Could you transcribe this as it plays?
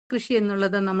കൃഷി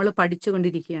എന്നുള്ളത് നമ്മൾ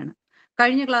പഠിച്ചുകൊണ്ടിരിക്കുകയാണ്.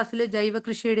 കഴിഞ്ഞ ക്ലാസ്സിൽ ജൈവ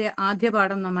കൃഷിയുടെ ആദ്യ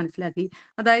പാഠം നാം മനസ്സിലാക്കി,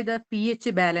 അതായത് pH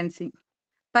ബാലൻസിങ്.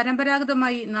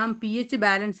 പരമ്പരാഗതമായി നാം pH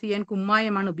ബാലൻസ് ചെയ്യാൻ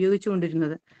കുമ്മായമാണ്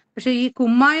ഉപയോഗിച്ചുകൊണ്ടിരുന്നത്. പക്ഷേ ഈ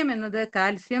കുമ്മായം എന്നത്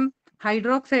കാൽസ്യം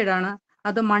ഹൈഡ്രോക്സൈഡ് ആണ്.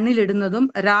 അത് മണ്ണിലിടുന്നതും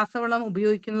രാസവളം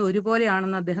ഉപയോഗിക്കുന്നതും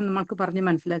ഒരുപോലെയാണെന്ന് അദ്ദേഹം നമുക്ക് പറഞ്ഞ്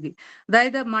മനസ്സിലാക്കി.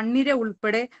 അതായത് മണ്ണിര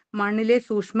ഉൾപ്പെടെ മണ്ണിലെ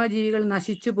സൂക്ഷ്മജീവികൾ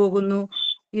നശിച്ചു പോകുന്നു.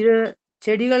 ഇത്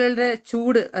ചെടികളുടെ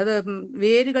ചൂട്, അത്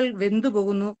വേരുകൾ വെന്തു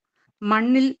പോകുന്നു.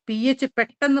 മണ്ണിൽ pH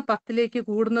പെട്ടെന്ന് 10ലേക്ക്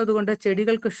കൂടുന്നത് കൊണ്ട്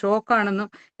ചെടികൾക്ക് ഷോക്കാണെന്നും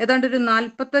ഏതാണ്ട് ഒരു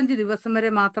 45 ദിവസം വരെ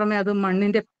മാത്രമേ അത്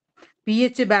മണ്ണിന്റെ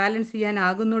pH ബാലൻസ്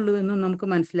ചെയ്യാനാകുന്നുള്ളൂ എന്നും നമുക്ക്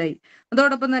മനസ്സിലായി.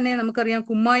 അതോടൊപ്പം തന്നെ നമുക്കറിയാം,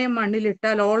 കുമ്മായം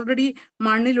മണ്ണിലിട്ടാൽ ഓൾറെഡി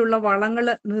മണ്ണിലുള്ള വളങ്ങൾ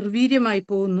നിർവീര്യമായി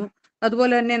പോകുന്നു.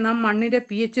 അതുപോലെ തന്നെ നാം മണ്ണിന്റെ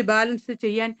pH ബാലൻസ്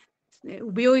ചെയ്യാൻ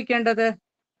ഉപയോഗിക്കേണ്ടത്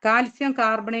കാൽസ്യം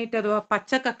കാർബണേറ്റ് അഥവാ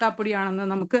പച്ചക്കക്കാപ്പൊടിയാണെന്ന്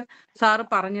നമുക്ക് സാറ്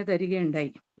പറഞ്ഞു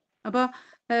തരികയുണ്ടായി. അപ്പോൾ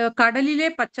കടലിലെ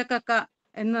പച്ചക്കക്ക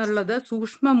എന്നുള്ളത്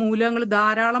സൂക്ഷ്മ മൂലകങ്ങൾ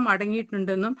ധാരാളം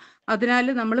അടങ്ങിയിട്ടുണ്ടെന്നും അതിനാൽ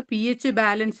നമ്മൾ pH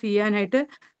ബാലൻസ് ചെയ്യാനായിട്ട്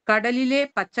കടലിലെ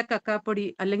പച്ചക്കക്കാപ്പൊടി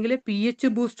അല്ലെങ്കിൽ pH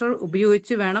ബൂസ്റ്റർ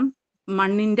ഉപയോഗിച്ച് വേണം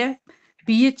മണ്ണിന്റെ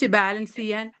pH ബാലൻസ്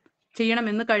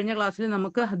ചെയ്യണമെന്ന് കഴിഞ്ഞ ക്ലാസ്സിൽ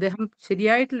നമുക്ക് അദ്ദേഹം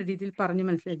ശരിയായിട്ടുള്ള രീതിയിൽ പറഞ്ഞു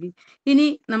മനസ്സിലാക്കി. ഇനി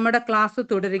നമ്മുടെ ക്ലാസ്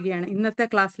തുടരുകയാണ്. ഇന്നത്തെ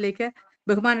ക്ലാസ്സിലേക്ക്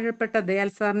ബഹുമാനപ്പെട്ട ദയാൽ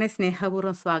സാറിനെ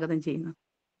സ്നേഹപൂർവ്വം സ്വാഗതം ചെയ്യുന്നു.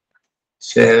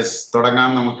 തുടങ്ങാം.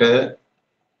 നമുക്ക്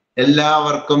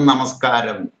എല്ലാവർക്കും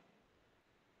നമസ്കാരം.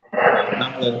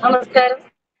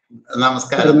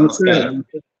 നമസ്കാരം.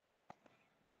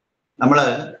 നമ്മള്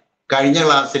കഴിഞ്ഞ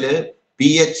ക്ലാസ്സില്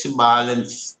pH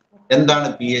ബാലൻസ്, എന്താണ്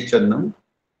pH എന്നും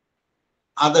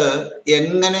അത്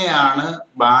എങ്ങനെയാണ്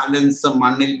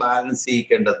മണ്ണിൽ ബാലൻസ്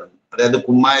ചെയ്യിക്കേണ്ടതെന്നും, അതായത്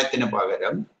കുമ്മായത്തിന്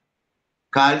പകരം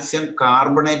കാൽസ്യം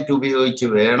കാർബണേറ്റ് ഉപയോഗിച്ച്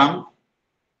വേണം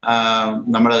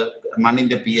നമ്മൾ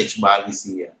മണ്ണിന്റെ pH ബാലൻസ്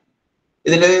ചെയ്യാൻ.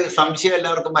 ഇതിൽ സംശയം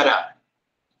എല്ലാവർക്കും വരാം.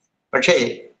 പക്ഷേ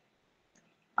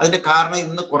അതിന്റെ കാരണം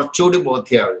ഇന്ന് കുറച്ചുകൂടി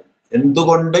ബോധ്യമാകും.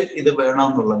 എന്തുകൊണ്ട് ഇത്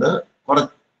വേണമെന്നുള്ളത്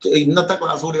ഇന്നത്തെ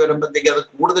ക്ലാസ് കൂടി വരുമ്പോഴത്തേക്ക് അത്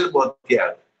കൂടുതൽ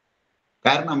ബോധ്യമാകും.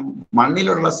 കാരണം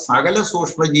മണ്ണിലുള്ള സകല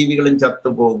സൂക്ഷ്മജീവികളും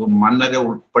ചത്തുപോകും, മണ്ണര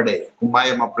ഉൾപ്പെടെ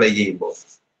കുമ്മായം അപ്ലൈ ചെയ്യുമ്പോൾ.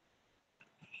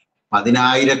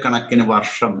 10,000-കണക്കിന്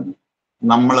വർഷം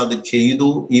നമ്മളത് ചെയ്തു,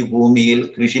 ഈ ഭൂമിയിൽ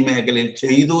കൃഷി മേഖലയിൽ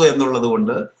ചെയ്തു എന്നുള്ളത്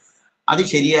കൊണ്ട് അത്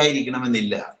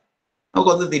ശരിയായിരിക്കണമെന്നില്ല.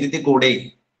 നമുക്കൊന്ന് തിരുത്തിക്കൂടെ?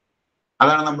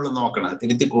 അതാണ് നമ്മൾ നോക്കണത്.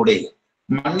 തിരുത്തിക്കൂടെ?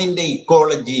 മണ്ണിന്റെ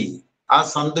ഇക്കോളജി, ആ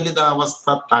സന്തുലിതാവസ്ഥ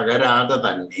തകരാതെ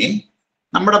തന്നെ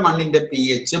നമ്മുടെ മണ്ണിന്റെ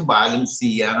pH ബാലൻസ്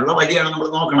ചെയ്യാനുള്ള വഴിയാണ് നമ്മൾ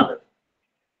നോക്കണത്.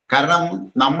 കാരണം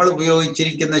നമ്മൾ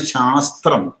ഉപയോഗിച്ചിരിക്കുന്ന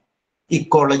ശാസ്ത്രം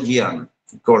ഇക്കോളജിയാണ്.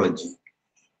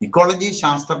 ഇക്കോളജി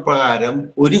ശാസ്ത്രപ്രകാരം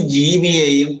ഒരു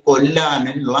ജീവിയെയും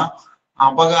കൊല്ലാനുള്ള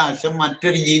അവകാശം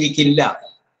മറ്റൊരു ജീവിക്കില്ല.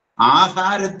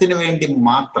 ആഹാരത്തിന് വേണ്ടി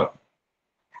മാത്രം.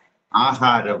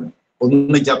 ആഹാരം,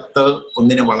 ഒന്ന് ചത്ത്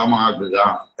ഒന്നിന് വളമാകുക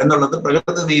എന്നുള്ളത്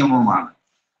പ്രകൃതി നിയമമാണ്.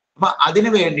 അപ്പൊ അതിന്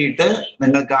വേണ്ടിയിട്ട്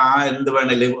നിങ്ങൾക്ക് എന്ത്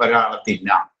വേണേലും ഒരാളെ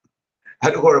തിന്നാം,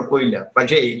 അത് കുഴപ്പമില്ല.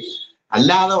 പക്ഷേ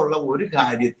അല്ലാതെ ഉള്ള ഒരു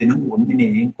കാര്യത്തിനും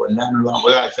ഒന്നിനെയും കൊല്ലാനുള്ള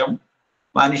അവകാശം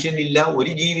മനുഷ്യനില്ല,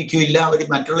 ഒരു ജീവിക്കും ഇല്ല. അവർ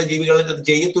മറ്റുള്ള ജീവികളൊക്കെ അത്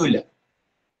ചെയ്യത്തുമില്ല.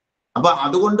 അപ്പൊ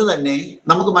അതുകൊണ്ട് തന്നെ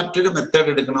നമുക്ക് മറ്റൊരു മെത്തേഡ്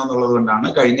എടുക്കണമെന്നുള്ളത് കൊണ്ടാണ്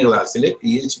കഴിഞ്ഞ ക്ലാസ്സിൽ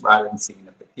pH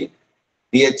ബാലൻസിങ്ങിനെ പറ്റി.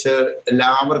 pH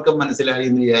എല്ലാവർക്കും മനസ്സിലായി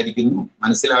എന്ന് വിചാരിക്കുന്നു.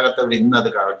 മനസ്സിലാകാത്തവർ ഇന്ന് അത്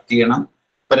കറക്റ്റ് ചെയ്യണം.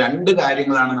 ഇപ്പൊ 2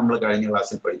 കാര്യങ്ങളാണ് നമ്മൾ കഴിഞ്ഞ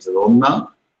ക്ലാസ്സിൽ പഠിച്ചത്. ഒന്ന്,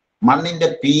 മണ്ണിന്റെ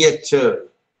pH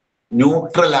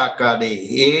ന്യൂട്രൽ ആക്കാതെ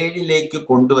 7ലേക്ക്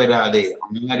കൊണ്ടുവരാതെ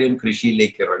ആരും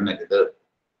കൃഷിയിലേക്ക് ഇറങ്ങരുത്.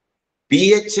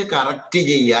 pH കറക്റ്റ്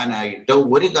ചെയ്യാനായിട്ട്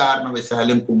ഒരു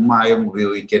കാരണവശാലും കുമ്മായം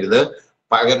ഉപയോഗിക്കരുത്,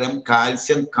 പകരം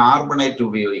കാൽസ്യം കാർബണേറ്റ്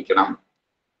ഉപയോഗിക്കണം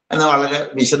എന്ന് വളരെ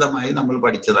വിശദമായി നമ്മൾ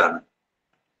പഠിച്ചതാണ്.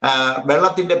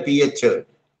 വെള്ളത്തിന്റെ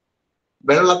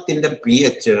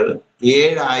pH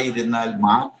 7 ആയിരുന്നാൽ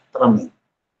മാത്രമേ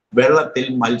വെള്ളത്തിൽ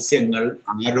മത്സ്യങ്ങൾ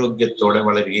ആരോഗ്യത്തോടെ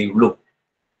വളരുകയുള്ളൂ.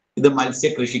 ഇത്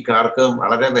മത്സ്യകൃഷിക്കാർക്ക്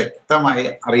വളരെ വ്യക്തമായി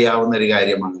അറിയാവുന്ന ഒരു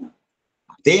കാര്യമാണ്.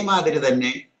 അതേമാതിരി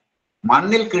തന്നെ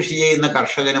മണ്ണിൽ കൃഷി ചെയ്യുന്ന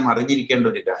കർഷകനും അറിഞ്ഞിരിക്കേണ്ട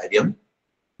ഒരു കാര്യം,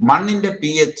 മണ്ണിന്റെ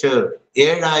pH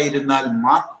 7 ആയിരുന്നാൽ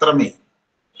മാത്രമേ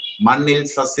മണ്ണിൽ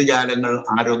സസ്യജാലങ്ങൾ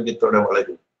ആരോഗ്യത്തോടെ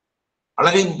വളരൂ.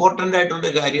 വളരെ ഇമ്പോർട്ടൻ്റ്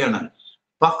ആയിട്ടുള്ളൊരു കാര്യമാണ്.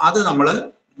 അപ്പൊ അത് നമ്മൾ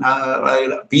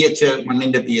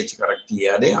മണ്ണിന്റെ pH കറക്റ്റ്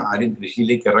ചെയ്യാതെ ആരും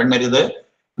കൃഷിയിലേക്ക് ഇറങ്ങരുത്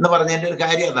എന്ന് പറഞ്ഞതിന്റെ ഒരു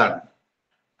കാര്യം അതാണ്.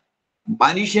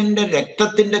 മനുഷ്യന്റെ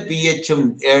രക്തത്തിന്റെ pH-ഉം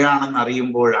 7 ആണെന്ന്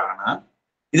അറിയുമ്പോഴാണ്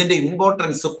ഇതിന്റെ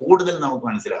ഇമ്പോർട്ടൻസ് കൂടുതൽ നമുക്ക്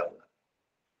മനസ്സിലാവുക.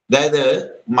 അതായത്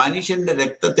മനുഷ്യന്റെ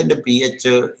രക്തത്തിന്റെ pH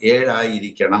 7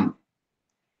 ആയിരിക്കണം.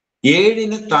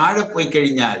 7-ന് താഴെ പോയി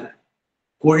കഴിഞ്ഞാൽ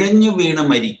കുഴഞ്ഞു വീണ്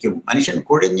മരിക്കും, മനുഷ്യൻ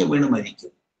കുഴഞ്ഞു വീണ്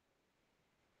മരിക്കും.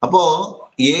 അപ്പോ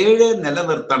 7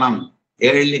 നിലനിർത്തണം,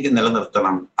 7ലേക്ക്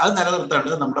നിലനിർത്തണം. അത്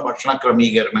നിലനിർത്തേണ്ടത് നമ്മുടെ ഭക്ഷണ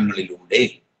ക്രമീകരണങ്ങളിലൂടെ,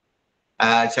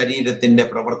 ശരീരത്തിന്റെ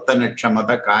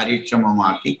പ്രവർത്തനക്ഷമത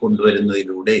കാര്യക്ഷമമാക്കി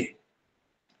കൊണ്ടുവരുന്നതിലൂടെ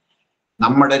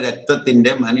നമ്മുടെ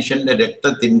മനുഷ്യന്റെ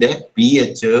രക്തത്തിന്റെ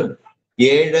pH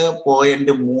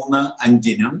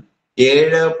 7.35-നും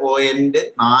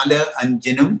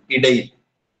 7.45-നും ഇടയിൽ,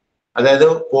 അതായത്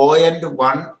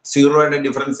 0.10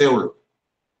 ഡിഫറൻസേ ഉള്ളൂ.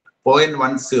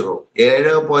 0.10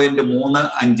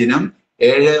 7.35-നും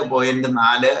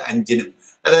 7.45-നും,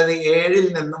 അതായത് 7-ൽ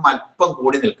നിന്നും അല്പം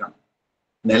കൂടി നിൽക്കണം.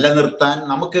 നിലനിർത്താൻ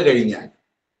നമുക്ക് കഴിഞ്ഞാൽ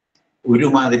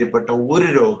ഒരുമാതിരിപ്പെട്ട ഒരു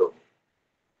രോഗവും,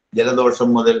 ജലദോഷം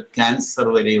മുതൽ ക്യാൻസർ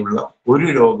വരെയുള്ള ഒരു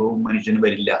രോഗവും മനുഷ്യന്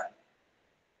വരില്ല.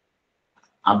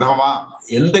 അഥവാ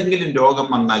എന്തെങ്കിലും രോഗം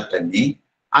വന്നാൽ തന്നെ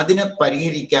അതിനെ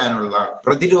പരിഹരിക്കാനുള്ള,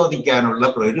 പ്രതിരോധിക്കാനുള്ള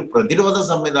ഒരു പ്രതിരോധ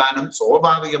സംവിധാനം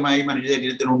സ്വാഭാവികമായി മനുഷ്യ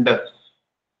ശരീരത്തിനുണ്ട്.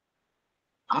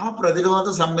 ആ പ്രതിരോധ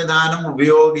സംവിധാനം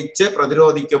ഉപയോഗിച്ച്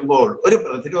പ്രതിരോധിക്കുമ്പോൾ ഒരു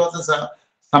പ്രതിരോധ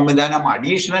സംവിധാനം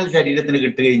അഡീഷണൽ ശരീരത്തിന്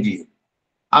കിട്ടുകയും ചെയ്യും.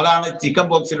 അതാണ് ചിക്കൻ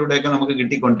പോക്സിലൂടെയൊക്കെ നമുക്ക്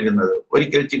കിട്ടിക്കൊണ്ടിരുന്നത്.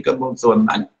 ഒരിക്കൽ ചിക്കൻ പോക്സ്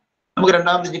വന്നാൽ നമുക്ക്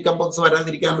രണ്ടാമത് ചിക്കൻ പോക്സ്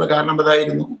വരാതിരിക്കാനുള്ള കാരണം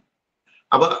അതായിരുന്നു.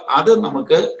 അപ്പൊ അത്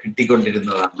നമുക്ക്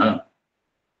കിട്ടിക്കൊണ്ടിരുന്നതാണ്.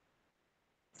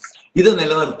 ഇത്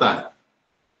നിലനിർത്താൻ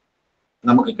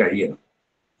നമുക്ക് കഴിയണം.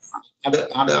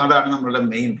 അതാണ് നമ്മളുടെ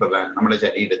മെയിൻ പ്രധാനം. നമ്മുടെ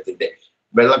ശരീരത്തിന്റെ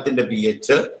വെള്ളത്തിന്റെ pH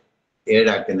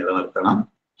 7 നിലനിർത്തണം.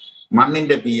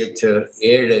 മണ്ണിന്റെ pH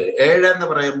 7 എന്ന്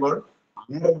പറയുമ്പോൾ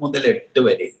 6 മുതൽ 8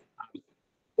 വരെ.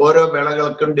 ഓരോ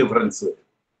വിളകൾക്കും ഡിഫറൻസ്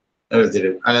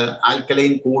വരും.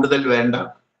 ആൽക്കലൈൻ കൂടുതൽ വേണ്ട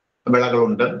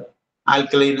വിളകളുണ്ട്.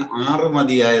 ആൽക്കലൈൻ 6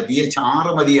 മതിയായ pH 6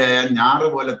 മതിയായ ഞാറ്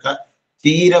പോലത്തെ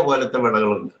ചീര പോലത്തെ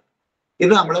വിളകളുണ്ട്.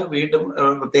 ഇത് നമ്മൾ വീണ്ടും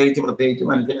പ്രത്യേകിച്ച്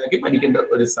മനസ്സിലാക്കി പഠിക്കേണ്ട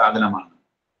ഒരു സാധനമാണ്.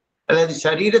 അതായത്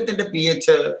ശരീരത്തിന്റെ pH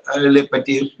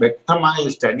പറ്റി വ്യക്തമായ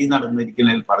സ്റ്റഡി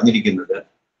നടന്നിരിക്കുന്നതിൽ പറഞ്ഞിരിക്കുന്നത്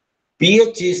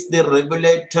pH is the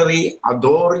regulatory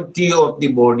authority of the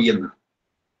body എന്ന്.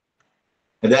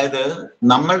 അതായത്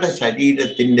നമ്മളുടെ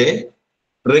ശരീരത്തിന്റെ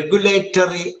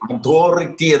റെഗുലേറ്ററി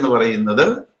അതോറിറ്റി എന്ന് പറയുന്നത്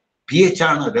pH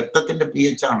ആണ്, രക്തത്തിന്റെ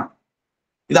pH ആണ്.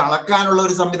 ഇത് അളക്കാനുള്ള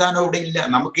ഒരു സംവിധാനം ഇവിടെ ഇല്ല,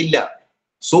 നമുക്കില്ല.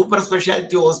 സൂപ്പർ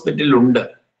സ്പെഷ്യാലിറ്റി ഹോസ്പിറ്റലിൽ ഉണ്ട്.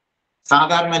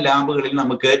 സാധാരണ ലാബുകളിൽ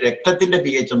നമുക്ക് രക്തത്തിന്റെ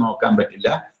pH നോക്കാൻ പറ്റില്ല,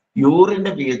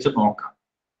 യൂറിന്റെ pH നോക്കാം.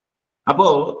 അപ്പോ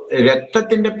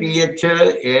രക്തത്തിന്റെ pH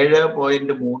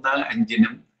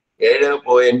 7.35-നും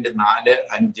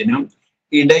 7.45-നും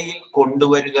ഇടയിൽ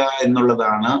കൊണ്ടുവരിക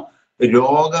എന്നുള്ളതാണ്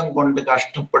രോഗം കൊണ്ട്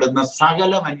കഷ്ടപ്പെടുന്ന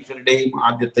സകല മനുഷ്യരുടെയും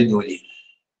ആദ്യത്തെ ജോലി.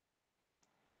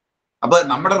 അപ്പൊ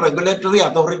നമ്മുടെ റെഗുലേറ്ററി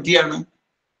അതോറിറ്റിയാണ്.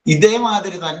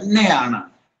 ഇതേമാതിരി തന്നെയാണ്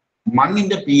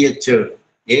മണ്ണിന്റെ pH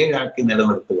 7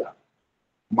 നിലനിർത്തുക.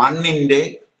 മണ്ണിന്റെ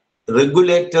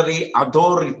റെഗുലേറ്ററി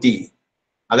അതോറിറ്റി,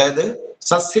 അതായത്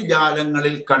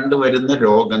സസ്യജാലങ്ങളിൽ കണ്ടുവരുന്ന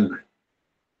രോഗങ്ങൾ,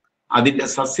 അതിന്റെ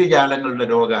സസ്യജാലങ്ങളുടെ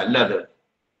രോഗം അല്ലത്,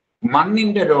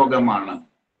 മണ്ണിന്റെ രോഗമാണ്.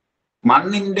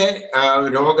 മണ്ണിന്റെ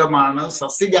രോഗമാണ്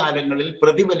സസ്യജാലങ്ങളിൽ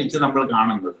പ്രതിഫലിച്ച് നമ്മൾ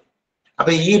കാണുന്നത്.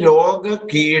 അപ്പൊ ഈ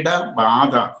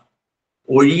രോഗകീടബാധ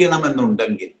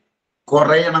ഒഴിയണമെന്നുണ്ടെങ്കിൽ,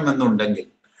 കുറയണമെന്നുണ്ടെങ്കിൽ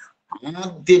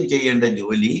ആദ്യം ചെയ്യേണ്ട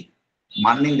ജോലി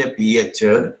മണ്ണിന്റെ pH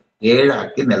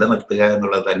 7 നിലനിർത്തുക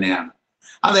എന്നുള്ളത് തന്നെയാണ്.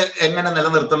 അത് എങ്ങനെ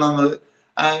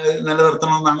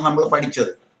നിലനിർത്തണമെന്നാണ് നമ്മൾ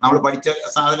പഠിച്ചത്. നമ്മൾ പഠിച്ച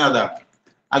സാധനം അതാണ്.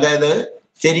 അതായത്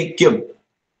ശരിക്കും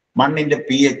മണ്ണിന്റെ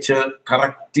pH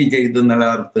കറക്റ്റ് ചെയ്ത്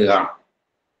നിലനിർത്തുക.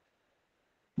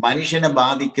 മനുഷ്യനെ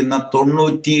ബാധിക്കുന്ന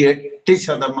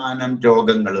 98%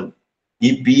 രോഗങ്ങളും ഈ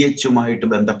pH-യുമായിട്ട്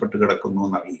ബന്ധപ്പെട്ട് കിടക്കുന്നു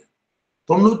എന്നറിയുക.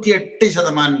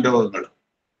 98% രോഗങ്ങളും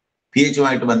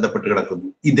pH-യുമായിട്ട് ബന്ധപ്പെട്ട് കിടക്കുന്നു.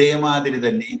 ഇതേമാതിരി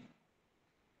തന്നെ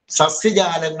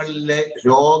സസ്യജാലങ്ങളിലെ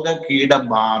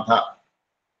രോഗകീടബാധ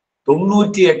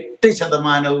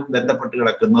 98% ബന്ധപ്പെട്ട്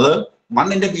കിടക്കുന്നത്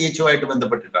മണ്ണിന്റെ pH-യുമായിട്ട്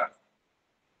ബന്ധപ്പെട്ടിട്ടാണ്.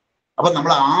 അപ്പൊ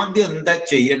നമ്മൾ ആദ്യം എന്താ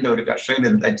ചെയ്യേണ്ട, ഒരു കർഷകൻ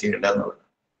എന്താ ചെയ്യേണ്ടതെന്നുള്ളത്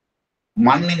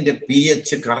മണ്ണിന്റെ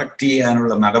pH കറക്റ്റ്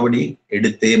ചെയ്യാനുള്ള നടപടി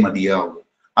എടുത്തേ മതിയാവൂ.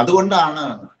 അതുകൊണ്ടാണ്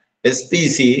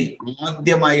SPC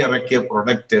ആദ്യമായി ഇറക്കിയ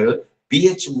പ്രൊഡക്റ്റ്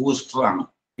pH ബൂസ്റ്റർ ആണ്.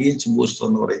 pH ബൂസ്റ്റർ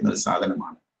എന്ന് പറയുന്ന ഒരു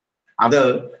സാധനമാണ്. അത്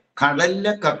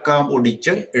കടലിലെ കക്ക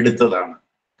പൊടിച്ച് എടുത്തതാണ്.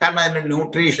 കാരണം അതിന്റെ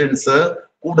ന്യൂട്രീഷൻസ്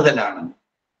കൂടുതലാണ്.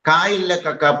 കായലിലെ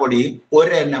കക്കാപ്പൊടി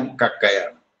ഒരെണ്ണം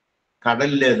കക്കയാണ്.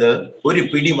 കടലിലേത് ഒരു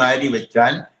പിടി വാരി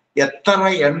വെച്ചാൽ എത്ര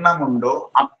എണ്ണമുണ്ടോ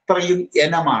അത്രയും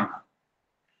ഇനമാണ്.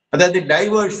 അതായത്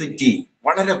ഡൈവേഴ്സിറ്റി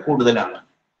വളരെ കൂടുതലാണ്.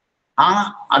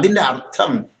 അതിന്റെ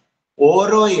അർത്ഥം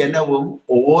ഓരോ ഇനവും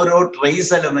ഓരോ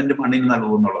ട്രേസ് എലമെന്റ് മണ്ണിന്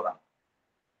നൽകും എന്നുള്ളതാണ്.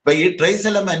 അപ്പൊ ഈ ട്രേസ്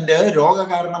എലമെന്റ്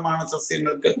രോഗകാരണമാണ്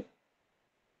സസ്യങ്ങൾക്ക്.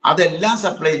 അതെല്ലാം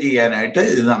സപ്ലൈ ചെയ്യാനായിട്ട്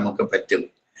ഇത് നമുക്ക് പറ്റും.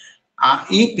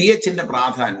 ഈ pH-ന്റെ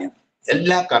പ്രാധാന്യം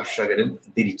എല്ലാ കർഷകരും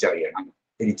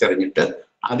തിരിച്ചറിഞ്ഞിട്ട്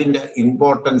അതിന്റെ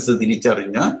ഇമ്പോർട്ടൻസ്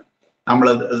തിരിച്ചറിഞ്ഞ് നമ്മൾ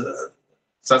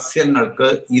സസ്യങ്ങൾക്ക്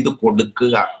ഇത്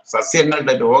കൊടുക്കുക.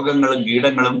 സസ്യങ്ങളുടെ രോഗങ്ങളും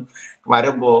കീടങ്ങളും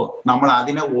വരുമ്പോ നമ്മൾ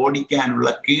അതിനെ ഓടിക്കാനുള്ള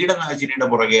കീടനാശിനിയുടെ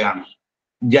പുറകെയാണ്.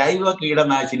 ജൈവ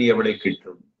കീടനാശിനി എവിടെ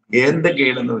കിട്ടും? എന്ത്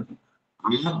കീടനാശിനി?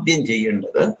 ആദ്യം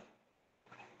ചെയ്യേണ്ടത്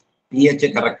pH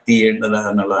കറക്റ്റ് ചെയ്യേണ്ടത്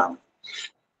എന്നുള്ളതാണ്.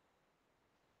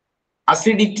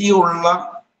 അസിഡിറ്റി ഉള്ള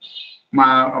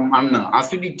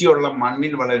അസിഡിറ്റി ഉള്ള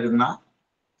മണ്ണിൽ വളരുന്ന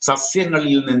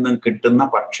സസ്യങ്ങളിൽ നിന്നും കിട്ടുന്ന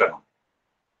ഭക്ഷണം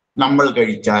നമ്മൾ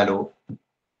കഴിച്ചാലോ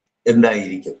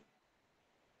എന്തായിരിക്കും?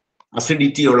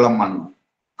 അസിഡിറ്റി ഉള്ള മണ്ണ്,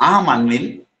 ആ മണ്ണിൽ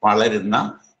വളരുന്ന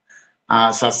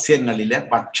സസ്യങ്ങളിലെ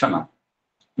ഭക്ഷണം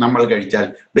നമ്മൾ കഴിച്ചാൽ,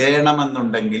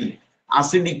 വേണമെന്നുണ്ടെങ്കിൽ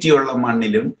അസിഡിറ്റി ഉള്ള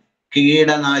മണ്ണിലും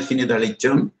കീടനാശിനി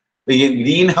തളിച്ചും ഈ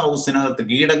ഗ്രീൻ ഹൗസിനകത്ത്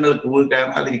കീടങ്ങൾ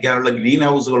കയറാതിരിക്കാനുള്ള ഗ്രീൻ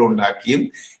ഹൗസുകൾ ഉണ്ടാക്കിയും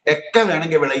ഒക്കെ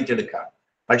വേണമെങ്കിൽ വിളയിച്ചെടുക്കാം.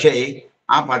 പക്ഷേ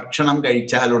ആ ഭക്ഷണം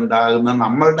കഴിച്ചാൽ ഉണ്ടാകുന്ന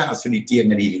നമ്മളുടെ അസിഡിറ്റി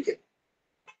എങ്ങനെ ഇരിക്കും?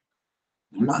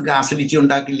 നമ്മൾക്ക് അസിഡിറ്റി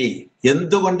ഉണ്ടാക്കില്ലേ?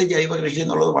 എന്തുകൊണ്ട് ജൈവ കൃഷി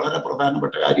എന്നുള്ളത് വളരെ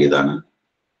പ്രധാനപ്പെട്ട കാര്യം ഇതാണ്.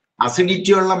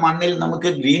 അസിഡിറ്റി ഉള്ള മണ്ണിൽ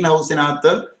നമുക്ക് ഗ്രീൻ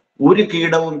ഹൗസിനകത്ത് ഒരു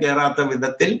കീടവും കയറാത്ത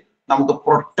വിധത്തിൽ നമുക്ക്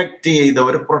പ്രൊട്ടക്ട് ചെയ്ത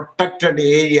ഒരു പ്രൊട്ടക്റ്റഡ്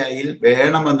ഏരിയയിൽ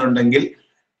വേണമെന്നുണ്ടെങ്കിൽ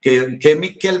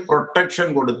കെമിക്കൽ പ്രൊട്ടക്ഷൻ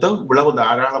കൊടുത്ത് വിളവ്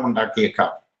ധാരാളം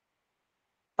ഉണ്ടാക്കിയേക്കാം.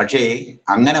 പക്ഷേ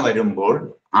അങ്ങനെ വരുമ്പോൾ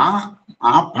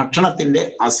ആ ഭക്ഷണത്തിന്റെ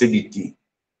അസിഡിറ്റി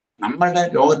നമ്മളുടെ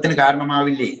രോഗത്തിന്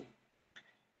കാരണമാവില്ലേ?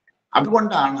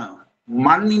 അതുകൊണ്ടാണ്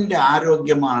മണ്ണിന്റെ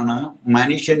ആരോഗ്യമാണ്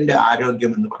മനുഷ്യന്റെ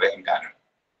ആരോഗ്യം എന്ന് പറയാൻ കാരണം.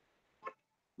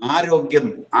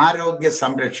 ആരോഗ്യ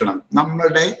സംരക്ഷണം,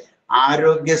 നമ്മളുടെ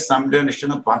ആരോഗ്യ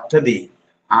സംരക്ഷണ പദ്ധതി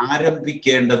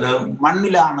ആരംഭിക്കേണ്ടത്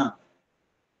മണ്ണിലാണ്.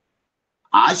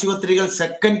 ആശുപത്രികൾ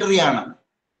സെക്കൻഡറി ആണ്.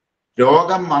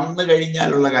 രോഗം വന്നു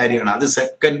കഴിഞ്ഞാലുള്ള കാര്യമാണ്, അത്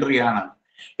സെക്കൻഡറി ആണ്.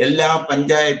 എല്ലാ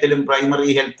പഞ്ചായത്തിലും പ്രൈമറി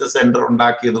ഹെൽത്ത് സെന്റർ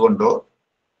ഉണ്ടാക്കിയത് കൊണ്ടോ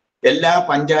എല്ലാ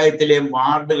പഞ്ചായത്തിലെയും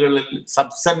വാർഡുകളിൽ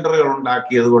സബ് സെന്ററുകൾ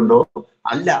ഉണ്ടാക്കിയത് കൊണ്ടോ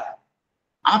അല്ല.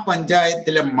 ആ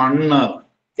പഞ്ചായത്തിലെ മണ്ണ്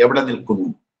എവിടെ നിൽക്കുന്നു?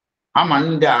 ആ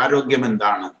മണ്ണിന്റെ ആരോഗ്യം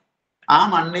എന്താണ്? ആ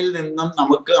മണ്ണിൽ നിന്നും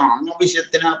നമുക്ക്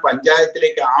ആവശ്യത്തിന്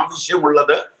പഞ്ചായത്തിലേക്ക്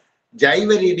ആവശ്യമുള്ളത് ജൈവ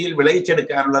രീതിയിൽ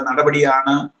വിളയിച്ചെടുക്കാനുള്ള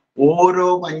നടപടിയാണ് ഓരോ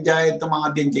പഞ്ചായത്തും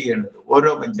ആദ്യം ചെയ്യേണ്ടത്.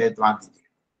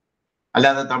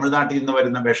 അല്ലാതെ തമിഴ്നാട്ടിൽ നിന്ന്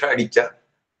വരുന്ന വിഷം അടിച്ച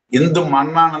എന്ത്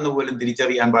മണ്ണാണെന്ന് പോലും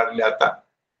തിരിച്ചറിയാൻ പാടില്ലാത്ത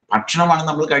ഭക്ഷണമാണ്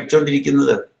നമ്മൾ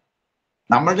കഴിച്ചുകൊണ്ടിരിക്കുന്നത്.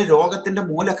 നമ്മളുടെ രോഗത്തിന്റെ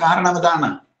മൂല കാരണം ഇതാണ്.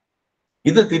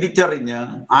 ഇത് തിരിച്ചറിഞ്ഞ്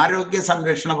ആരോഗ്യ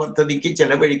സംരക്ഷണ പദ്ധതിക്ക്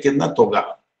ചെലവഴിക്കുന്ന തുക,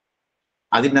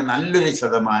 അതിന്റെ നല്ലൊരു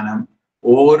ശതമാനം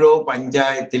ഓരോ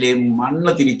പഞ്ചായത്തിലെയും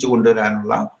മണ്ണ് തിരിച്ചു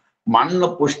കൊണ്ടുവരാനുള്ള, മണ്ണ്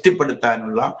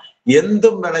പുഷ്ടിപ്പെടുത്താനുള്ള,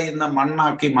 എന്തും വിളയുന്ന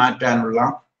മണ്ണാക്കി മാറ്റാനുള്ള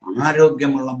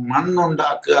ആരോഗ്യമുള്ള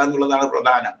മണ്ണുണ്ടാക്കുക എന്നുള്ളതാണ്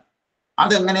പ്രധാനം.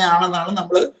 അതെങ്ങനെയാണെന്നാണ്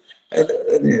നമ്മൾ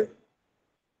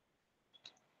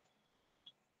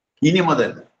ഇനി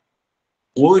മുതൽ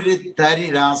ഒരു തരി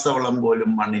രാസവളം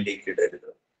പോലും മണ്ണിലേക്ക് ഇടരുത്,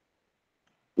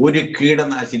 ഒരു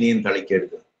കീടനാശിനിയും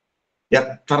തളിക്കരുത്.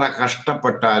 എത്ര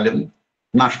കഷ്ടപ്പെട്ടാലും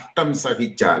നഷ്ടം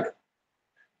സഹിച്ചാലും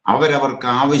അവരവർക്ക്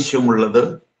ആവശ്യമുള്ളത്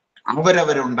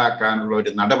അവരവരുണ്ടാക്കാനുള്ള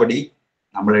ഒരു നടപടി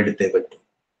നമ്മൾ എടുത്തേ പറ്റൂ.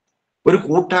 ഒരു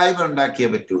കൂട്ടായ്മ ഉണ്ടാക്കിയേ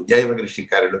പറ്റൂ. ജൈവ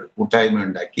കൃഷിക്കാരുടെ ഒരു കൂട്ടായ്മ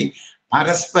ഉണ്ടാക്കി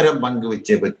പരസ്പരം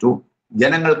പങ്കുവെച്ചേ പറ്റൂ.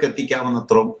 ജനങ്ങൾക്ക്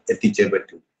എത്തിക്കാവുന്നത്രയും എത്തിച്ചേ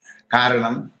പറ്റൂ.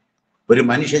 കാരണം ഒരു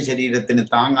മനുഷ്യ ശരീരത്തിന്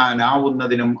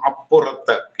താങ്ങാനാവുന്നതിനും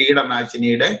അപ്പുറത്ത്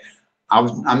കീടനാശിനിയുടെ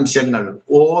അംശങ്ങൾ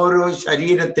ഓരോ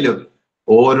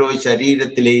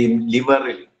ശരീരത്തിലെയും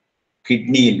ലിവറിൽ,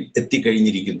 കിഡ്നിയിൽ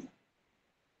എത്തിക്കഴിഞ്ഞിരിക്കുന്നു.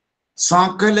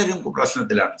 സകലരും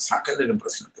പ്രശ്നത്തിലാണ്.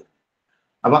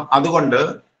 അപ്പൊ അതുകൊണ്ട്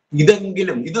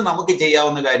ഇത് നമുക്ക്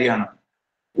ചെയ്യാവുന്ന കാര്യമാണ്.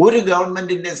 ഒരു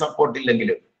ഗവൺമെന്റിന്റെ സപ്പോർട്ട്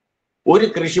ഇല്ലെങ്കിലും, ഒരു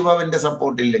കൃഷിഭവന്റെ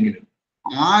സപ്പോർട്ട് ഇല്ലെങ്കിലും,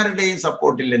 ആരുടെയും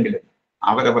സപ്പോർട്ട് ഇല്ലെങ്കിലും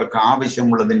അവരവർക്ക്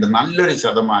ആവശ്യമുള്ളതിന്റെ നല്ലൊരു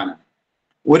ശതമാനം,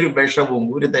 ഒരു വിഷവും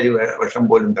ഒരു തരി വിഷം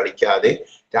പോലും തളിക്കാതെ,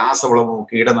 രാസവളമോ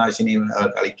കീടനാശിനിയും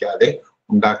തളിക്കാതെ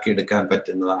ഉണ്ടാക്കിയെടുക്കാൻ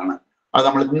പറ്റുന്നതാണ്. അത്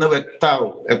നമ്മൾ ഇന്ന്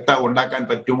വ്യക്താവും ഉണ്ടാക്കാൻ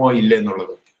പറ്റുമോ ഇല്ല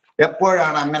എന്നുള്ളത്.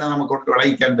 എപ്പോഴാണ് അങ്ങനെ നമുക്ക്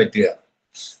വിളയിക്കാൻ പറ്റുക?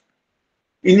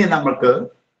 ഇനി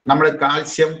നമ്മൾ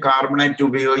കാൽസ്യം കാർബണേറ്റ്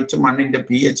ഉപയോഗിച്ച് മണ്ണിന്റെ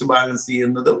pH ബാലൻസ്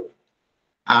ചെയ്യുന്നതും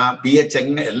ആ pH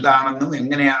എന്താണെന്നും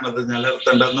എങ്ങനെയാണത്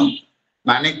നിലനിർത്തേണ്ടതെന്നും,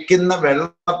 നനയ്ക്കുന്ന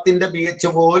വെള്ളത്തിന്റെ pH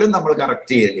പോലും നമ്മൾ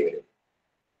കറക്റ്റ് ചെയ്യേണ്ടി വരും.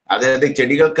 അതായത്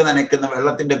ചെടികൾക്ക് നനയ്ക്കുന്ന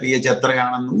വെള്ളത്തിന്റെ pH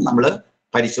എത്രയാണെന്നും നമ്മൾ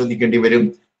പരിശോധിക്കേണ്ടി വരും.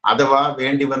 അഥവാ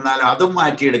വേണ്ടി വന്നാൽ അതും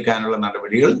മാറ്റിയെടുക്കാനുള്ള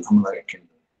നടപടികൾ നമ്മൾ എടുക്കേണ്ടി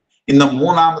വരും. ഇന്ന്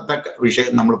മൂന്നാമത്തെ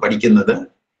വിഷയം നമ്മൾ പഠിക്കുന്നത്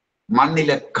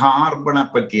മണ്ണിലെ കാർബണെ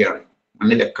പറ്റിയാണ്.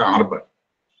 മണ്ണിലെ കാർബൺ,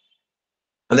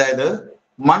 അതായത്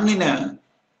മണ്ണിന്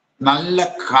നല്ല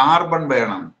കാർബൺ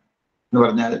വേണം എന്ന്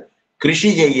പറഞ്ഞാൽ കൃഷി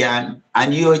ചെയ്യാൻ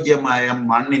അനുയോജ്യമായ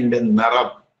മണ്ണിന്റെ നിറം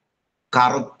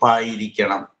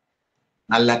കറുപ്പായിരിക്കണം.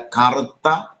 നല്ല കറുത്ത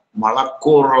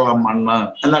വളക്കൂറുള്ള മണ്ണ്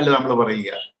എന്നല്ലേ നമ്മൾ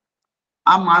പറയുക.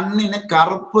 ആ മണ്ണിന്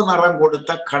കറുപ്പ് നിറം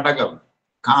കൊടുത്ത ഘടകം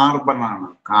കാർബണാണ്.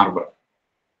 കാർബൺ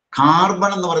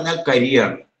കാർബൺ എന്ന് പറഞ്ഞാൽ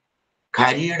കരിയാണ്.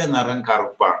 കരിയുടെ നിറം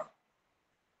കറുപ്പാണ്.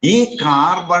 ഈ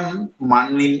കാർബൺ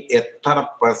മണ്ണിൽ എത്ര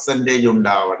പെർസെൻറ്റേജ്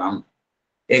ഉണ്ടാവണം,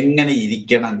 എങ്ങനെ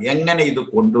ഇരിക്കണം, എങ്ങനെ ഇത്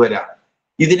കൊണ്ടുവരാം,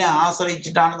 ഇതിനെ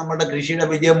ആശ്രയിച്ചിട്ടാണ് നമ്മുടെ കൃഷിയുടെ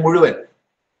വിജയം മുഴുവൻ.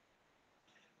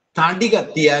 തടി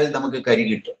കത്തിയാൽ നമുക്ക് കരി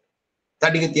കിട്ടും.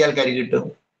 തടി കത്തിയാൽ കരി കിട്ടും.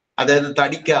 അതായത്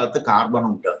തടിക്കകത്ത് കാർബൺ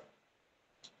ഉണ്ട്.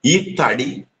 ഈ തടി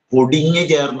പൊടിഞ്ഞു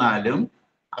ചേർന്നാലും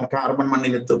ആ കാർബൺ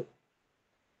മണ്ണിലെത്തും.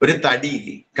 ഒരു തടി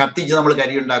കത്തിച്ച് നമ്മൾ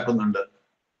കരി ഉണ്ടാക്കുന്നുണ്ട്.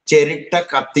 ചിരട്ട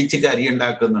കത്തിച്ച് കരി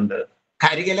ഉണ്ടാക്കുന്നുണ്ട്.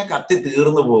 കരികില കത്തി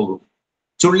തീർന്നു പോകും.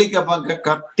 ചുള്ളിക്കപ്പൊക്കെ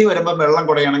കത്തി വരുമ്പോൾ വെള്ളം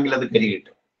കുടയണമെങ്കിൽ അത് കരി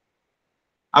കിട്ടും.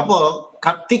 അപ്പോ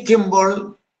കത്തിക്കുമ്പോൾ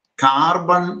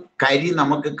കാർബൺ കരി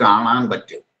നമുക്ക് കാണാൻ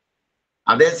പറ്റും.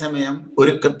 അതേസമയം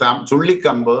ഒരു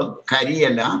ചുള്ളിക്കമ്പ്,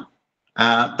 കരിയില,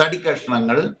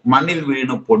 തടിക്കഷ്ണങ്ങൾ മണ്ണിൽ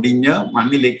വീണ് പൊടിഞ്ഞ്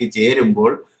മണ്ണിലേക്ക്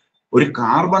ചേരുമ്പോൾ ഒരു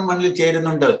കാർബൺ മണ്ണിൽ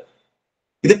ചേരുന്നുണ്ട്.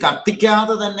 ഇത്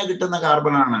കത്തിക്കാതെ തന്നെ കിട്ടുന്ന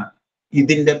കാർബണാണ്.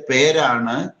 ഇതിന്റെ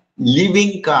പേരാണ്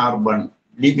ലിവിങ് കാർബൺ.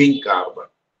 Living carbon.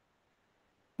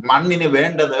 മണ്ണിന്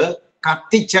വേണ്ടത്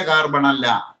കത്തിച്ച കാർബൺ അല്ല,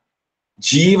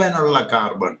 ജീവനുള്ള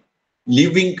കാർബൺ.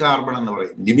 ലിവിങ് കാർബൺ എന്ന്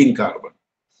പറയും. Living carbon.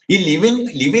 ഈ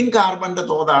ലിവിങ് കാർബണിന്റെ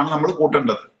തോതാണ് നമ്മൾ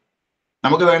കൂട്ടേണ്ടത്.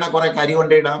 നമുക്ക് വേണേ കുറെ കരി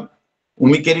കൊണ്ടിടാം,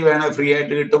 ഉമിക്കരി വേണേ ഫ്രീ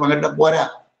ആയിട്ട് കിട്ടും, അങ്ങനെ പോരാ.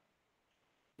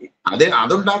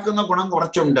 അതുണ്ടാക്കുന്ന ഗുണം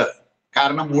കുറച്ചുണ്ട്.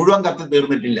 കാരണം മുഴുവൻ കത്തി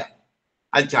തീർന്നിട്ടില്ല,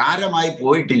 അത് ചാരമായി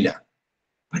പോയിട്ടില്ല.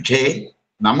 പക്ഷേ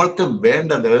നമ്മൾക്ക്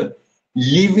വേണ്ടത്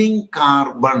ലിവിങ്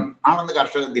കാർബൺ ആണെന്ന്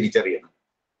കർഷകൻ തിരിച്ചറിയണം.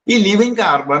 ഈ ലിവിങ്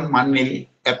കാർബൺ മണ്ണിൽ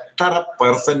എത്ര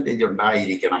പെർസെൻറ്റേജ്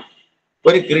ഉണ്ടായിരിക്കണം?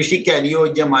 ഒരു കൃഷിക്ക്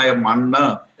അനുയോജ്യമായ മണ്ണ്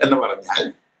എന്ന് പറഞ്ഞാൽ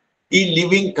ഈ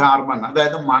ലിവിങ് കാർബൺ,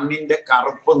 അതായത് മണ്ണിന്റെ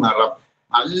കറുപ്പ് നിറം,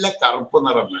 നല്ല കറുപ്പ്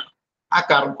നിറം വേണം. ആ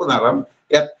കറുപ്പ് നിറം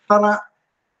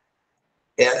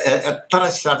എത്ര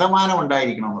ശതമാനം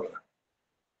ഉണ്ടായിരിക്കണം എന്നുള്ളത്.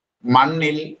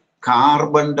 മണ്ണിൽ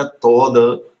കാർബണിന്റെ തോത്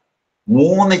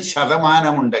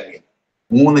 3% ഉണ്ടെങ്കിൽ,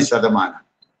 3%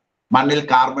 മണ്ണിൽ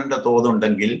കാർബണിന്റെ തോത്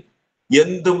ഉണ്ടെങ്കിൽ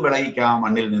എന്തും വിളയിക്കാം.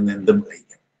 മണ്ണിൽ നിന്ന് എന്തും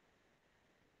വിളയിക്കാം.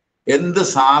 എന്ത്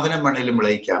സാധനം വേണേലും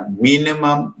വിളയിക്കാം.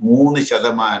 മിനിമം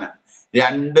 3%,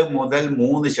 2 മുതൽ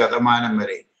 3%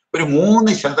 വരെ. ഒരു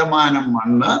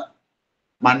 3%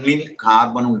 മണ്ണിൽ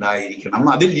കാർബൺ ഉണ്ടായിരിക്കണം.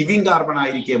 അത് ലിവിങ് കാർബൺ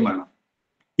ആയിരിക്കുകയും വേണം.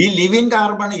 ഈ ലിവിങ്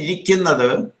കാർബൺ ഇരിക്കുന്നത്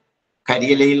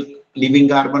കരിയിലയിൽ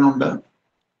ലിവിങ് കാർബൺ ഉണ്ട്,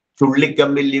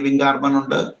 ചുള്ളിക്കമ്പിൽ ലിവിങ് കാർബൺ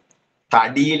ഉണ്ട്,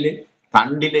 തടിയില്,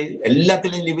 തണ്ടില്,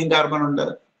 എല്ലാത്തിലും ലിവിങ് കാർബൺ ഉണ്ട്.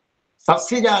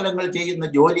 സസ്യജാലങ്ങൾ ചെയ്യുന്ന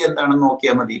ജോലി എന്താണെന്ന്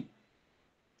നോക്കിയാൽ മതി.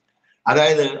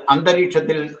 അതായത്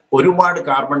അന്തരീക്ഷത്തിൽ ഒരുപാട്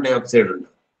കാർബൺ ഡൈ ഓക്സൈഡ് ഉണ്ട്.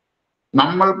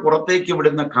 നമ്മൾ പുറത്തേക്ക്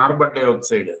വിടുന്ന കാർബൺ ഡൈ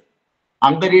ഓക്സൈഡ്,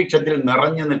 അന്തരീക്ഷത്തിൽ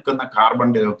നിറഞ്ഞു നിൽക്കുന്ന കാർബൺ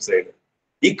ഡൈ ഓക്സൈഡ്,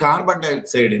 ഈ കാർബൺ ഡൈ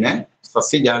ഓക്സൈഡിനെ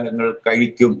സസ്യജാലങ്ങൾ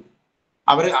കഴിക്കും.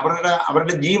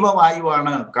 അവരുടെ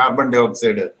ജീവവായുവാണ് കാർബൺ ഡൈ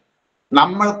ഓക്സൈഡ്.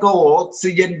 നമ്മൾക്ക്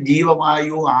ഓക്സിജൻ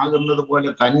ജീവവായു ആകുന്നത് പോലെ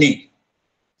തന്നെ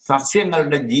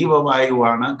സസ്യങ്ങളുടെ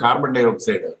ജീവവായുവാണ് കാർബൺ ഡൈ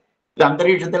ഓക്സൈഡ്. ഇത്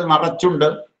അന്തരീക്ഷത്തിൽ നിറച്ചുണ്ട്.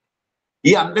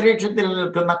 ഈ അന്തരീക്ഷത്തിൽ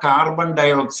നിൽക്കുന്ന കാർബൺ ഡൈ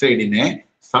ഓക്സൈഡിനെ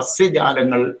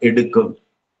സസ്യജാലങ്ങൾ എടുക്കും.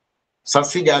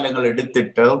 സസ്യജാലങ്ങൾ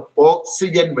എടുത്തിട്ട്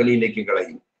ഓക്സിജൻ വെളിയിലേക്ക്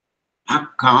കളയും. ആ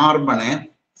കാർബണെ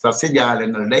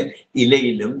സസ്യജാലങ്ങളുടെ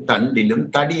ഇലയിലും തണ്ടിലും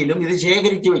തടിയിലും ഇത്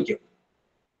ശേഖരിച്ചു വെക്കും.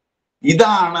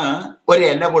 ഇതാണ് ഒരു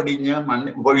ഇല പൊഴിഞ്ഞ്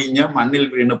മണ്ണിൽ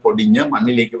വീണ് പൊടിഞ്ഞ്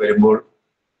മണ്ണിലേക്ക് വരുമ്പോൾ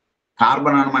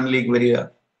കാർബണാണ് മണ്ണിലേക്ക് വരിക.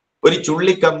 ഒരു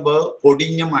ചുള്ളിക്കമ്പ്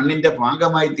പൊടിഞ്ഞ് മണ്ണിന്റെ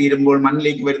ഭാഗമായി തീരുമ്പോൾ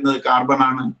മണ്ണിലേക്ക് വരുന്നത്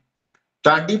കാർബണാണ്.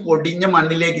 തടി പൊടിഞ്ഞ്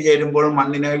മണ്ണിലേക്ക് ചേരുമ്പോൾ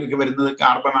മണ്ണിലേക്ക് വരുന്നത്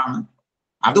കാർബണാണ്.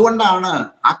 അതുകൊണ്ടാണ്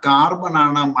ആ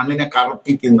കാർബണാണ് മണ്ണിനെ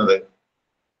കറുപ്പിക്കുന്നത്.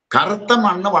 കറുത്ത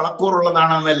മണ്ണ്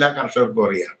വളക്കൂറുള്ളതാണെന്ന് എല്ലാ കർഷകർക്കും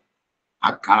അറിയാം. ആ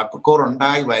കളക്കൂർ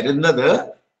ഉണ്ടായി വരുന്നത്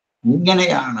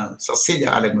ഇങ്ങനെയാണ്,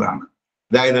 സസ്യജാലങ്ങളാണ്.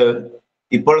 അതായത്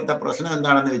ഇപ്പോഴത്തെ പ്രശ്നം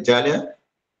എന്താണെന്ന് വെച്ചാല്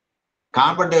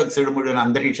കാർബൺ ഡൈ ഓക്സൈഡ് മുഴുവൻ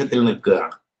അന്തരീക്ഷത്തിൽ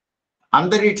നിൽക്കുകയാണ്.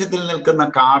 അന്തരീക്ഷത്തിൽ നിൽക്കുന്ന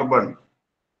കാർബൺ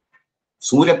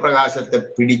സൂര്യപ്രകാശത്തെ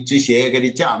പിടിച്ച്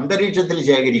ശേഖരിച്ച് അന്തരീക്ഷത്തിൽ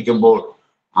ശേഖരിക്കുമ്പോൾ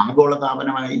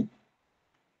ആഗോളതാപനമായി.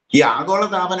 ഈ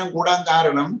ആഗോളതാപനം കൂടാൻ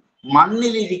കാരണം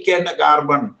മണ്ണിലിരിക്കേണ്ട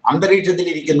കാർബൺ അന്തരീക്ഷത്തിൽ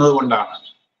ഇരിക്കുന്നത് കൊണ്ടാണ്.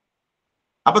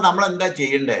 അപ്പൊ നമ്മൾ എന്താ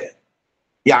ചെയ്യണ്ടേ?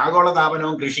 ഈ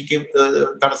ആഗോളതാപനവും കൃഷിക്ക്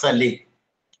തടസ്സമല്ലേ?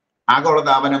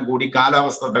 ആഗോളതാപനം കൂടി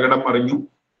കാലാവസ്ഥ തകിടം മറിഞ്ഞു.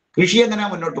 കൃഷി എങ്ങനെയാ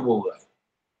മുന്നോട്ട് പോവുക?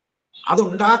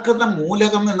 അതുണ്ടാക്കുന്ന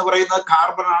മൂലകം എന്ന് പറയുന്നത്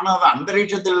കാർബണാണ്. അത്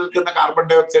അന്തരീക്ഷത്തിൽ നിൽക്കുന്ന കാർബൺ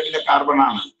ഡൈ ഓക്സൈഡിന്റെ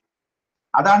കാർബണാണ്.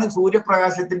 അതാണ്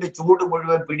സൂര്യപ്രകാശത്തിന്റെ ചൂട്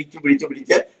മുഴുവൻ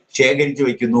പിടിച്ച് ശേഖരിച്ചു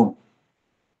വെക്കുന്നു.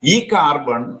 ഈ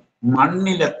കാർബൺ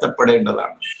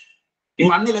മണ്ണിലെത്തപ്പെടേണ്ടതാണ്. ഈ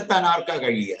മണ്ണിലെത്താൻ ആർക്കാ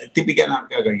കഴിയുക? എത്തിപ്പിക്കാൻ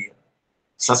ആർക്കാ കഴിയുക?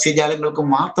 സസ്യജാലങ്ങൾക്ക്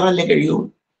മാത്രമല്ലേ കഴിയൂ.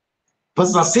 ഇപ്പൊ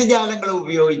സസ്യജാലങ്ങൾ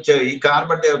ഉപയോഗിച്ച് ഈ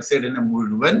കാർബൺ ഡൈ ഓക്സൈഡിനെ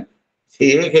മുഴുവൻ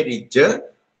ശേഖരിച്ച്,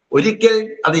 ഒരിക്കൽ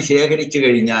അത് ശേഖരിച്ചു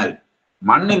കഴിഞ്ഞാൽ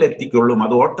മണ്ണിലെത്തിക്കുള്ളൂ.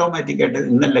 അത് ഓട്ടോമാറ്റിക്കായിട്ട്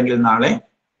ഇന്നല്ലെങ്കിൽ നാളെ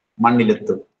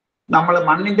മണ്ണിലെത്തും. നമ്മൾ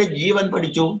മണ്ണിന്റെ ജീവൻ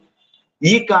പഠിച്ചു.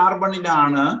 ഈ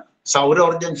കാർബണിലാണ്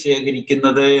സൗരോർജം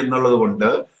ശേഖരിക്കുന്നത് എന്നുള്ളത് കൊണ്ട്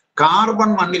കാർബൺ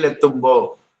മണ്ണിലെത്തുമ്പോ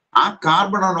ആ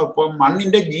കാർബണോടൊപ്പം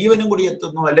മണ്ണിന്റെ ജീവനും കൂടി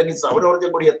എത്തുന്നു, അല്ലെങ്കിൽ സൗരോർജം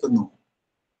കൂടി എത്തുന്നു.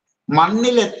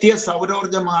 മണ്ണിലെത്തിയ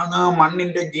സൗരോർജമാണ്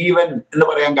മണ്ണിന്റെ ജീവൻ എന്ന്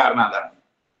പറയാൻ കാരണം അതാണ്.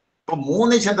 ഇപ്പൊ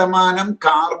 3%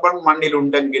 കാർബൺ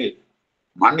മണ്ണിലുണ്ടെങ്കിൽ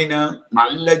മണ്ണിന്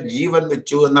നല്ല ജീവൻ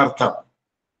വെച്ചു എന്നർത്ഥം.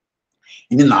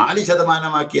 ഇനി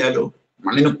 4% ആക്കിയാലോ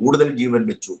മണ്ണിന് കൂടുതൽ ജീവൻ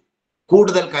വെച്ചു,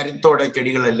 കൂടുതൽ കരുത്തോടെ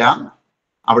ചെടികളെല്ലാം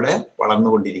അവിടെ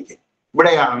വളർന്നുകൊണ്ടിരിക്കും.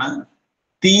 ഇവിടെയാണ്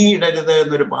തീയിടരുത്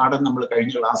എന്നൊരു പാഠം നമ്മൾ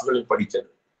കഴിഞ്ഞ ക്ലാസ്സുകളിൽ പഠിച്ചത്.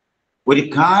 ഒരു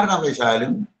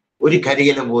കാരണവശാലും ഒരു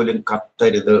കരിയില പോലും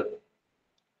കത്തരുത്.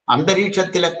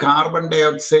 അന്തരീക്ഷത്തിലെ കാർബൺ ഡൈ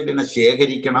ഓക്സൈഡിനെ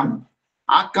ശേഖരിക്കണം.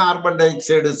 ആ കാർബൺ ഡൈ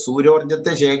ഓക്സൈഡ്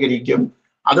സൂര്യോർജത്തെ ശേഖരിക്കും.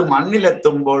 അത്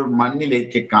മണ്ണിലെത്തുമ്പോൾ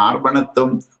മണ്ണിലേക്ക് കാർബൺ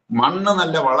എത്തും. മണ്ണ്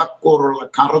നല്ല വളക്കൂറുള്ള,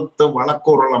 കറുത്ത്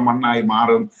വളക്കൂറുള്ള മണ്ണായി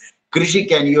മാറും.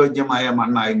 കൃഷിക്ക് അനുയോജ്യമായ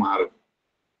മണ്ണായി മാറും.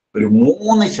 ഒരു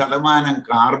 3%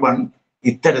 കാർബൺ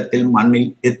ഇത്തരത്തിൽ മണ്ണിൽ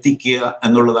എത്തിക്കുക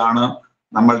എന്നുള്ളതാണ്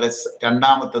നമ്മളുടെ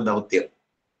രണ്ടാമത്തെ ദൗത്യം.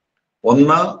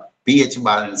 ഒന്ന് pH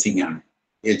ബാലൻസിങ് ആണ്,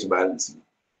 pH ബാലൻസിങ്.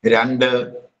 2,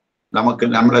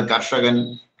 നമ്മുടെ കർഷകൻ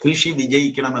കൃഷി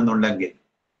വിജയിക്കണമെന്നുണ്ടെങ്കിൽ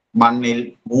മണ്ണിൽ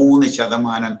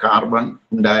 3% കാർബൺ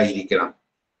ഉണ്ടായിരിക്കണം.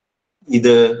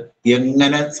 ഇത്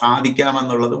എങ്ങനെ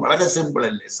സാധിക്കാമെന്നുള്ളത് വളരെ സിമ്പിൾ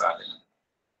അല്ലേ സാധനം?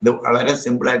 ഇത് വളരെ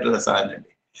സിമ്പിൾ ആയിട്ടുള്ള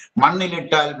സാധനമല്ലേ?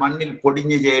 മണ്ണിലിട്ടാൽ മണ്ണിൽ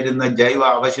പൊടിഞ്ഞു ചേരുന്ന ജൈവ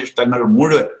അവശിഷ്ടങ്ങൾ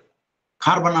മുഴുവൻ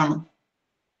കാർബണാണ്.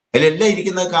 അതിലെല്ലാം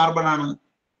ഇരിക്കുന്നത് കാർബണാണ്.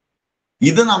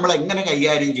 ഇത് നമ്മൾ എങ്ങനെ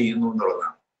കൈകാര്യം ചെയ്യുന്നു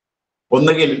എന്നുള്ളതാണ്.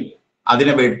 ഒന്നുകിൽ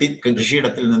അതിനെ വെട്ടി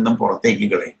കൃഷിയിടത്തിൽ നിന്നും പുറത്തേക്ക്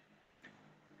കളയും,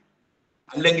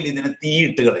 അല്ലെങ്കിൽ ഇതിനെ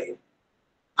തീയിട്ട് കളയും.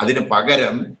 അതിന്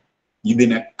പകരം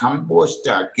ഇതിനെ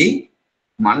കമ്പോസ്റ്റാക്കി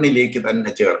മണ്ണിലേക്ക്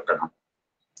തന്നെ ചേർക്കണം.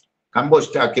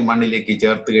 കമ്പോസ്റ്റാക്കി മണ്ണിലേക്ക്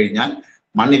ചേർത്ത് കഴിഞ്ഞാൽ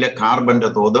മണ്ണിലെ കാർബന്റെ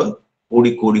തോത്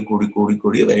കൂടി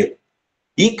വരും.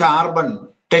 ഈ കാർബൺ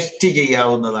ടെസ്റ്റ്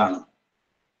ചെയ്യാവുന്നതാണ്.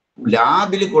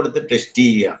 ലാബിൽ കൊടുത്ത് ടെസ്റ്റ്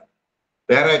ചെയ്യുക.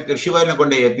 വേറെ കൃഷിഭവനെ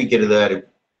കൊണ്ട് ഏൽപ്പിക്കരുത് ആരും.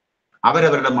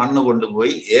 അവരവരുടെ മണ്ണ്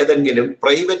കൊണ്ടുപോയി ഏതെങ്കിലും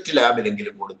പ്രൈവറ്റ്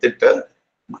ലാബിലെങ്കിലും കൊടുത്തിട്ട്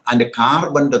അതിന്റെ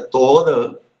കാർബന്റെ തോത്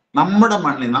നമ്മുടെ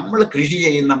മണ്ണിൽ, നമ്മൾ കൃഷി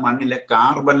ചെയ്യുന്ന മണ്ണിലെ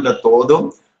കാർബന്റെ തോതും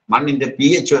മണ്ണിന്റെ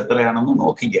pH എത്രയാണെന്ന്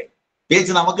നോക്കിക്കുക.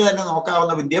 pH നമുക്ക് തന്നെ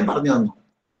നോക്കാവുന്ന വിദ്യം പറഞ്ഞു തന്നു.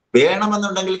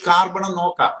 വേണമെന്നുണ്ടെങ്കിൽ കാർബണും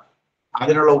നോക്കാം.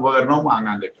 അതിനുള്ള ഉപകരണവും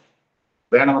വാങ്ങാൻ കിട്ടും.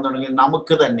 വേണമെന്നുണ്ടെങ്കിൽ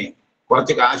നമുക്ക് തന്നെ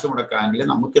കുറച്ച് കാശ് മുടക്കാമെങ്കിൽ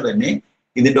നമുക്ക് തന്നെ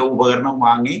ഇതിന്റെ ഉപകരണം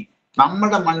വാങ്ങി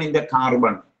നമ്മുടെ മണ്ണിന്റെ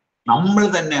കാർബൺ നമ്മൾ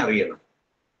തന്നെ അറിയണം.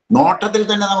 നോട്ടത്തിൽ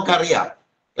തന്നെ നമുക്കറിയാം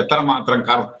എത്രമാത്രം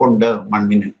കറുപ്പുണ്ട്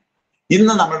മണ്ണിന്.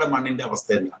 ഇന്ന് നമ്മുടെ മണ്ണിന്റെ അവസ്ഥ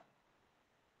എന്താ?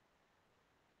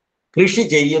 കൃഷി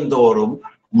ചെയ്യും തോറും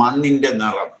മണ്ണിന്റെ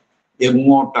നിറം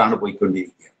എങ്ങോട്ടാണ്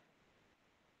പോയിക്കൊണ്ടിരിക്കുക?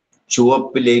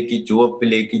 ചുവപ്പിലേക്ക്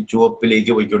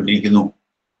പോയിക്കൊണ്ടിരിക്കുന്നു.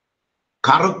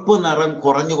 കറുപ്പ് നിറം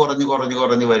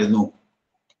കുറഞ്ഞു വരുന്നു.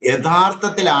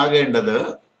 യഥാർത്ഥത്തിലാകേണ്ടത്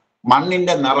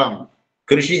മണ്ണിന്റെ നിറം,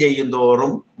 കൃഷി ചെയ്യും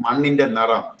തോറും മണ്ണിന്റെ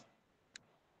നിറം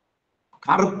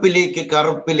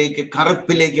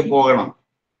കറുപ്പിലേക്ക് പോകണം.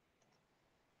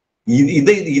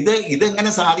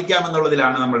 ഇതെങ്ങനെ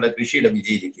സാധിക്കാമെന്നുള്ളതിലാണ് നമ്മളുടെ കൃഷിയുടെ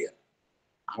വിജയിക്കുക.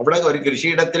 അവിടെ ഒരു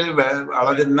കൃഷിയിടത്തിൽ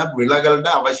വളരുന്ന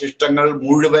വിളകളുടെ അവശിഷ്ടങ്ങൾ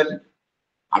മുഴുവൻ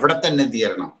അവിടെ തന്നെ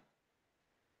തീരണം.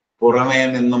 പുറമേ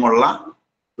നിന്നുമുള്ള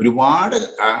ഒരുപാട്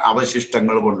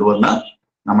അവശിഷ്ടങ്ങൾ കൊണ്ടുവന്ന്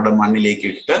നമ്മുടെ മണ്ണിലേക്ക്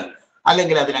ഇട്ട്,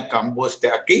 അല്ലെങ്കിൽ അതിനെ കമ്പോസ്റ്റ്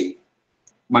ആക്കി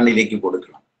മണ്ണിലേക്ക്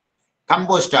കൊടുക്കണം.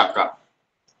 കമ്പോസ്റ്റ് ആക്കാം,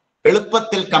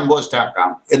 എളുപ്പത്തിൽ കമ്പോസ്റ്റ്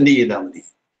ആക്കാം. എന്ത് ചെയ്താൽ മതി?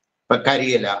 ഇപ്പൊ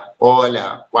കരിയില, ഓല,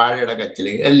 വാഴയുടെ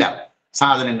കച്ചില് എല്ലാ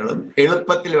സാധനങ്ങളും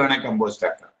എളുപ്പത്തിൽ വേണേ കമ്പോസ്റ്റ്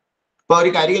ആക്കാം. ഇപ്പൊ ഒരു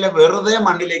കരിയില വെറുതെ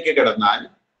മണ്ണിലേക്ക് കിടന്നാൽ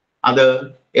അത്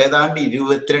ഏതാണ്ട്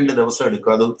 22 ദിവസം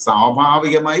എടുക്കും അത്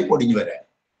സ്വാഭാവികമായി പൊടിഞ്ഞു വരാൻ.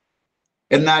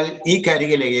 എന്നാൽ ഈ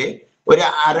കരിയിലയെ ഒരു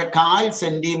 1/4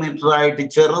 സെന്റിമീറ്റർ ആയിട്ട്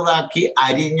ചെറുതാക്കി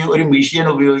അരിഞ്ഞ് ഒരു മെഷീൻ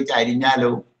ഉപയോഗിച്ച്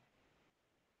അരിഞ്ഞാലോ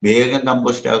വേഗം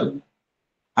കമ്പോസ്റ്റ് ആകും.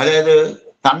 അതായത്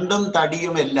തണ്ടും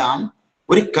തടിയും എല്ലാം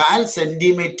ഒരു 1/4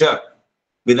 സെന്റിമീറ്റർ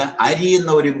അരിയുന്ന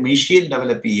ഒരു മെഷീൻ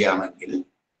ഡെവലപ്പ് ചെയ്യാമെങ്കിൽ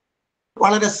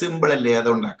വളരെ സിമ്പിൾ അല്ലേ അത്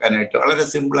ഉണ്ടാക്കാനായിട്ട്? വളരെ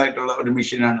സിമ്പിൾ ആയിട്ടുള്ള ഒരു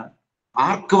മെഷീനാണ്.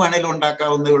 ആർക്ക് വേണേലും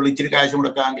ഉണ്ടാക്കാവുന്നേ ഉള്ളൂ. ഇച്ചിരി കാശ്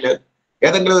മുടക്കാമെങ്കിൽ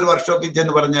ഏതെങ്കിലും ഒരു വർക്ക്ഷോപ്പിൽ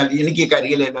ചെന്ന് പറഞ്ഞാൽ എനിക്ക്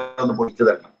കരിയില ഒന്ന് പൊടിച്ചു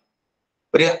തരണം,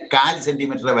 ഒരു 1/4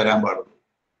 സെന്റിമീറ്റർ വരാൻ പാടുള്ളൂ.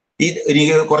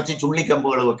 എനിക്ക് കുറച്ച്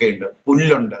ചുള്ളിക്കമ്പുകളും ഒക്കെ ഉണ്ട്,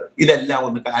 പുല്ലുണ്ട്, ഇതെല്ലാം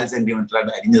ഒന്ന് 1/4 സെന്റിമീറ്റർ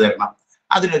ആയിട്ട് അരിഞ്ഞു തരണം.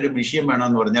 അതിനൊരു മെഷീൻ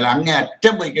വേണമെന്ന് പറഞ്ഞാൽ അങ്ങേ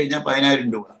അറ്റം പോയി കഴിഞ്ഞാൽ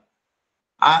 10,000 രൂപ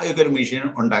ആ ഒരു മെഷീൻ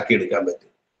ഉണ്ടാക്കിയെടുക്കാൻ പറ്റും.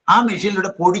 ആ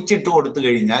മെഷീനിലൂടെ പൊടിച്ചിട്ട് കൊടുത്തു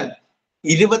കഴിഞ്ഞാൽ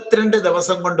 22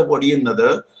 ദിവസം കൊണ്ട് പൊടിയുന്നത്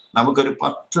നമുക്കൊരു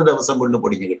 10 ദിവസം കൊണ്ട്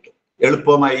പൊടിഞ്ഞു കിട്ടും.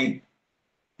 എളുപ്പമായി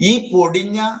ഈ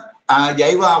പൊടിഞ്ഞ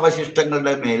ജൈവ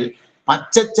അവശിഷ്ടങ്ങളുടെ മേൽ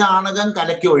പച്ചച്ചാണകം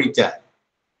കലക്കി ഒഴിച്ചാൽ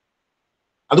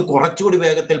അത് കുറച്ചുകൂടി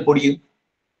വേഗത്തിൽ പൊടിയും.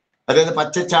 അതായത്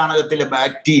പച്ചച്ചാണകത്തിലെ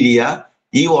ബാക്ടീരിയ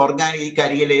ഈ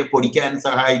കരിയിലയെ പൊടിക്കാൻ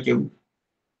സഹായിക്കും.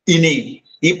 ഇനി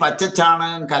ഈ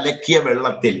പച്ചച്ചാണകം കലക്കിയ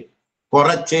വെള്ളത്തിൽ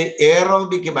കുറച്ച്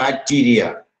എയറോബിക് ബാക്ടീരിയ,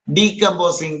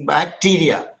 ഡീകമ്പോസിങ്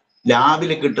ബാക്ടീരിയ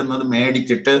ലാബിൽ കിട്ടുന്നത്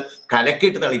മേടിച്ചിട്ട്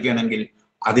കലക്കിയിട്ട് തളിക്കുകയാണെങ്കിൽ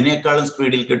അതിനേക്കാളും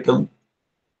സ്പീഡിൽ കിട്ടും.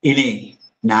 ഇനി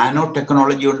നാനോ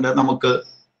ടെക്നോളജി ഉണ്ട്. നമുക്ക്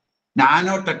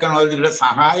നാനോ ടെക്നോളജിയുടെ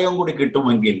സഹായം കൂടി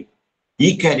കിട്ടുമെങ്കിൽ ഈ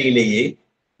കരിയിലയെ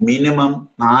മിനിമം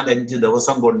 4-5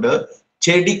 ദിവസം കൊണ്ട്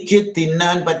ചെടിക്ക്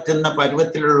തിന്നാൻ പറ്റുന്ന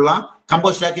പരുവത്തിലുള്ള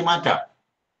കമ്പോസ്റ്റാക്കി മാറ്റാം.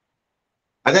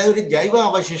 അതായത് ഒരു ജൈവ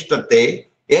അവശിഷ്ടത്തെ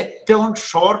ഏറ്റവും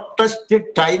ഷോർട്ടസ്റ്റ്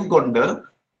ടൈം കൊണ്ട്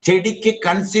ചെടിക്ക്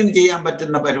കൺസ്യൂം ചെയ്യാൻ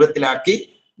പറ്റുന്ന പരുവത്തിലാക്കി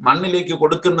മണ്ണിലേക്ക്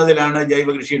കൊടുക്കുന്നതിലാണ്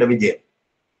ജൈവകൃഷിയുടെ വിജയം.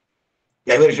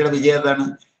 ജൈവകൃഷിയുടെ വിജയം എന്താണ്?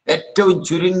 ഏറ്റവും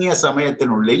ചുരുങ്ങിയ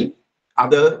സമയത്തിനുള്ളിൽ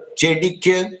അത്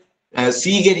ചെടിക്ക്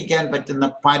സ്വീകരിക്കാൻ പറ്റുന്ന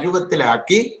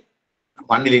പരുവത്തിലാക്കി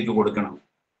മണ്ണിലേക്ക് കൊടുക്കണം.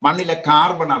 മണ്ണിലെ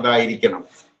കാർബൺ അതായിരിക്കണം.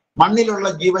 മണ്ണിലുള്ള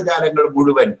ജീവജാലങ്ങൾ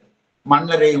മുഴുവൻ,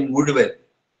 മണ്ണരയും മുഴുവൻ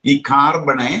ഈ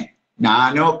കാർബണെ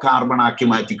നാനോ കാർബണാക്കി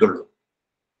മാറ്റിക്കൊള്ളൂ.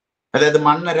 അതായത്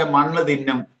മണ്ണര മണ്ണ്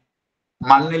തിന്നും.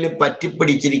 മണ്ണിൽ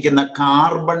പറ്റിപ്പിടിച്ചിരിക്കുന്ന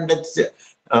കാർബണിന്റെ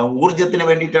ഊർജത്തിന്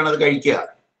വേണ്ടിയിട്ടാണ് അത് കഴിക്കുക.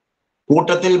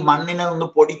 കൂട്ടത്തിൽ മണ്ണിനെ ഒന്ന്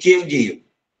പൊടിക്കുകയും ചെയ്യും.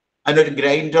 അതിനൊരു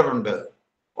ഗ്രൈൻഡർ ഉണ്ട്.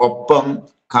 ഒപ്പം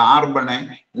കാർബണെ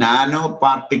നാനോ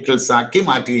പാർട്ടിക്കിൾസ് ആക്കി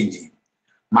മാറ്റുകയും ചെയ്യും.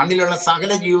 മണ്ണിലുള്ള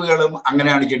സകല ജീവികളും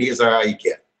അങ്ങനെയാണ് ചെടിയെ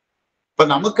സഹായിക്കുക. അപ്പൊ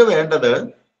നമുക്ക് വേണ്ടത്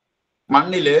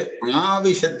മണ്ണില്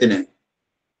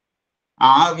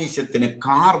ആവശ്യത്തിന്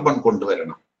കാർബൺ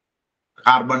കൊണ്ടുവരണം.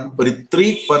 കാർബൺ ഒരു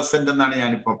 3% എന്നാണ്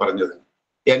ഞാനിപ്പോ പറഞ്ഞത്.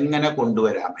 എങ്ങനെ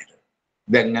കൊണ്ടുവരാമത്?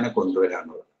 ഇതെങ്ങനെ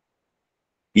കൊണ്ടുവരാനുള്ളത്?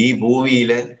 ഈ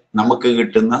ഭൂമിയില് നമുക്ക്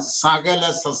കിട്ടുന്ന സകല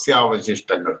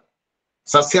സസ്യാവശിഷ്ടങ്ങൾ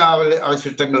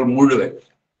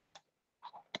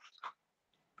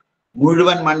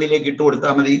മുഴുവൻ മണ്ണിലേക്ക് ഇട്ട്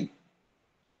കൊടുത്താൽ മതി.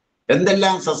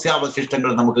 എന്തെല്ലാം സസ്യാവശിഷ്ടങ്ങൾ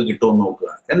നമുക്ക് കിട്ടുമെന്ന് നോക്കുക.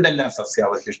 എന്തെല്ലാം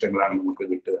സസ്യാവശിഷ്ടങ്ങളാണ് നമുക്ക്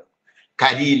കിട്ടുക?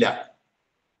 കരിയില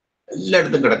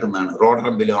എല്ലായിടത്തും കിടക്കുന്നതാണ്. റോഡ്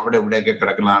റമ്പിലും അവിടെ ഇവിടെയൊക്കെ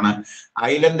കിടക്കുന്നതാണ്.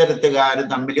 അയലന്തരത്തുകാർ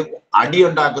തമ്മിൽ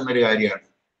അടിയുണ്ടാക്കുന്ന ഒരു കാര്യമാണ്.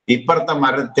 ഇപ്പുറത്തെ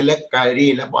മരത്തിലെ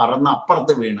കരിയില പറന്ന്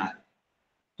അപ്പുറത്ത് വീണാൽ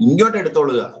ഇങ്ങോട്ട്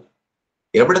എടുത്തോളുക.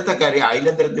 എവിടുത്തെ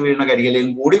അയലന്തരത്ത് വീണ കരിയിലയും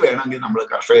കൂടി വേണമെങ്കിൽ നമ്മൾ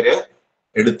കർഷകര്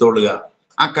എടുത്തോളുക.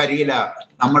 ആ കരിയില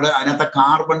അതിനകത്തെ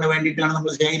കാർബണിന് വേണ്ടിയിട്ടാണ്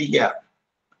നമ്മൾ ശേഖരിക്കുക.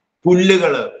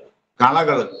 പുല്ലുകള്,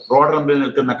 കളകള്, റോഡ് റമ്പിൽ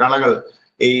നിൽക്കുന്ന കളകൾ,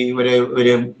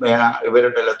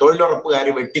 ഇവരുണ്ടല്ലോ തൊഴിലുറപ്പുകാർ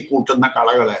വെട്ടിക്കൂട്ടുന്ന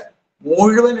കളകളെ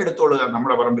മുഴുവൻ എടുത്തോളുക.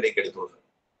 നമ്മുടെ പറമ്പിലേക്ക് എടുത്തോളുക.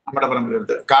 നമ്മുടെ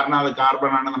പറമ്പിലെടുത്ത്. കാരണം അത്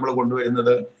കാർബണാണ് നമ്മൾ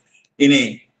കൊണ്ടുവരുന്നത്. ഇനി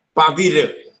പതിര്,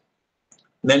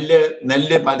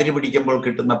 നെല്ല് പതിര് പിടിക്കുമ്പോൾ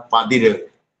കിട്ടുന്ന പതിര്,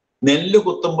 നെല്ല്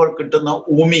കുത്തുമ്പോൾ കിട്ടുന്ന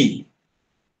ഉമി,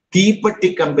 തീപ്പെട്ടി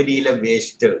കമ്പനിയിലെ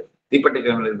വേസ്റ്റ്,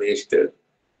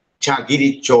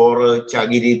 ചകിരിച്ചോറ്,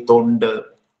 ചകിരി തൊണ്ട്,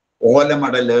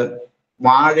 ഓലമടല്,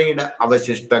 വാഴയുടെ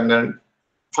അവശിഷ്ടങ്ങൾ,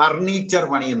 ഫർണിച്ചർ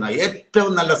പണിയുന്ന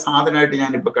ഏറ്റവും നല്ല സാധനമായിട്ട്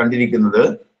ഞാനിപ്പോ കണ്ടിരിക്കുന്നത്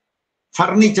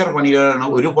ഫർണിച്ചർ പണികളാണ്.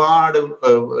 ഒരുപാട്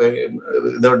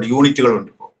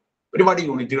യൂണിറ്റുകളുണ്ട്. ഇപ്പോൾ ഒരുപാട്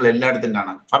യൂണിറ്റുകൾ എല്ലായിടത്തും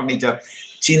കാണാം. ഫർണിച്ചർ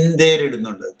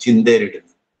ചിന്തേരിടുന്നുണ്ട്.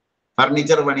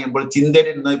 ഫർണിച്ചർ പണിയുമ്പോൾ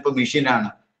ചിന്തേരിടുന്നത് ഇപ്പൊ മെഷീനാണ്.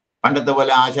 പണ്ടത്തെ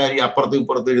പോലെ ആശാരി അപ്പുറത്തും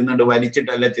ഇപ്പുറത്തും ഇരുന്നുകൊണ്ട്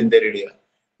വലിച്ചിട്ടല്ല ചിന്തേരിടുക,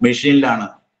 മെഷീനിലാണ്.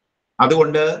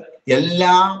 അതുകൊണ്ട്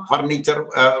എല്ലാ ഫർണിച്ചർ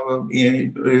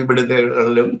ഇവിടുത്തെ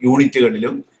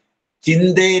യൂണിറ്റുകളിലും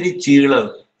ചിന്തേരി ചീള്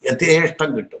യഥേഷ്ടം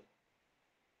കിട്ടും.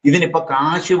 ഇതിനിപ്പോ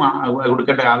കാശ്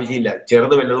കൊടുക്കേണ്ട ആവശ്യമില്ല.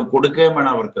 ചെറുത് വല്ലതും കൊടുക്കുകയും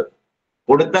വേണം അവർക്ക്.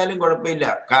 കൊടുത്താലും കുഴപ്പമില്ല.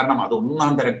 കാരണം അത്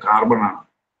 1-ാം തരം കാർബണാണ്.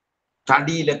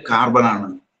 തടിയിലെ കാർബണാണ്.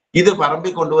 ഇത്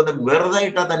പറമ്പിൽ കൊണ്ടുവന്ന് വെറുതെ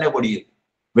ഇട്ടാൽ തന്നെ പൊടിയും.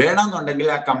 വേണമെന്നുണ്ടെങ്കിൽ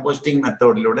ആ കമ്പോസ്റ്റിംഗ്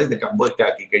മെത്തേഡിലൂടെ ഇത് കമ്പോസ്റ്റ്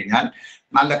ആക്കി കഴിഞ്ഞാൽ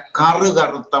നല്ല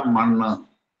കറുത്ത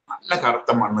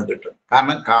മണ്ണ് കിട്ടും.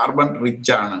 കാരണം കാർബൺ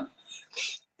റിച്ച് ആണ്.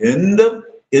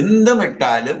 എന്തും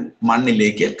ഇട്ടാലും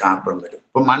മണ്ണിലേക്ക് കാർബൺ വരും.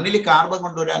 ഇപ്പൊ മണ്ണിൽ കാർബൺ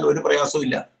കൊണ്ടുവരാൻ ഒരു പ്രയാസവും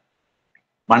ഇല്ല.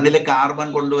 മണ്ണിൽ കാർബൺ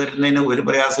കൊണ്ടുവരുന്നതിന് ഒരു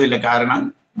പ്രയാസമില്ല. കാരണം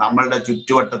നമ്മളുടെ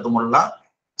ചുറ്റുവട്ടത്തുമുള്ള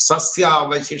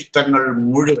സസ്യാവശിഷ്ടങ്ങൾ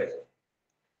മുഴുവൻ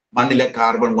മണ്ണിലെ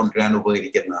കാർബൺ കൊണ്ടുവരാൻ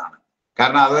ഉപകരിക്കുന്നതാണ്.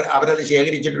 കാരണം അവരത്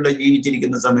ശേഖരിച്ചിട്ടുണ്ട്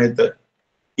ജീവിച്ചിരിക്കുന്ന സമയത്ത്.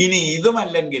 ഇനി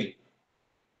ഇതുമല്ലെങ്കിൽ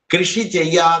കൃഷി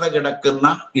ചെയ്യാതെ കിടക്കുന്ന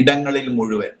ഇടങ്ങളിൽ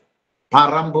മുഴുവൻ,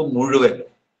 പറമ്പ് മുഴുവൻ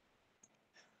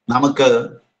നമുക്ക്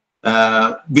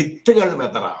വിത്തുകൾ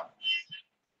വിതറാം.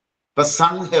 ഇപ്പൊ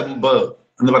സൺഹെമ്പ്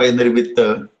എന്ന് പറയുന്ന ഒരു വിത്ത്,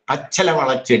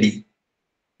 പച്ചലവളച്ചെടി,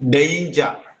 ഡെയിഞ്ച,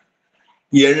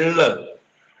 എള്ള്,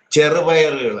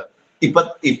 ചെറുപയറുകള്,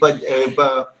 ഇപ്പൊ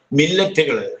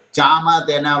മില്ലറ്റുകള്, ചാമ,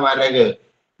 തേന, വരക്,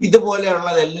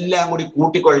 ഇതുപോലെയുള്ളതെല്ലാം കൂടി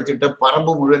കൂട്ടിക്കുഴച്ചിട്ട്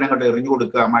പറമ്പ് മുഴുവൻ അങ്ങോട്ട് എറിഞ്ഞു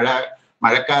കൊടുക്കുക.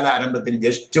 മഴക്കാല ആരംഭത്തിന്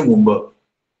ജസ്റ്റ് മുമ്പ്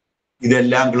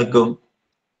ഇതെല്ലാം കിളുക്കും.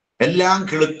 എല്ലാം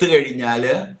കിളുത്ത്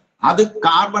കഴിഞ്ഞാല് അത്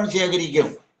കാർബൺ ശേഖരിക്കും,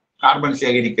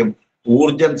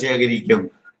 ഊർജം ശേഖരിക്കും.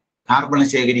 കാർബൺ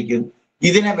ശേഖരിക്കും.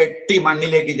 ഇതിനെ വെട്ടി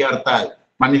മണ്ണിലേക്ക് ചേർത്താൽ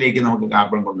മണ്ണിലേക്ക് നമുക്ക്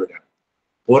കാർബൺ കൊണ്ടുവരാം.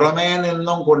 പുറമേ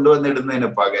നിന്നും കൊണ്ടുവന്നിടുന്നതിന്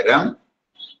പകരം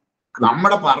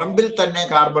നമ്മുടെ പറമ്പിൽ തന്നെ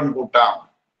കാർബൺ കൂട്ടാം.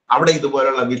 അവിടെ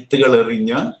ഇതുപോലുള്ള വിത്തുകൾ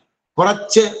എറിഞ്ഞ്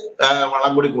കുറച്ച്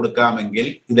വളം കൂടി കൊടുക്കാമെങ്കിൽ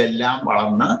ഇതെല്ലാം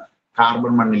വളർന്ന്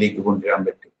കാർബൺ മണ്ണിലേക്ക് കൊണ്ടുവരാൻ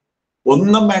പറ്റും.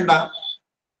 ഒന്നും വേണ്ട,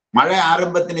 മഴ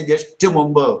ആരംഭത്തിന് ജസ്റ്റ്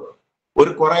മുമ്പ്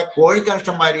കുറെ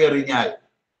കോഴിക്കാഷ്ടം വാരി എറിഞ്ഞാൽ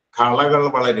കളകൾ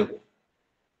വളരും.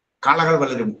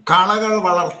 കളകൾ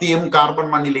വളർത്തിയും കാർബൺ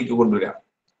മണ്ണിലേക്ക് കൊണ്ടുവരാം.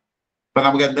 ഇപ്പൊ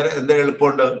നമുക്ക് എന്ത്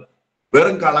എളുപ്പമുണ്ട്?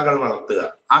 വെറും കളകൾ വളർത്തുക.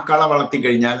 ആ കള വളർത്തി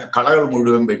കഴിഞ്ഞാൽ കളകൾ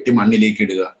മുഴുവൻ വെട്ടി മണ്ണിലേക്ക്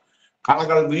ഇടുക.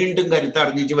 കളകൾ വീണ്ടും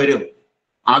കരുത്തറിഞ്ഞിട്ട് വരും.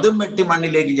 അതും വെട്ടി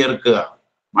മണ്ണിലേക്ക് ചേർക്കുക.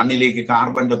 മണ്ണിലേക്ക്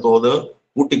കാർബണിന്റെ തോത്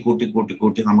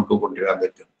കൂട്ടി നമുക്ക് കൊണ്ടുവരാൻ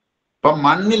പറ്റും. അപ്പൊ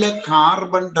മണ്ണിലെ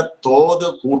കാർബണിന്റെ തോത്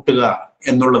കൂട്ടുക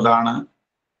എന്നുള്ളതാണ്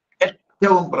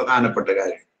ഏറ്റവും പ്രധാനപ്പെട്ട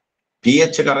കാര്യം.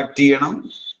 pH കറക്റ്റ് ചെയ്യണം,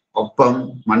 ഒപ്പം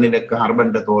മണ്ണിലെ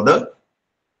കാർബണിന്റെ തോത്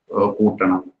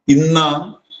കൂട്ടണം. ഇന്ന്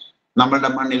നമ്മളുടെ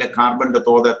മണ്ണിലെ കാർബണിന്റെ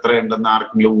തോത് എത്രയുണ്ടെന്ന്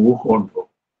ആർക്കെങ്കിലും ഊഹമുണ്ടോ?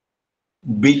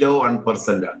 ബിലോ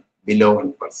 1% ആണ്. ബിലോ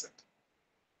 1%.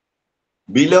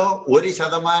 ബിലോ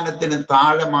 1%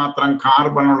 താഴെ മാത്രം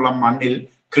കാർബൺ ഉള്ള മണ്ണിൽ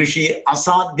കൃഷി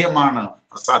അസാധ്യമാണ്.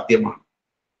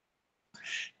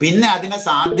 പിന്നെ അതിനെ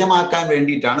സാധ്യമാക്കാൻ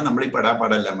വേണ്ടിയിട്ടാണ് നമ്മൾ ഈ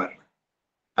പെടാപ്പാടെല്ലാം വരുന്നത്.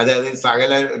 അതായത്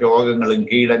സകല രോഗങ്ങളും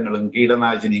കീടങ്ങളും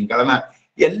കീടനാശിനിയും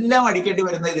എല്ലാം അടിക്കേണ്ടി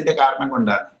വരുന്നത് ഇതിന്റെ കാരണം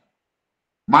കൊണ്ടാണ്.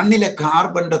 മണ്ണിലെ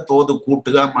കാർബണിന്റെ തോത്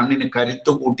കൂട്ടുക, മണ്ണിന്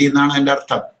കരുത്ത് കൂട്ടി എന്നാണ് അതിന്റെ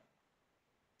അർത്ഥം.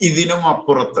 ഇതിനും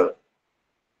അപ്പുറത്ത്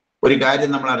ഒരു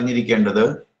കാര്യം നമ്മൾ അറിഞ്ഞിരിക്കേണ്ടത്,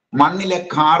 മണ്ണിലെ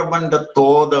കാർബണിന്റെ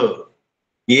തോത്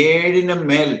 7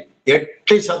 മേൽ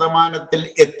 8%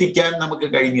 എത്തിക്കാൻ നമുക്ക്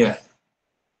കഴിഞ്ഞ,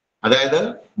 അതായത്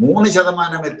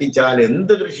 3% എത്തിച്ചാൽ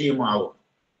എന്ത് കൃഷിയുമാവും.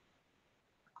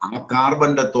 ആ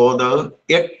കാർബണിന്റെ തോത്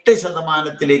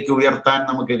 8% ഉയർത്താൻ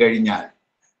നമുക്ക് കഴിഞ്ഞാൽ,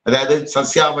 അതായത്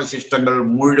സസ്യാവശിഷ്ടങ്ങൾ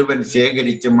മുഴുവൻ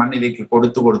ശേഖരിച്ച് മണ്ണിലേക്ക്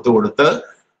കൊടുത്ത്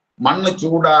മണ്ണ്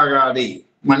ചൂടാകാതെ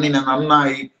മണ്ണിനെ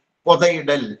നന്നായി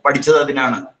പുതയിടൽ പഠിച്ചത്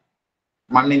അതിനാണ്.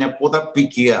 മണ്ണിനെ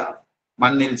പുതപ്പിക്കുക.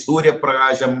 മണ്ണിൽ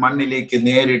സൂര്യപ്രകാശം മണ്ണിലേക്ക്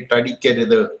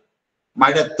നേരിട്ടടിക്കരുത്,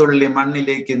 മഴത്തുള്ളി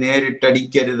മണ്ണിലേക്ക്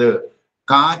നേരിട്ടടിക്കരുത്,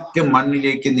 കാറ്റ്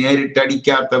മണ്ണിലേക്ക്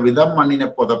നേരിട്ടടിക്കാത്ത വിധം മണ്ണിനെ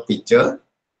പുതപ്പിച്ച്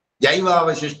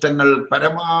ജൈവാവശിഷ്ടങ്ങൾ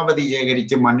പരമാവധി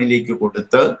ശേഖരിച്ച് മണ്ണിലേക്ക്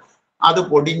കൊടുത്ത് അത്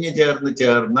പൊടിഞ്ഞു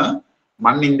ചേർന്ന്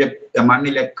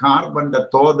മണ്ണിലെ കാർബണിന്റെ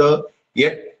തോത്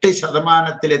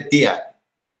 8%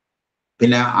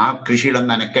 പിന്നെ ആ കൃഷിയിടം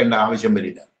നനയ്ക്കേണ്ട ആവശ്യം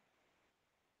വരില്ല.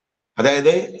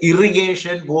 അതായത്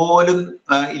ഇറിഗേഷൻ പോലും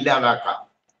ഇല്ലാതാക്കാം.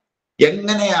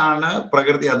 എങ്ങനെയാണ്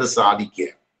പ്രകൃതി അത് സാധിക്കുക?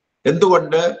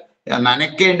 എന്തുകൊണ്ട്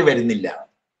നനയ്ക്കേണ്ടി വരുന്നില്ല?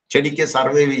 ചെടിക്ക്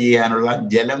സർവൈവ് ചെയ്യാനുള്ള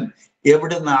ജലം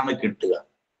എവിടെ നിന്നാണ് കിട്ടുക?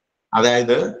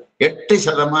 അതായത്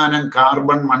 8%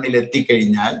 കാർബൺ മണ്ണിൽ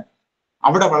എത്തിക്കഴിഞ്ഞാൽ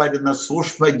അവിടെ വളരുന്ന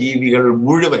സൂക്ഷ്മജീവികൾ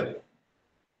മുഴുവൻ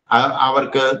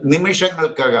അവർക്ക്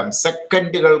നിമിഷങ്ങൾക്കകം,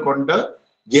 സെക്കൻഡുകൾ കൊണ്ട്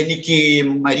ജനിക്കുകയും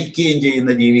മരിക്കുകയും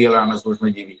ചെയ്യുന്ന ജീവികളാണ്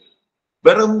സൂക്ഷ്മജീവികൾ.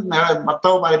 വെറും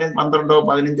 10, 12,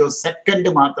 15 സെക്കൻഡ്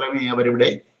മാത്രമേ അവരിവിടെ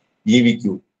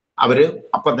ജീവിക്കൂ. അവര്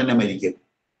അപ്പം തന്നെ മരിക്കും.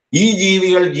 ഈ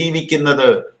ജീവികൾ ജീവിക്കുന്നത്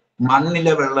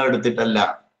മണ്ണിലെ വെള്ളം എടുത്തിട്ടല്ല,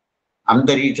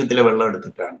 അന്തരീക്ഷത്തിലെ വെള്ളം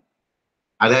എടുത്തിട്ടാണ്.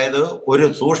 അതായത് ഒരു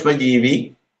സൂക്ഷ്മജീവി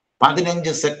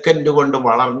 15 സെക്കൻഡ് കൊണ്ട്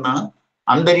വളർന്ന്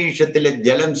അന്തരീക്ഷത്തിലെ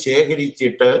ജലം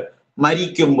ശേഖരിച്ചിട്ട്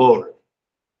മരിക്കുമ്പോൾ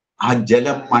ആ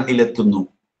ജലം മണ്ണിലെത്തുന്നു.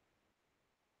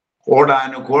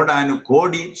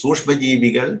 കോടാനുകോടി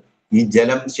സൂക്ഷ്മജീവികൾ ഈ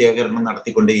ജലം ശേഖരണം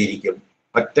നടത്തിക്കൊണ്ടേയിരിക്കും.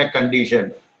 ഒറ്റ കണ്ടീഷൻ,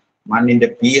 മണ്ണിന്റെ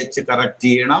pH കറക്റ്റ്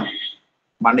ചെയ്യണം.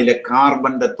 മണ്ണിലെ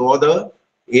കാർബണിന്റെ തോത്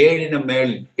 7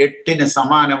 മേൽ 8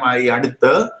 സമാനമായി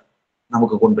അടുത്ത്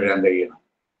നമുക്ക് കൊണ്ടുവരാൻ കഴിയണം.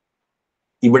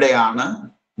 ഇവിടെയാണ്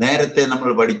നേരത്തെ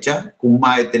നമ്മൾ പഠിച്ച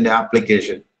കുമ്മായത്തിന്റെ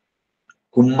ആപ്ലിക്കേഷൻ.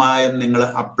 കുമ്മായം നിങ്ങൾ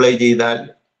അപ്ലൈ ചെയ്താൽ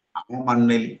ആ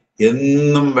മണ്ണിൽ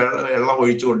എന്നും വെള്ളം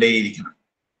ഒഴിച്ചുകൊണ്ടേയിരിക്കണം.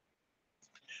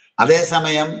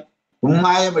 അതേസമയം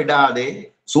കുമ്മായം ഇടാതെ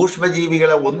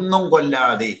സൂക്ഷ്മജീവികളെ ഒന്നും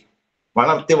കൊല്ലാതെ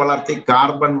വളർത്തി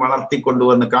കാർബൺ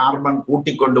കാർബൺ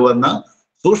കൂട്ടിക്കൊണ്ടുവന്ന്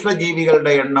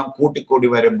സൂക്ഷ്മജീവികളുടെ എണ്ണം കൂട്ടിക്കൂടി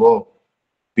വരുമ്പോ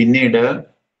പിന്നീട്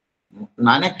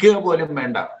നനയ്ക്കുക പോലും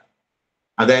വേണ്ട.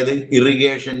 അതായത്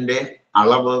ഇറിഗേഷന്റെ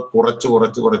അളവ് കുറച്ച്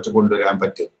കൊണ്ടുവരാൻ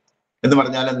പറ്റും. എന്ന്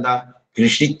പറഞ്ഞാൽ എന്താ?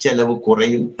 കൃഷിച്ചെലവ്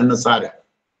കുറയും എന്ന് സാരം.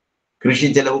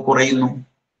 കൃഷിച്ചെലവ് കുറയുന്നു.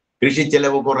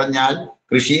 കൃഷിച്ചെലവ് കുറഞ്ഞാൽ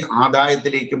കൃഷി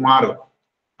ആദായത്തിലേക്ക് മാറും.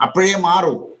 അപ്പോഴേ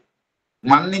മാറൂ.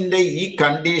 മണ്ണിന്റെ ഈ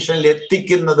കണ്ടീഷനിൽ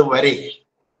എത്തിക്കുന്നത് വരെ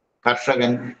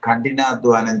കർഷകൻ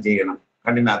കഠിനാധ്വാനം ചെയ്യണം.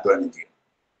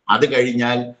 അത്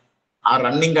കഴിഞ്ഞാൽ ആ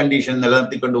റണ്ണിങ് കണ്ടീഷൻ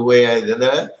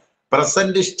നിലനിർത്തിക്കൊണ്ടുപോയത്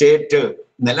പ്രസന്റ് സ്റ്റേറ്റ്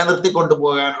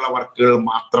നിലനിർത്തിക്കൊണ്ടുപോകാനുള്ള വർക്കുകൾ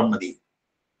മാത്രം മതി.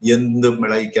 എന്തും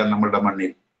വിളയിക്കാം. നമ്മളുടെ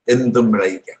മണ്ണിൽ എന്തും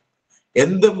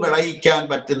വിളയിക്കാൻ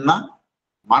പറ്റുന്ന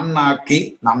മണ്ണാക്കി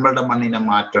നമ്മളുടെ മണ്ണിനെ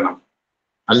മാറ്റണം.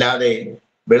 അല്ലാതെ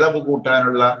വിളവ്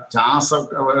കൂട്ടാനുള്ള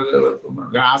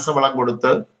രാസവളം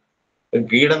കൊടുത്ത്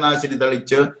കീടനാശിനി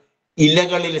തളിച്ച്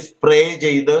ഇലകളിൽ സ്പ്രേ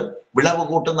ചെയ്ത് വിളവ്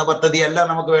കൂട്ടുന്ന പദ്ധതിയല്ല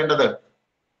നമുക്ക് വേണ്ടത്.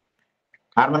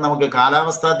 കാരണം നമുക്ക്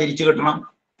കാലാവസ്ഥ തിരിച്ചു കിട്ടണം,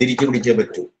 തിരിച്ചു പിടിച്ചേ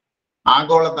പറ്റൂ.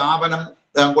 ആഗോള താപനം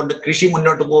കൊണ്ട് കൃഷി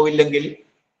മുന്നോട്ട് പോവില്ലെങ്കിൽ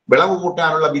വിളവ്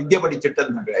കൂട്ടാനുള്ള വിദ്യ പഠിച്ചിട്ട്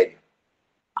എന്താ കാര്യം?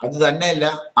 അത് തന്നെയല്ല,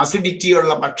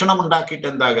 അസിഡിറ്റിയുള്ള ഭക്ഷണം ഉണ്ടാക്കിയിട്ട്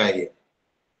എന്താ കാര്യം?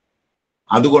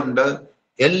 അതുകൊണ്ട്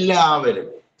എല്ലാവരും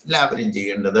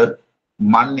ചെയ്യേണ്ടത്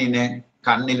മണ്ണിനെ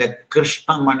കണ്ണിലെ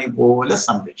കൃഷ്ണമണി പോലെ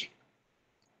സംരക്ഷിക്കുക.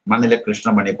 മണ്ണിലെ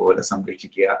കൃഷ്ണമണി പോലെ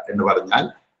സംരക്ഷിക്കുക എന്ന് പറഞ്ഞാൽ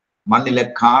മണ്ണിലെ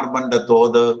കാർബണിന്റെ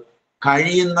തോത്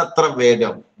കഴിയുന്നത്ര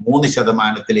വേഗം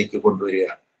 3% കൊണ്ടുവരിക.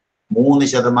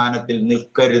 3%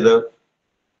 നിൽക്കരുത്,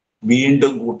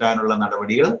 വീണ്ടും കൂട്ടാനുള്ള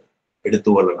നടപടികൾ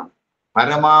എടുത്തുകൊള്ളണം.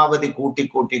 പരമാവധി കൂട്ടി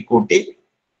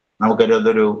നമുക്കൊരു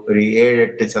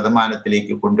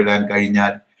 7-8% കൊണ്ടുവരാൻ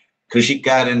കഴിഞ്ഞാൽ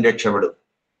കൃഷിക്കാരൻ രക്ഷപ്പെടും,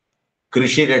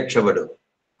 കൃഷി രക്ഷപ്പെടും.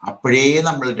 അപ്പോഴേ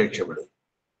നമ്മൾ രക്ഷപ്പെടും.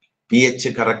 pH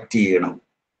കറക്റ്റ് ചെയ്യണം.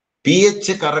 pH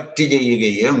കറക്റ്റ്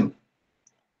ചെയ്യുകയും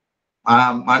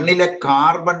മണ്ണിലെ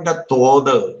കാർബണിന്റെ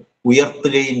തോത്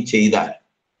ഉയർത്തുകയും ചെയ്താൽ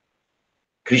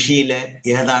കൃഷിയിലെ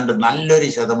ഏതാണ്ട് നല്ലൊരു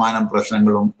ശതമാനം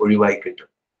പ്രശ്നങ്ങളും ഒഴിവായി കിട്ടും.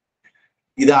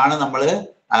 ഇതാണ് നമ്മൾ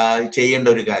ചെയ്യേണ്ട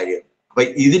ഒരു കാര്യം. അപ്പൊ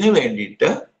ഇതിനു വേണ്ടിയിട്ട്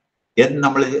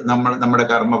നമ്മുടെ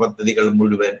കർമ്മ പദ്ധതികൾ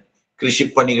മുഴുവൻ,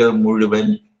 കൃഷിപ്പണികൾ മുഴുവൻ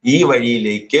ഈ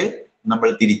വഴിയിലേക്ക് നമ്മൾ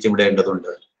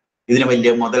തിരിച്ചുവിടേണ്ടതുണ്ട്. ഇതിന്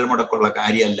വലിയ മുതൽ മുടക്കുള്ള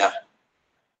കാര്യമല്ല,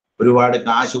 ഒരുപാട്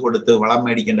കാശ് കൊടുത്ത് വളം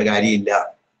മേടിക്കേണ്ട കാര്യമില്ല,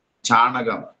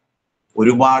 ചാണകം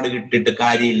ഒരുപാട് ഇട്ടിട്ട്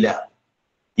കാര്യമില്ല.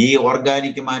 ഈ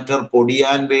ഓർഗാനിക് മാറ്റർ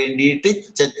പൊടിയാൻ വേണ്ടിയിട്ട്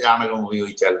ചാണകം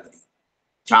ഉപയോഗിച്ചാൽ മതി.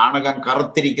 ചാണകം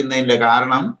കറുത്തിരിക്കുന്നതിന്റെ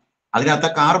കാരണം അതിനകത്തെ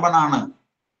കാർബണാണ്.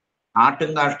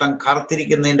 ആട്ടും കാഷ്ടം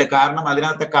കറുത്തിരിക്കുന്നതിന്റെ കാരണം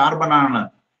അതിനകത്തെ കാർബണാണ്.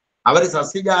 അവർ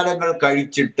സസ്യജാലങ്ങൾ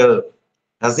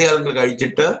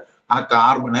കഴിച്ചിട്ട് ആ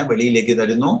കാർബണെ വെളിയിലേക്ക്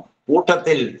തരുന്നു.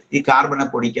 കൂട്ടത്തിൽ ഈ കാർബണെ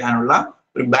പൊടിക്കാനുള്ള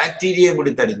ഒരു ബാക്ടീരിയയും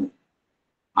കൂടി തരുന്നു.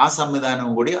 ആ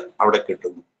സംവിധാനവും കൂടി അവിടെ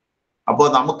കിട്ടുന്നു. അപ്പോൾ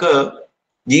നമുക്ക്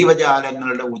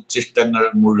ജീവജാലങ്ങളുടെ ഉച്ഛിഷ്ടങ്ങൾ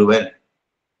മുഴുവൻ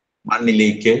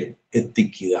മണ്ണിലേക്ക്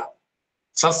എത്തിക്കുക,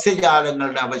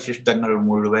 സസ്യജാലങ്ങളുടെ അവശിഷ്ടങ്ങൾ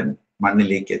മുഴുവൻ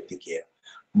മണ്ണിലേക്ക് എത്തിക്കുക,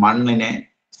 മണ്ണിനെ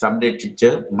സംരക്ഷിച്ച്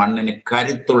മണ്ണിന്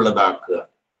കരുത്തുള്ളതാക്കുക,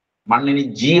 മണ്ണിന്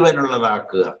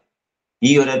ജീവനുള്ളതാക്കുക.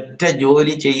 ഈ ഒരൊറ്റ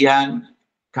ജോലി ചെയ്യാൻ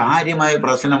കാര്യമായ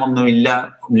പ്രശ്നമൊന്നുമില്ല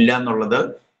എന്നുള്ളത്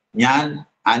ഞാൻ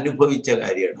അനുഭവിച്ച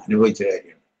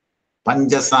കാര്യമാണ്.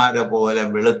 പഞ്ചസാര പോലെ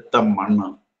വെളുത്ത മണ്ണ്,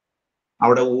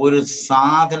 അവിടെ ഒരു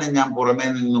സാധനം ഞാൻ പുറമേ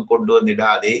നിന്നും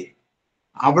കൊണ്ടുവന്നിടാതെ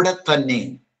അവിടെ തന്നെ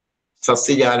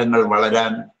സസ്യജാലങ്ങൾ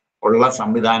വളരാൻ ഉള്ള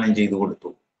സംവിധാനം ചെയ്തു കൊടുത്തു.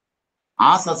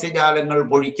 ആ സസ്യജാലങ്ങൾ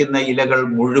പൊഴിക്കുന്ന ഇലകൾ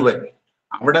മുഴുവൻ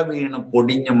അവിടെ വീണ്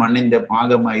പൊടിഞ്ഞ് മണ്ണിന്റെ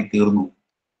ഭാഗമായി തീർന്നു.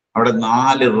 അവിടെ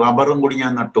 4 റബ്ബറും കൂടി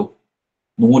ഞാൻ നട്ടു.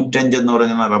 105 എന്ന്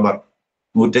പറയുന്ന റബ്ബർ,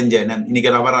 105 ഇനം. എനിക്ക്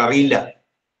റബ്ബർ അറിയില്ല,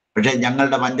 പക്ഷെ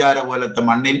ഞങ്ങളുടെ പഞ്ചാര പോലത്തെ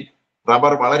മണ്ണിൽ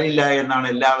റബ്ബർ വളരില്ല എന്നാണ്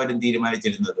എല്ലാവരും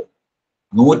തീരുമാനിച്ചിരുന്നത്.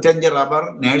 105 റബ്ബർ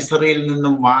നഴ്സറിയിൽ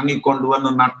നിന്നും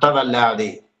വാങ്ങിക്കൊണ്ടുവന്ന്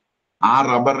നട്ടതല്ലാതെ ആ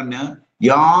റബ്ബറിന്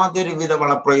യാതൊരുവിധ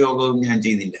വളപ്രയോഗവും ഞാൻ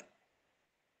ചെയ്തില്ല.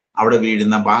 അവിടെ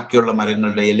വീഴുന്ന ബാക്കിയുള്ള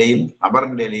മരങ്ങളുടെ ഇലയും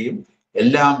റബ്ബറിന്റെ ഇലയും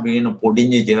എല്ലാം വീണ്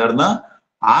പൊടിഞ്ഞു ചേർന്ന്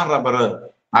ആ റബ്ബർ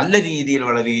നല്ല രീതിയിൽ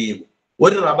വളരുകയും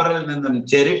ഒരു റബ്ബറിൽ നിന്നും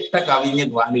ചിരട്ട കവിഞ്ഞ്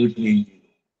പാല് കിട്ടുകയും ചെയ്തു.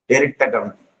 ചിരട്ട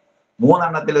കവിഞ്ഞ് 3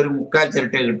 എണ്ണത്തിൽ ഒരു 3/4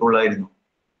 ചിരട്ട കിട്ടുള്ളായിരുന്നു.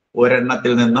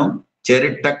 ഒരെണ്ണത്തിൽ നിന്നും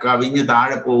ചിരട്ട കവിഞ്ഞ്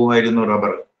താഴെ പോകുമായിരുന്നു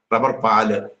റബ്ബർ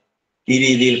പാല്. ഈ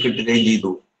രീതിയിൽ കിട്ടുകയും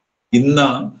ചെയ്തു. ഇന്ന്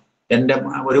എൻ്റെ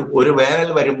ഒരു വേനൽ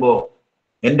വരുമ്പോ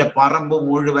എൻ്റെ പറമ്പ്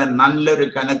മുഴുവൻ നല്ലൊരു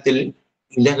കനത്തിൽ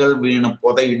ഇലകൾ വീണ്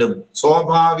പൊതയിടും.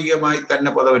 സ്വാഭാവികമായി തന്നെ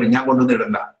പൊത വരും, ഞാൻ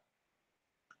കൊണ്ടുവന്നിടണ്ട.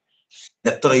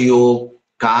 എത്രയോ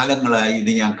കാലങ്ങളായി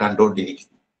ഇത് ഞാൻ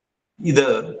കണ്ടുകൊണ്ടിരിക്കുന്നു. ഇത്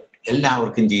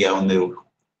എല്ലാവർക്കും ചെയ്യാവുന്നേ ഉള്ളൂ.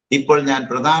 ഇപ്പോൾ ഞാൻ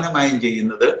പ്രധാനമായും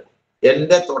ചെയ്യുന്നത്,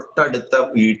 എൻ്റെ തൊട്ടടുത്ത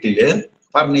വീട്ടില്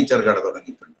ഫർണിച്ചർ കട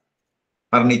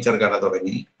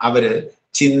തുടങ്ങി. അവര്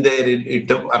ചിന്തേരിൽ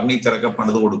ഇട്ട് ഫർണിച്ചറൊക്കെ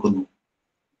പണിത് കൊടുക്കുന്നു.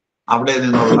 അവിടെ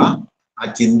നിന്നുള്ള ആ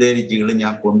ചിന്തേരി ചീള്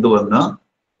ഞാൻ കൊണ്ടുവന്ന്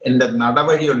എൻ്റെ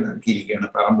നടവഴി ഉണ്ടാക്കിയിരിക്കുകയാണ്.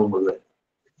 പറമ്പ് മുഴുവൻ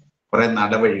കുറെ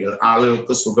നടവഴികൾ,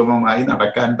 ആളുകൾക്ക് സുഗമമായി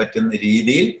നടക്കാൻ പറ്റുന്ന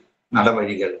രീതിയിൽ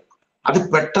നടവഴികൾ. അത്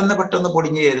പെട്ടെന്ന്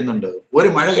പൊടിഞ്ഞു ചേരുന്നുണ്ട്. ഒരു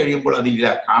മഴ കഴിയുമ്പോൾ അതില്ല,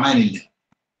 കാണാനില്ല.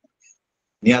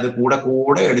 ഇനി അത്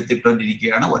കൂടെ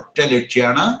എടുത്തിട്ടുകൊണ്ടിരിക്കുകയാണ്. ഒറ്റ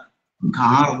ലക്ഷ്യമാണ്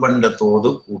കാർബണിന്റെ തോത്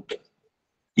കൂട്ടുക.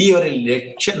 ഈ ഒരു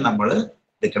ലക്ഷ്യം നമ്മൾ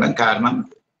എടുക്കണം. കാരണം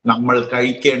നമ്മൾ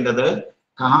കഴിക്കേണ്ടത്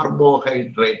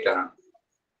കാർബോഹൈഡ്രേറ്റ് ആണ്.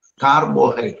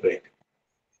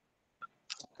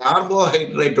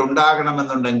 കാർബോഹൈഡ്രേറ്റ്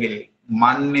ഉണ്ടാകണമെന്നുണ്ടെങ്കിൽ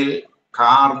മണ്ണിൽ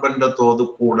കാർബണിന്റെ തോത്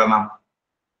കൂടണം.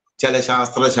 ചില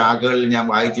ശാസ്ത്ര ശാഖകളിൽ ഞാൻ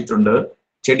വായിച്ചിട്ടുണ്ട്,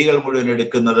 ചെടികൾ മുഴുവൻ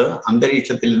എടുക്കുന്നത്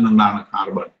അന്തരീക്ഷത്തിൽ നിന്നാണ്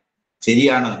കാർബൺ.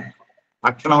 ശരിയാണ്,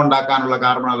 ഭക്ഷണം ഉണ്ടാക്കാനുള്ള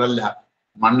കാർബൺ അതല്ല,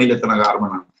 മണ്ണിലെത്തുന്ന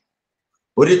കാർബണാണ്.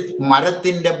 ഒരു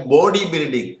മരത്തിന്റെ ബോഡി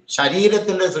ബിൽഡിംഗ്,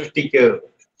 ശരീരത്തിന്റെ സൃഷ്ടിക്ക്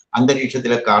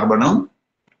അന്തരീക്ഷത്തിലെ കാർബണും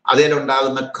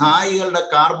അതിലുണ്ടാകുന്ന കായ്കളുടെ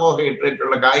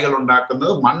കാർബോഹൈഡ്രേറ്റുള്ള കായ്കൾ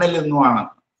ഉണ്ടാക്കുന്നത് മണ്ണിൽ നിന്നുമാണ്.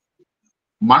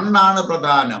 മണ്ണാണ്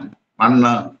പ്രധാനം.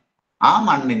 മണ്ണ്, ആ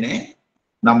മണ്ണിനെ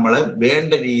നമ്മൾ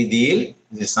വേണ്ട രീതിയിൽ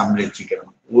സംരക്ഷിക്കണം.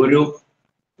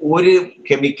 ഒരു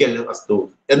കെമിക്കൽ വസ്തു,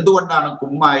 എന്തുകൊണ്ടാണ്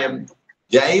കുമ്മായം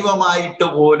ജൈവമായിട്ട്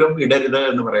പോലും ഇടരുത്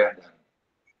എന്ന് പറയാൻ കാരണം,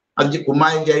 അത്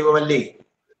കുമ്മായം ജൈവമല്ലേ?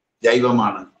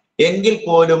 ജൈവമാണ്. എങ്കിൽ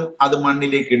പോലും അത്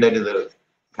മണ്ണിലേക്ക് ഇടരുത്.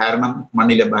 കാരണം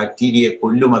മണ്ണിലെ ബാക്ടീരിയയെ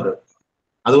കൊല്ലും അത്.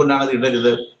 അതുകൊണ്ടാണ് അത്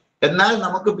ഇടരുത്. എന്നാൽ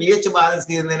നമുക്ക് pH ബാലൻസ്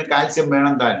ചെയ്യുന്നതിന് കാൽസ്യം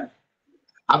വേണം താനും.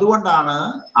 അതുകൊണ്ടാണ്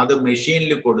അത്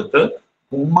മെഷീനിൽ കൊടുത്ത്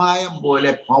കുമ്മായം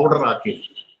പോലെ പൗഡറാക്കി,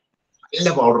 നല്ല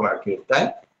പൗഡറാക്കി എടുത്താൽ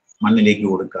മണ്ണിലേക്ക്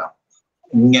കൊടുക്കാം.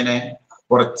 ഇങ്ങനെ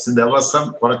കുറച്ച് ദിവസം,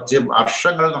 കുറച്ച്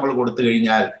വർഷങ്ങൾ നമ്മൾ കൊടുത്തു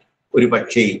കഴിഞ്ഞാൽ ഒരു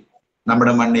പക്ഷേ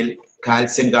നമ്മുടെ മണ്ണിൽ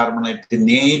കാൽസ്യം കാർബണേറ്റ്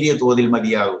നേരിയ തോതിൽ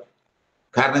മതിയാകും.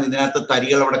 കാരണം ഇതിനകത്ത്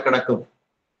തരികൾ അവിടെ കിടക്കും.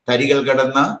 തരികൾ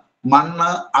കിടന്ന് മണ്ണ്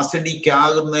അസിഡിക്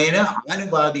ആകുന്നതിന്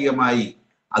ആനുപാതികമായി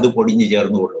അത് പൊടിഞ്ഞു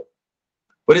ചേർന്നുകൊള്ളും.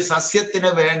 ഒരു സസ്യത്തിന്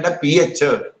വേണ്ട pH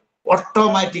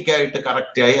ഓട്ടോമാറ്റിക്കായിട്ട്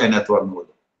കറക്റ്റായി അതിനകത്ത്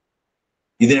വന്നുകൊള്ളും.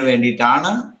 ഇതിനു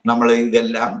വേണ്ടിയിട്ടാണ് നമ്മൾ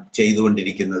ഇതെല്ലാം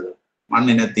ചെയ്തുകൊണ്ടിരിക്കുന്നത്.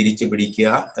 മണ്ണിനെ തിരിച്ചു പിടിക്കുക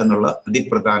എന്നുള്ള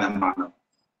അതിപ്രധാനമാണ്.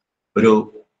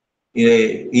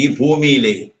 ഈ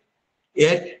ഭൂമിയിലെ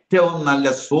ഏറ്റവും നല്ല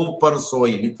സൂപ്പർ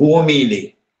സോയിൽ ഭൂമിയിലെ,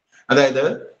 അതായത്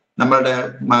നമ്മളുടെ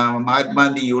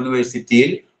മഹാത്മാഗാന്ധി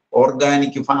യൂണിവേഴ്സിറ്റിയിൽ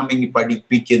ഓർഗാനിക് ഫാമിംഗ്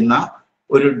പഠിപ്പിക്കുന്ന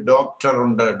ഒരു ഡോക്ടർ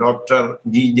ഉണ്ട്, ഡോക്ടർ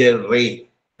GJ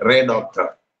റേ ഡോക്ടർ.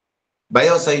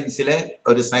 ബയോസയൻസിലെ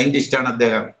ഒരു സയന്റിസ്റ്റാണ്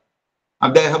അദ്ദേഹം.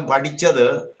 അദ്ദേഹം പഠിച്ചത്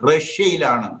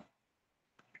റഷ്യയിലാണ്.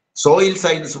 സോയിൽ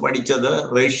സയൻസ് പഠിച്ചത്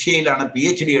റഷ്യയിലാണ്.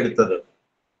 PhD എടുത്തത്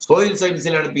സോയിൽ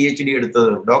സയൻസിലാണ്. PhD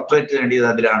എടുത്തത്, ഡോക്ടറേറ്റ് നേടിയത്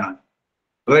അതിലാണ്.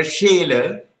 റഷ്യയില്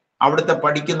അവിടുത്തെ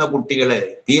പഠിക്കുന്ന കുട്ടികളെ,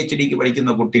 PhDക്ക്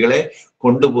പഠിക്കുന്ന കുട്ടികളെ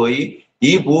കൊണ്ടുപോയി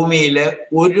ഈ ഭൂമിയിലെ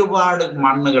ഒരുപാട്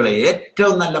മണ്ണുകളെ,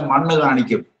 ഏറ്റവും നല്ല മണ്ണ്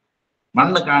കാണിക്കും,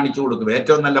 മണ്ണ് കാണിച്ചു കൊടുക്കും.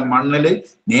 ഏറ്റവും നല്ല മണ്ണിൽ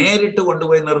നേരിട്ട്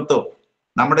കൊണ്ടുപോയി നിർത്തും.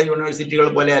 നമ്മുടെ യൂണിവേഴ്സിറ്റികൾ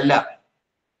പോലെ അല്ല.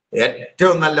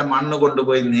 ഏറ്റവും നല്ല മണ്ണ്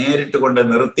കൊണ്ടുപോയി നേരിട്ട് കൊണ്ട്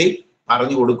നിർത്തി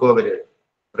പറഞ്ഞു കൊടുക്കും അവര്.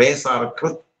 റേ സാർ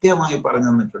കൃത്യമായി പറഞ്ഞു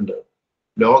തന്നിട്ടുണ്ട്.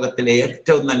 ലോകത്തിലെ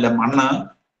ഏറ്റവും നല്ല മണ്ണ്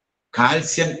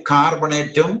കാൽസ്യം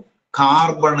കാർബണേറ്റും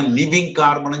ലിവിങ്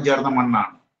കാർബണും ചേർന്ന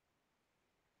മണ്ണാണ്.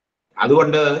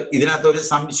 അതുകൊണ്ട് ഇതിനകത്ത് ഒരു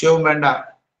സംശയവും വേണ്ട.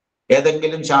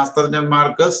 ഏതെങ്കിലും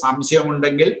ശാസ്ത്രജ്ഞന്മാർക്ക്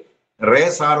സംശയമുണ്ടെങ്കിൽ റേ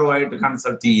സാറുമായിട്ട്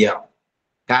കൺസൾട്ട് ചെയ്യാം.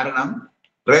 കാരണം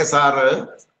ray sir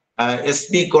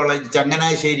SB college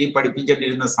Changanassery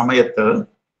പഠിപ്പിച്ചിട്ടിരുന്ന സമയത്ത്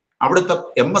അവിടുത്തെ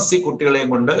MSc കുട്ടികളെയും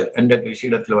കൊണ്ട് എൻ്റെ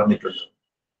കൃഷിയിടത്തിൽ വന്നിട്ടുണ്ട്.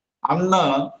 അന്ന്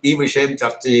ഈ വിഷയം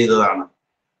ചർച്ച ചെയ്തതാണ്.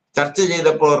 ചർച്ച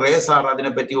ചെയ്തപ്പോൾ റേ സാർ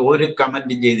അതിനെപ്പറ്റി ഒരു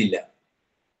കമന്റും ചെയ്തില്ല.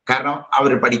 കാരണം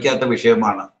അവർ പഠിക്കാത്ത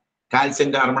വിഷയമാണ്. കാൽസ്യം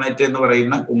കാർബണേറ്റ് എന്ന്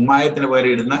പറയുന്ന കുമ്മായത്തിന്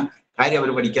പകരം ഇടുന്ന കാര്യം അവർ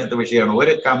പഠിക്കാത്ത വിഷയമാണ്.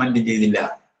 ഒരു കമന്റും ചെയ്തില്ല.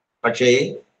 പക്ഷേ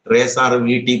റേ സാർ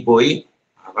വീട്ടിൽ പോയി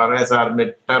റേ സാറിന്റെ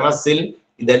ടെറസിൽ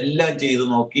ഇതെല്ലാം ചെയ്തു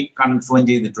നോക്കി കൺഫേം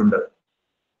ചെയ്തിട്ടുണ്ട്.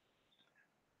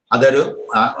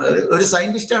 ഒരു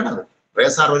സയന്റിസ്റ്റാണ് അത്. റേ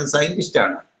സാർ ഒരു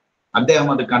സയന്റിസ്റ്റാണ്. അദ്ദേഹം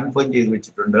അത് കൺഫേം ചെയ്ത്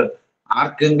വെച്ചിട്ടുണ്ട്.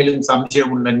 ആർക്കെങ്കിലും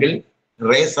സംശയമുണ്ടെങ്കിൽ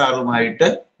റേ സാറുമായിട്ട്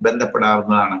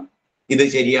ബന്ധപ്പെടാവുന്നതാണ്. ഇത്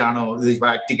ശരിയാണോ, ഇത്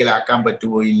പ്രാക്ടിക്കലാക്കാൻ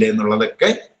പറ്റുമോ ഇല്ല എന്നുള്ളതൊക്കെ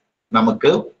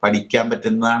നമുക്ക് പഠിക്കാൻ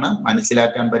പറ്റുന്നതാണ്,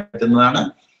 മനസ്സിലാക്കാൻ പറ്റുന്നതാണ്.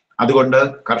 അതുകൊണ്ട്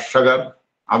കർഷകർ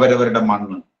അവരവരുടെ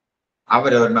മണ്ണ്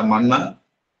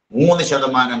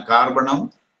 3% കാർബണും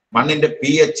മണ്ണിന്റെ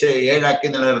pH 7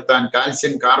 നിലനിർത്താൻ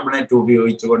കാൽസ്യം കാർബണേറ്റ്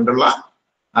ഉപയോഗിച്ചുകൊണ്ടുള്ള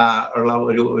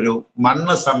ഒരു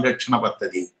മണ്ണ് സംരക്ഷണ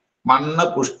പദ്ധതി, മണ്ണ്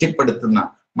പുഷ്ടിപ്പെടുത്തുന്ന,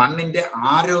 മണ്ണിന്റെ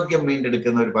ആരോഗ്യം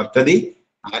വീണ്ടെടുക്കുന്ന ഒരു പദ്ധതി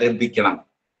ആരംഭിക്കണം.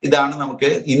 ഇതാണ് നമുക്ക്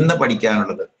ഇന്ന്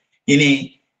പഠിക്കാനുള്ളത്. ഇനി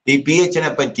ഈ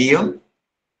pH-നെ പറ്റിയും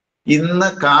ഇന്ന്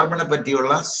കാർബണെ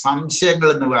പറ്റിയുള്ള സംശയങ്ങൾ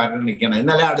എന്ന് പറഞ്ഞിരിക്കണം.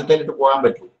 ഇന്നലെ അടുത്തേക്ക് പോകാൻ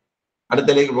പറ്റൂ,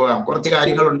 അടുത്തേക്ക് പോകാം. കുറച്ച്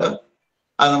കാര്യങ്ങളുണ്ട്,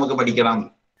 അത് നമുക്ക് പഠിക്കണം.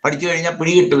 പഠിച്ചു കഴിഞ്ഞാൽ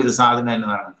പിടികിട്ടും ഇത് സാധനം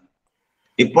എന്നതാണ്.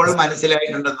 ഇപ്പോൾ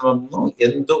മനസ്സിലായിട്ടുണ്ടെന്ന് തോന്നുന്നു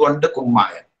എന്തുകൊണ്ട്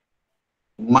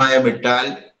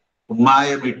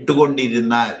കുമ്മായം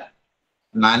ഇട്ടുകൊണ്ടിരുന്നാൽ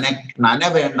നന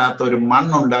വേണ്ടാത്ത ഒരു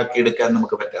മണ്ണുണ്ടാക്കിയെടുക്കാൻ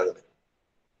നമുക്ക് പറ്റാതെ.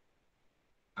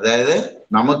 അതായത്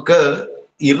നമുക്ക്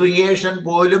ഇറിഗേഷൻ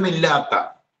പോലും ഇല്ലാത്ത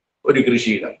ഒരു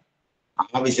കൃഷിയിടം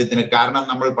ആവശ്യത്തിന്. കാരണം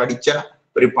നമ്മൾ പഠിച്ച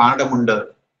ഒരു പാഠമുണ്ട്,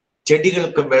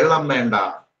 ചെടികൾക്ക് വെള്ളം വേണ്ട,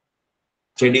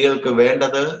 ചെടികൾക്ക്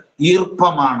വേണ്ടത്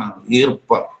ഈർപ്പമാണ്.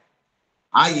 ഈർപ്പം,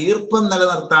 ആ ഈർപ്പം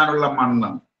നിലനിർത്താനുള്ള മണ്ണ്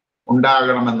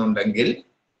ഉണ്ടാകണമെന്നുണ്ടെങ്കിൽ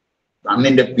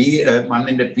മണ്ണിന്റെ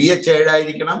pH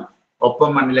 7 ഒപ്പം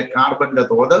മണ്ണിലെ കാർബണിന്റെ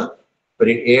തോത്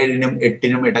ഒരു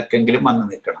 7-8 ഇടക്കെങ്കിലും വന്ന്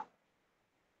നിൽക്കണം.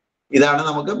 ഇതാണ്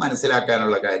നമുക്ക്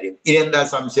മനസ്സിലാക്കാനുള്ള കാര്യം. ഇനി എന്താ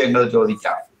സംശയങ്ങൾ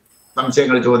ചോദിക്കാം?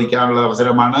 സംശയങ്ങൾ ചോദിക്കാനുള്ള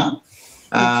അവസരമാണ്.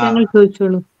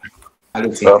 ചോദിച്ചോളൂ.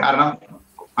 കാരണം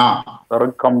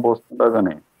കമ്പോസ്റ്റ്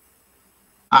ഉണ്ടാക്കാനേ.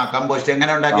 കമ്പോസ്റ്റ്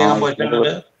എങ്ങനെ ഉണ്ടാക്കിയ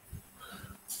കമ്പോസ്റ്റ്?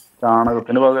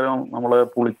 ചാണകത്തിന് പകരം നമ്മള്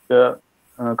പുളിച്ച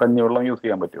കഞ്ഞിവെള്ളം യൂസ്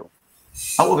ചെയ്യാൻ പറ്റുമോ?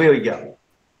 ഉപയോഗിക്കാം.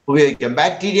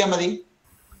 ബാക്ടീരിയ മതി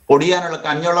പൊടിയാനുള്ള.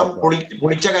 കഞ്ഞിവെള്ളം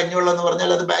പുളിച്ച കഞ്ഞിവെള്ളം എന്ന്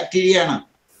പറഞ്ഞാൽ അത് ബാക്ടീരിയ ആണ്.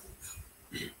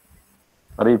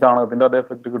 അത് ഈ ചാണകത്തിന്റെ അതേ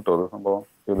എഫക്ട് കിട്ടുമോ അത് സംഭവം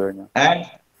ചെയ്ത് കഴിഞ്ഞാൽ?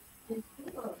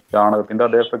 ചാണകത്തിന്റെ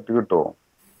അതേ എഫക്ട് കിട്ടുമോ?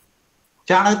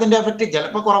 ചാണകത്തിന്റെ എഫക്ട്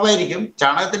ചിലപ്പോൾ കുറവായിരിക്കും.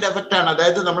 ചാണകത്തിന്റെ എഫക്റ്റ് ആണ്.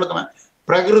 അതായത് നമ്മൾ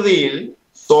പ്രകൃതിയിൽ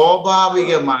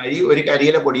സ്വാഭാവികമായി ഒരു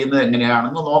കരിയില പൊടിയുന്നത്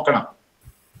എങ്ങനെയാണെന്ന് നോക്കണം.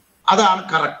 അതാണ്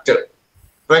കറക്റ്റ്.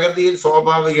 പ്രകൃതിയിൽ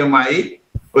സ്വാഭാവികമായി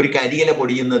ഒരു കരിയില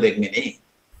പൊടിയുന്നത് എങ്ങനെ?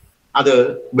 അത്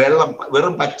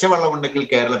വെറും പച്ചവെള്ളം ഉണ്ടെങ്കിൽ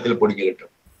കേരളത്തിൽ പൊടിഞ്ഞു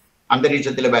കിട്ടും,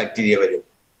 അന്തരീക്ഷത്തിലെ ബാക്ടീരിയ വരും.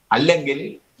 അല്ലെങ്കിൽ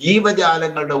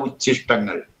ജീവജാലങ്ങളുടെ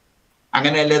ഉച്ഛിഷ്ടങ്ങൾ.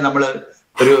 അങ്ങനെയല്ലേ നമ്മൾ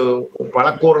ഒരു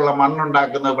വളക്കൂറുള്ള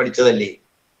മണ്ണുണ്ടാക്കുന്നത് പഠിച്ചതല്ലേ?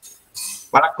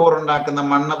 വളക്കൂറുണ്ടാക്കുന്ന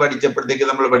മണ്ണ് പഠിച്ചപ്പോഴത്തേക്ക്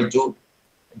നമ്മൾ പഠിച്ചു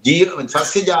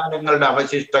സസ്യജാലങ്ങളുടെ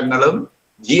അവശിഷ്ടങ്ങളും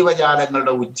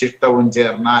ജീവജാലങ്ങളുടെ ഉച്ഛിഷ്ടവും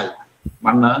ചേർന്നാൽ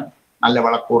മണ്ണ് നല്ല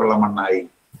വളക്കൂറുള്ള മണ്ണായി.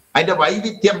 അതിന്റെ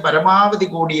വൈവിധ്യം പരമാവധി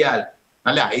കൂടിയാൽ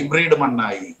നല്ല ഹൈബ്രിഡ്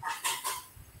മണ്ണായി.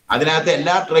 അതിനകത്ത്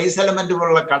എല്ലാ ട്രേസ്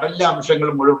എലമെന്റുകളുള്ള കടലിലെ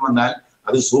അംശങ്ങളും മുഴുവൻ വന്നാൽ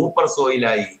അത് സൂപ്പർ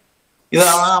സോയിലായി.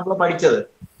 ഇതാണ് നമ്മൾ പഠിച്ചത്.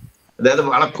 അതായത്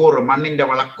വളക്കൂറ്, മണ്ണിന്റെ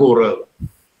വളക്കൂറ്,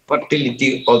 ഫെർട്ടിലിറ്റി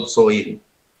ഓഫ് സോയിൽ.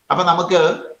 അപ്പൊ നമുക്ക്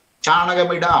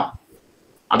ചാണകമിടാം,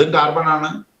 അതും കാർബണാണ്.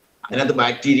 അതിനകത്ത്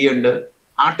ബാക്ടീരിയ ഉണ്ട്.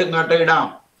 ആട്ടുംകാട്ട ഇടാം,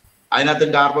 അതിനകത്തും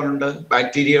കാർബൺ ഉണ്ട്,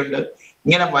 ബാക്ടീരിയ ഉണ്ട്.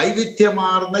 ഇങ്ങനെ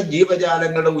വൈവിധ്യമാർന്ന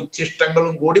ജീവജാലങ്ങളുടെ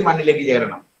ഉച്ഛിഷ്ടങ്ങളും കൂടി മണ്ണിലേക്ക്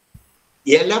ചേരണം.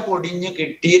 ഇല പൊടിഞ്ഞ്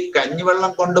കിട്ടി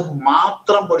കഞ്ഞിവെള്ളം കൊണ്ട്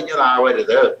മാത്രം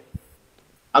പൊടിഞ്ഞതാവരുത്.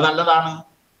 അത് നല്ലതാണ്.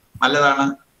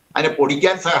 അതിനെ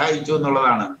പൊടിക്കാൻ സഹായിച്ചു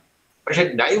എന്നുള്ളതാണ്. പക്ഷെ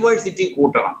ഡൈവേഴ്സിറ്റി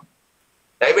കൂട്ടണം.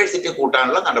 ഡൈവേഴ്സിറ്റി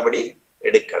കൂട്ടാനുള്ള നടപടി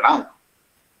എടുക്കണം.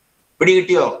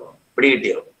 പിടികിട്ടിയോ?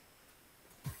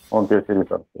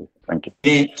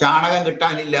 ഇനി ചാണകം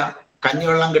കിട്ടാനില്ല,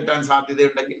 കഞ്ഞിവെള്ളം കിട്ടാൻ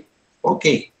സാധ്യതയുണ്ടെങ്കിൽ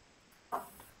ഓക്കെ,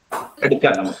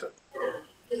 എടുക്കാം നമുക്ക്.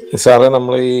 സാറേ,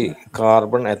 നമ്മൾ ഈ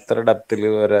കാർബൺ എത്ര ഡെപ്തിൽ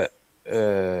വരെ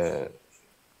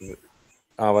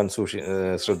ആവാൻ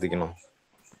ശ്രദ്ധിക്കണം?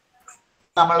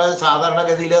 നമ്മള്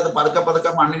സാധാരണഗതിയിൽ അത്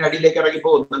പതുക്കെ മണ്ണിനടിയിലേക്ക്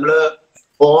ഇറങ്ങിപ്പോകും. നിങ്ങള്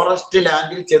ഫോറസ്റ്റ്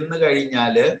ലാൻഡിൽ ചെന്ന്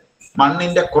കഴിഞ്ഞാല്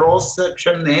മണ്ണിന്റെ ക്രോസ്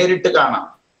സെക്ഷൻ നേരിട്ട് കാണാം.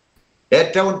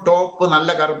 ഏറ്റവും ടോപ്പ് നല്ല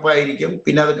കറുപ്പായിരിക്കും,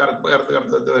 പിന്നെ അത്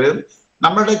കറുത്ത് വരും.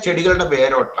 നമ്മളുടെ ചെടികളുടെ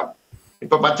വേരോട്ടം,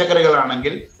 ഇപ്പൊ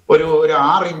പച്ചക്കറികളാണെങ്കിൽ ഒരു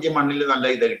 6 ഇഞ്ച് മണ്ണിൽ നല്ല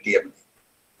ഇത് കിട്ടിയാൽ മതി.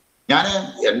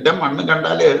 എൻ്റെ മണ്ണ്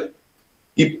കണ്ടാല്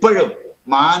ഇപ്പോഴും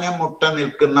മാനമുട്ട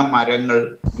നിൽക്കുന്ന മരങ്ങൾ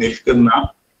നിൽക്കുന്ന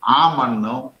ആ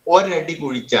മണ്ണ് ഒരടി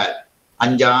കുഴിച്ചാൽ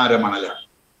 5 മണലാണ്.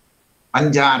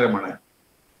 5 മണൽ.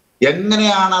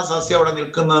 എങ്ങനെയാണ് ആ സസ്യം അവിടെ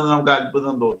നിൽക്കുന്നതെന്ന് നമുക്ക്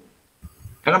അത്ഭുതം തോന്നും.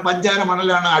 കാരണം 5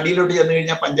 മണലാണ്. അടിയിലോട്ട് ചെന്ന്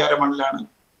കഴിഞ്ഞാൽ 5 മണലാണ്.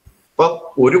 അപ്പൊ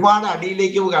ഒരുപാട്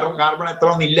അടിയിലേക്ക് കാർബൺ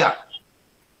എത്തണമെന്നില്ല.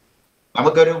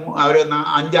 നമുക്കൊരു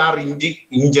 5-6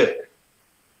 ഇഞ്ച്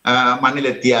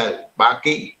മണ്ണിലെത്തിയാൽ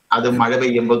ബാക്കി അത് മഴ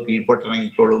പെയ്യുമ്പോൾ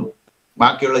കീഴ്പോട്ടിറങ്ങിക്കോളും.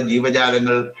 ബാക്കിയുള്ള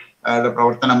ജീവജാലങ്ങളുടെ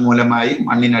പ്രവർത്തനം മൂലമായി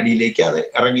മണ്ണിനടിയിലേക്ക് അത്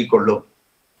ഇറങ്ങിക്കൊള്ളും.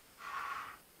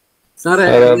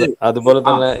 അതുപോലെ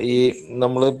തന്നെ ഈ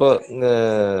നമ്മളിപ്പോ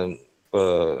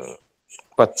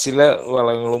പച്ചില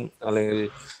വളങ്ങളും അല്ലെങ്കിൽ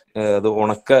അത്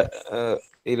ഉണക്ക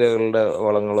ഇലകളുടെ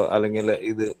വളങ്ങളോ അല്ലെങ്കിൽ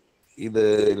ഇത്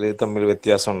തമ്മിൽ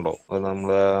വ്യത്യാസമുണ്ടോ?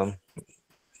 നമ്മള്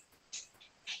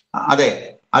അതെ,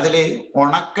 അതില്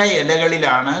ഉണക്ക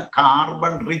ഇലകളിലാണ്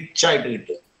കാർബൺ റിച്ച് ആയിട്ട്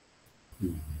കിട്ടുക.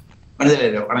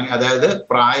 മനസ്സിലായല്ലോ? അതായത്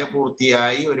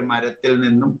പ്രായപൂർത്തിയായി ഒരു മരത്തിൽ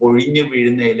നിന്നും പൊഴിഞ്ഞു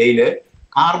വീഴുന്ന ഇലയില്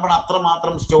കാർബൺ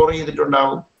അത്രമാത്രം സ്റ്റോർ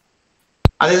ചെയ്തിട്ടുണ്ടാവും.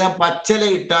 അത് പച്ചില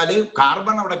ഇട്ടാല്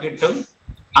കാർബൺ അവിടെ കിട്ടും,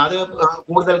 അത്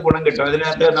കൂടുതൽ ഗുണം കിട്ടും.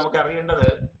 അതിനകത്ത് നമുക്ക് അറിയേണ്ടത്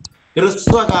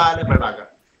ഹ്രസ്വകാല വിളകൾ,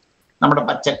 നമ്മുടെ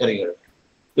പച്ചക്കറികൾ,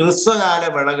 ഹ്രസ്വകാല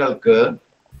വിളകൾക്ക്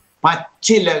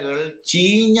പച്ചിലകൾ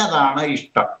ചീഞ്ഞതാണ്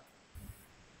ഇഷ്ടം.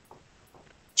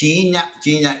 ചീഞ്ഞ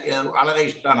വളരെ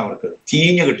ഇഷ്ടമാണ് അവർക്ക്.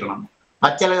 ചീഞ്ഞ് കിട്ടണം.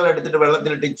 പച്ചിലകൾ എടുത്തിട്ട്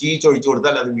വെള്ളത്തിലിട്ട് ചീച്ചൊഴിച്ചു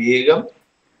കൊടുത്താൽ അത് വേഗം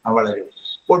വളരും.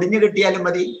 പൊടിഞ്ഞു കിട്ടിയാലും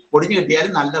മതി. പൊടിഞ്ഞു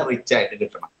കിട്ടിയാലും നല്ല റിച്ച് ആയിട്ട്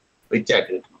കിട്ടണം.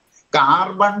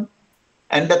 കാർബൺ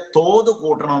എൻ്റെ തോത്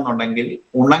കൂട്ടണമെന്നുണ്ടെങ്കിൽ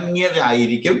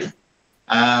ഉണങ്ങിയതായിരിക്കും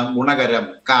ഗുണകരം.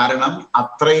 കാരണം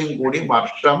അത്രയും കൂടി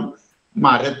വർഷം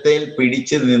മരത്തിൽ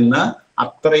പിടിച്ചു നിന്ന്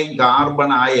അത്രയും കാർബൺ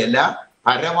ആ ഇല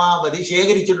പരമാവധി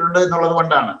ശേഖരിച്ചിട്ടുണ്ട് എന്നുള്ളത്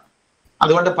കൊണ്ടാണ്.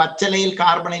 അതുകൊണ്ട് പച്ചിലയിൽ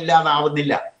കാർബൺ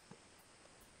ഇല്ലാതാവുന്നില്ല.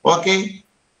 ഓക്കെ,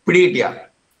 പിടികിട്ടിയ?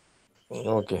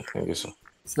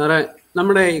 സാറേ,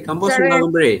 നമ്മുടെ ഈ കമ്പോസ്റ്റ്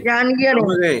ഉണ്ടാകുമ്പോഴേ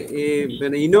നമുക്ക് ഈ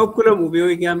ഇനോക്കുലം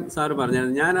ഉപയോഗിക്കാൻ സാറ്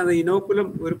പറഞ്ഞായിരുന്നു. ഞാനത് ഇനോക്കുലം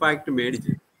ഒരു പാക്കറ്റ്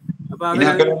മേടിച്ചു. അപ്പൊ അതിന്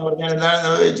ഇനോക്കുലം എന്ന് പറഞ്ഞാൽ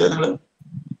എന്താണെന്ന് ചോദിച്ചാൽ നിങ്ങള്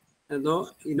എന്തോ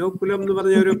ഇനോക്കുലം എന്ന്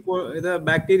പറഞ്ഞ ഒരു ഇത്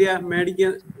ബാക്ടീരിയ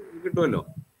മേടിക്കാൻ കിട്ടുമല്ലോ,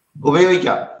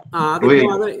 ഉപയോഗിക്കാം. അതിപ്പോ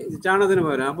അത് ചാണകത്തിന്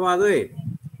പകരം. അപ്പൊ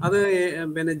അത്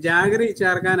പിന്നെ ജാഗരി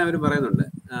ചേർക്കാൻ അവർ പറയുന്നുണ്ട്.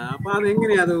 അപ്പൊ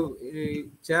അതെങ്ങനെയാ അത്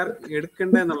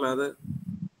എടുക്കണ്ടെന്നുള്ളത്?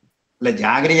 അല്ല,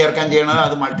 ജാഗരി ചേർക്കാൻ ചെയ്യണത്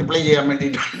അത് മൾട്ടിപ്ലൈ ചെയ്യാൻ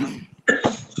വേണ്ടിയിട്ടാണ്.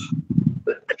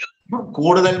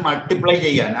 കൂടുതൽ മൾട്ടിപ്ലൈ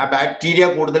ചെയ്യാൻ, ആ ബാക്ടീരിയ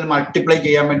കൂടുതൽ മൾട്ടിപ്ലൈ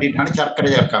ചെയ്യാൻ വേണ്ടിയിട്ടാണ് ശർക്കര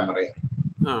ചേർക്കാൻ പറയുക.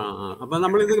 അപ്പൊ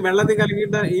നമ്മളിത് വെള്ളത്തിൽ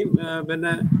കലക്കിയിട്ട് ഈ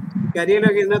പിന്നെ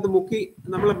കരിയിലൊക്കെ ഇതിനകത്ത് മുക്കി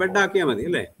നമ്മൾ ബെഡാക്കിയാൽ മതി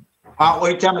അല്ലേ?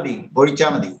 ഒഴിച്ചാ മതി.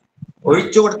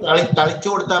 തളിച്ചു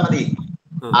കൊടുത്താൽ മതി.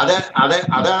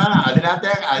 അതാണ്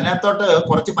അതിനകത്തോട്ട്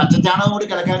കുറച്ച് പച്ചച്ചാണകം കൂടി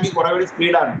കലക്കാമെങ്കിൽ കുറെ കൂടി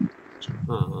സ്പീഡാണ്.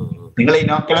 നിങ്ങൾ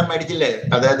ഇനോക്കുലം മേടിച്ചില്ലേ,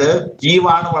 അതായത്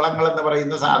ജീവാണു വളങ്ങൾ എന്ന്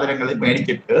പറയുന്ന സാധനങ്ങൾ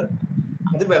മേടിച്ചിട്ട്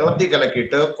അത് വെള്ളത്തിൽ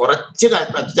കലക്കിയിട്ട് കുറച്ച്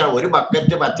ഒരു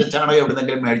ബക്കറ്റ് പച്ചച്ചാണകം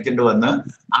എവിടുന്നെങ്കിലും മേടിച്ചിട്ട് വന്ന്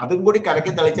അതും കൂടി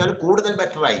കലക്കി തളിച്ചാൽ കൂടുതൽ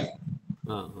ബെറ്ററായി.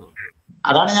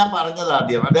 അതാണ് ഞാൻ പറഞ്ഞത്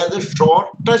ആദ്യം. അതായത്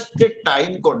ഷോർട്ടസ്റ്റ്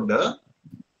ടൈം കൊണ്ട്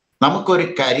നമുക്കൊരു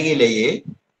കരിയിലയെ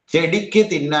ചെടിക്ക്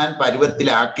തിന്നാൻ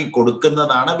പരുവത്തിലാക്കി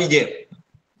കൊടുക്കുന്നതാണ് വിജയം.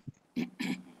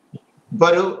 ഇപ്പൊ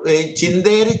ഒരു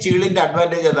ചിന്തേരി ചീളിന്റെ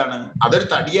അഡ്വാൻറ്റേജ് അതാണ്. അതൊരു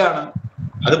തടിയാണ്,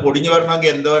 അത് പൊടിഞ്ഞു വരണമെങ്കിൽ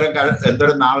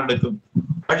എന്തോരം നാളെടുക്കും.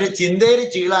 പക്ഷെ ചിന്തേരി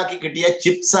ചീളാക്കി കിട്ടിയ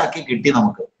ചിപ്സ് ആക്കി കിട്ടി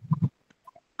നമുക്ക്.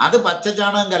 അത്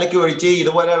പച്ചച്ചാണകം കലക്കി ഒഴിച്ച്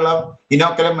ഇതുപോലെയുള്ള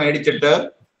ഇനോക്കുലം മേടിച്ചിട്ട്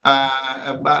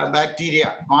ബാക്ടീരിയ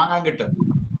വാങ്ങാൻ കിട്ടും.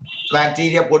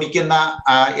 ബാക്ടീരിയ പൊടിക്കുന്ന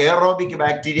എയറോബിക്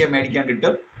ബാക്ടീരിയ മേടിക്കാൻ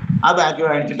കിട്ടും. ആ ബാക്ടീരിയ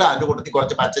മേടിച്ചിട്ട് അത് കൊടുത്ത്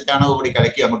കുറച്ച് പച്ചച്ചാണകം കൂടി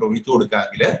കലക്കി അങ്ങോട്ട് ഒഴിച്ചു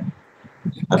കൊടുക്കാമെങ്കിൽ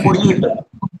അത് പൊടിഞ്ഞു കിട്ടും.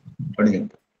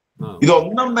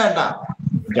 ഇതൊന്നും വേണ്ട,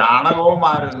 ചാണകവും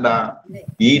മാറണ്ട,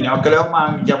 ഈ ഇനോക്കുലവും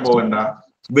വാങ്ങിക്കാൻ പോകണ്ട.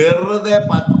 വെറുതെ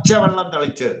പച്ചവെള്ളം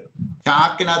തളിച്ച്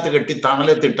ചാക്കിനകത്ത് കെട്ടി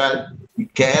തണലത്തിട്ടാൽ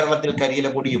കേരളത്തിൽ കരിയില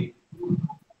പൊടിയും.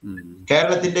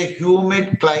 കേരളത്തിന്റെ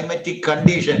ഹ്യൂമിഡ് ക്ലൈമറ്റിക്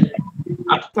കണ്ടീഷൻ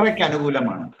അത്രയ്ക്ക്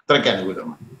അനുകൂലമാണ്.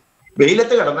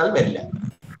 വെയിലത്ത് കിടന്നാൽ വരില്ല.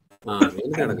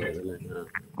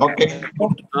 ഓക്കെ.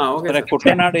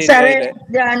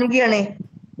 ജാനകിയാണേ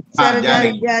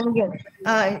ജാനകിയാണ്.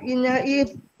 ഈ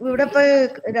ഇവിടെ ഇപ്പൊ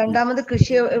രണ്ടാമത്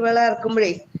കൃഷി വിള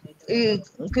ഇറക്കുമ്പോഴേ ഈ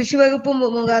കൃഷി വകുപ്പ്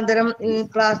മുഖാന്തരം ഈ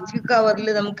പ്ലാസ്റ്റിക് കവറിൽ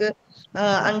നമുക്ക്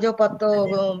 5 or 10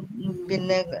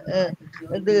 പിന്നെ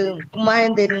ഇത്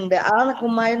കുമ്മായം തരുന്നുണ്ട്. ആ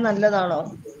കുമ്മായം നല്ലതാണോ?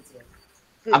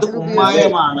 അത്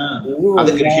കുമ്മായമാണ്. അത്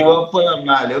കൃഷി വകുപ്പ്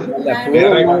തന്നാലും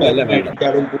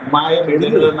കുമ്മായം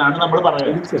ഇടരുതെന്നാണ് നമ്മൾ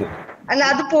പറയുന്നത്. അല്ല,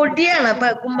 അത് പൊടിയാണ്,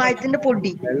 കുമ്മായത്തിന്റെ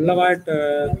പൊടി.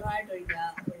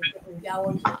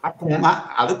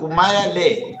 അത്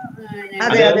കുമ്മായല്ലേ?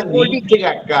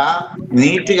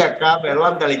 നീറ്റ് കക്ക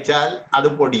വെള്ളം തളിച്ചാൽ അത്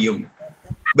പൊടിയും.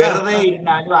 വെറുതെ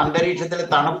ഇരുന്നാലും അന്തരീക്ഷത്തിൽ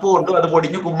തണുപ്പ് കൊണ്ടും അത്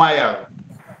പൊടിഞ്ഞു കുമ്മായാകും.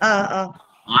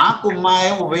 ആ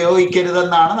കുമ്മായം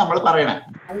ഉപയോഗിക്കരുതെന്നാണ് നമ്മൾ പറയണേ.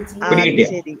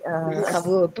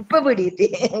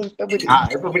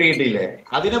 ഇപ്പൊ പിടികിട്ടിയില്ലേ?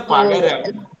 അതിന് പകരം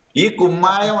ഈ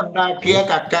കുമ്മായം ഉണ്ടാക്കിയ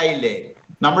കക്കായില്ലേ,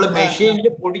 നമ്മൾ മെഷീനിൽ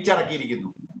പൊടിച്ചിറക്കിയിരിക്കുന്നു.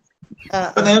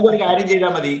 അപ്പൊ നിങ്ങൾക്ക് ഒരു കാര്യം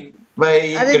ചെയ്താൽ മതി.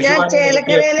 അത് ഞാൻ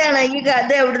ചേലക്കരയിലാണ്. ഈ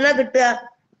അത് എവിടുന്നാ കിട്ടുക?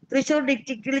 തൃശ്ശൂർ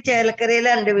ഡിസ്ട്രിക്റ്റിൽ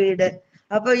ചേലക്കരയിലാണ് എന്റെ വീട്.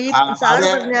 അപ്പൊ ഈ സാറ്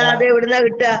പറഞ്ഞ അത് എവിടുന്നാ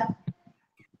കിട്ടുക?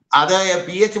 അത്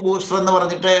pH ബൂസ്റ്റർ എന്ന്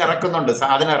പറഞ്ഞിട്ട് ഇറക്കുന്നുണ്ട്,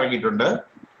 സാധനം ഇറങ്ങിയിട്ടുണ്ട്.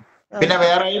 പിന്നെ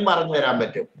വേറെയും പറഞ്ഞു തരാൻ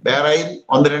പറ്റും. വേറെയും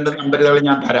 1-2 നമ്പറുകൾ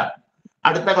ഞാൻ തരാം.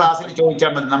 അടുത്ത ക്ലാസ്സിൽ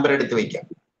ചോദിച്ചാൽ മതി, നമ്പർ എടുത്ത് വെക്കാം.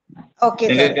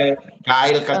 നിങ്ങൾക്ക്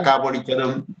കായൽ കക്ക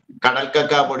പൊടിച്ചതും കടൽ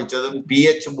കക്ക പൊടിച്ചതും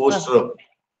pH ബൂസ്റ്ററും.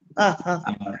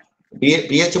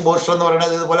 pH ബൂസ്റ്റർ എന്ന്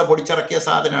പറയുന്നത് ഇതുപോലെ പൊടിച്ചിറക്കിയ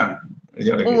സാധനമാണ്.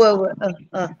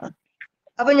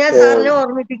 അപ്പൊ ഞാൻ സാറിനെ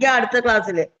ഓർമ്മിപ്പിക്കാം അടുത്ത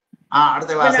ക്ലാസ്സില്.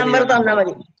 അടുത്ത ക്ലാസ്സിൽ നമ്പർ തന്നാ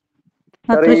മതി.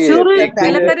 തൃശ്ശൂർ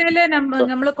ചേലക്കരയിലെ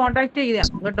നമ്മൾ കോണ്ടാക്ട് ചെയ്യാം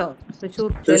കേട്ടോ.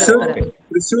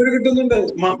 തൃശ്ശൂർ കിട്ടുന്നുണ്ട്.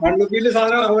 മണ്ണുത്തിയില്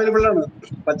സാധനം അവൈലബിൾ ആണ്,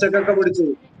 പച്ചക്കക്ക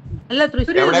പൊടിച്ചത്. അല്ല,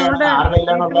 തൃശ്ശൂർ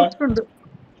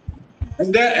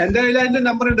എന്റെ കയ്യിൽ അതിന്റെ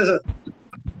നമ്പർ ഉണ്ട് സർ.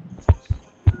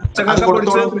 പച്ചക്കക്ക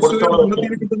പൊടിച്ചത് തൃശ്ശൂർ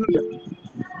മണ്ണുത്തിയിൽ കിട്ടുന്നുണ്ട്.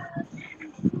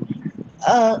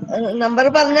 നമ്പർ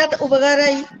പറഞ്ഞ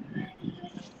ഉപകാരമായി.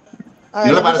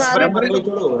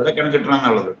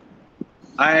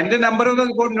 എന്റെ നമ്പർ ഒന്ന്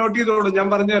നോട്ട് ചെയ്തോളൂ, ഞാൻ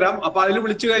പറഞ്ഞു തരാം. അപ്പൊ അതിൽ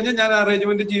വിളിച്ചു കഴിഞ്ഞാൽ ഞാൻ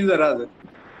അറേഞ്ച്മെന്റ് ചെയ്തു തരാം. അത്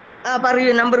പറയൂ,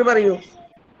 നമ്പർ പറയൂ.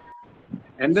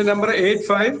 എന്റെ നമ്പർ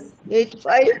 85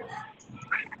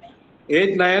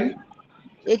 89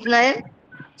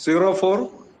 04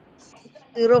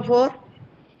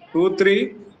 23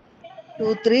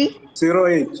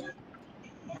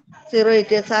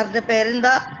 08. സാറിന്റെ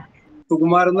പേരെന്താ?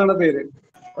 സുകുമാർ എന്നാണ് പേര്.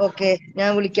 ഓക്കെ, ഞാൻ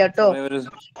വിളിക്കാട്ടോ.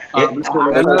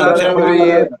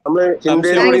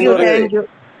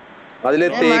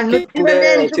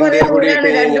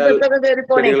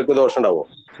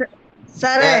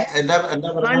 സാറേ,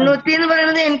 മണ്ണുത്തി എന്ന്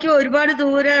പറയുന്നത് എനിക്ക് ഒരുപാട്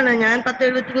ദൂരാണ്. ഞാൻ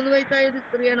 10-73 വയസ്സായ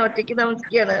സ്ത്രീയാണ്, ഒറ്റയ്ക്ക്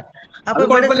താമസിക്കുകയാണ്. അപ്പൊ അത്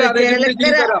ഇവിടെ കുഴപ്പമില്ല, അറേഞ്ച്മെന്റ് ചേലക്കര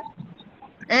ചെയ്തു തരാം.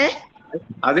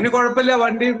 അതിന് കുഴപ്പമില്ല,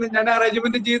 വണ്ടി ഞാൻ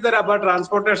അറേഞ്ച്മെന്റ് ചെയ്തു തരാം. അപ്പൊ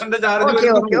ട്രാൻസ്പോർട്ടേഷന്റെ ചാർജ് ഓക്കെ ഓക്കെ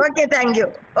വരുന്നുള്ളൂ. Okay thank you.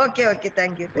 Okay okay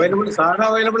thank you. Available, സാധനം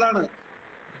അവൈലബിൾ ആണ്.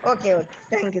 Okay okay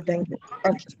thank you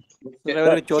okay.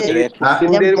 ഒരു ചോദ്യം.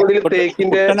 ചിന്തേരിപ്പൊടിയിൽ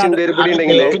തേക്കിന്റെ ചിന്തേരിപ്പൊടി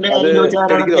ഉണ്ടെങ്കിൽ അത്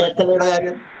ചെടിക്ക്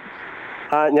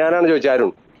ഞാനാണ് ചോദിച്ചത്,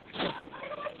 അരുൺ.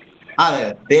 അതെ,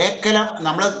 തേക്കല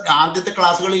നമ്മള് ആദ്യത്തെ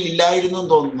ക്ലാസ്സുകളിൽ ഇല്ലായിരുന്നു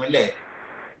എന്ന് തോന്നുന്നു അല്ലേ?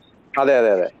 അതെ അതെ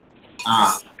അതെ. ആ,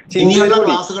 ഇനിയുള്ള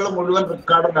ക്ലാസ്സുകൾ മുഴുവൻ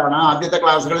റെക്കോർഡാണ്. ആദ്യത്തെ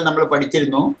ക്ലാസ്സുകളിൽ നമ്മൾ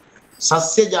പഠിച്ചിരുന്നു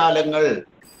സസ്യജാലങ്ങൾ,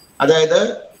 അതായത്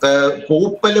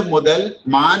പൂപ്പല് മുതൽ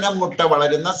മാനം മുട്ട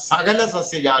വളരുന്ന സകല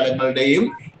സസ്യജാലങ്ങളുടെയും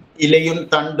ഇലയും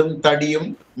തണ്ടും തടിയും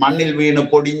മണ്ണിൽ വീണ്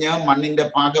പൊടിഞ്ഞ് മണ്ണിന്റെ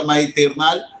ഭാഗമായി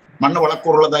തീർന്നാൽ മണ്ണ്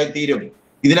വളക്കൂറുള്ളതായി തീരും.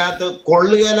 ഇതിനകത്ത്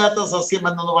കൊള്ളുകയില്ലാത്ത സസ്യം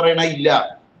എന്നൊന്ന് പറയണ ഇല്ല.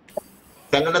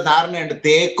 തങ്ങളുടെ ധാരണയുണ്ട്,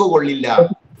 തേക്ക് കൊള്ളില്ല,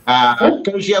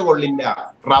 അക്കേഷ്യ കൊള്ളില്ല,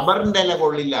 റബ്ബറിന്റെ ഇല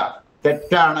കൊള്ളില്ല.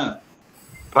 തെറ്റാണ്.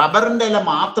 റബ്ബറിന്റെ ഇല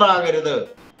മാത്രമാകരുത്,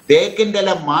 തേക്കിന്റെ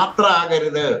ഇല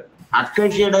മാത്രമാകരുത്,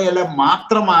 അക്കേഷ്യയുടെ ഇല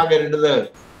മാത്രമാകരുത്.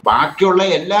 ബാക്കിയുള്ള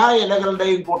എല്ലാ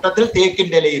ഇലകളുടെയും കൂട്ടത്തിൽ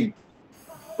തേക്കിന്റെ ഇലയും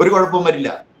ഒരു കുഴപ്പവും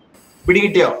വരില്ല.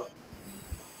 പിടികിട്ടിയോ?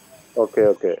 Okay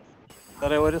okay.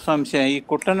 സാറേ, ഒരു സംശയം. ഈ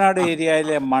കുട്ടനാട്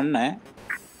ഏരിയയിലെ മണ്ണ്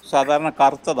സാധാരണ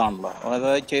കറുത്തതാണല്ലോ.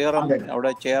 അതായത് ചേറം,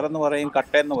 അവിടെ ചേറെന്ന് പറയും,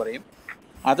 കട്ടയെന്ന് പറയും.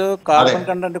 അത് കാർബൺ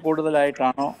കണ്ടന്റ്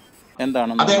കൂടുതലായിട്ടാണോ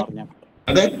എന്താണെന്ന് പറഞ്ഞാൽ?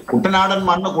 അതെ, കുട്ടനാടൻ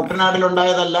മണ്ണ്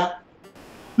കുട്ടനാടിലുണ്ടായതല്ല,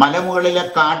 മലമുകളിലെ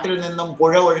കാട്ടിൽ നിന്നും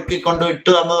പുഴ ഒഴുക്കിക്കൊണ്ട്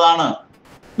ഇട്ട് തന്നതാണ്.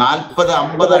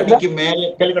 40-50 അടിക്ക്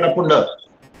മേലെക്കൽ കിടപ്പുണ്ട്.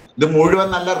 ഇത് മുഴുവൻ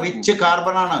നല്ല റിച്ച്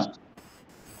കാർബണാണ്.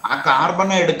 ആ കാർബൺ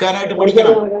എടുക്കാനായിട്ട്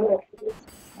പഠിക്കണം.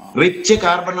 റിച്ച്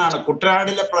കാർബണാണ്.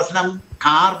 കുട്ടനാടിലെ പ്രശ്നം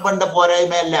കാർബണിന്റെ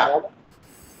പോരായ്മയല്ല.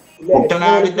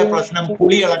 കുട്ടനാടിന്റെ പ്രശ്നം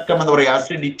പുളിയിളക്കം എന്ന് പറയും,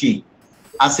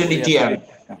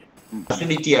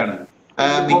 അസിഡിറ്റിയാണ്.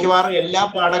 മിക്കവാറും എല്ലാ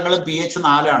പാടങ്ങളും pH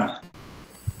 4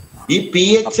 ഈ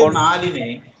pH 4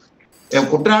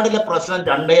 കുട്ടനാടിലെ പ്രശ്നം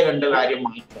 2 കാര്യം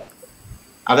മാത്രം.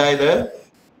 അതായത്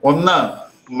ഒന്ന്,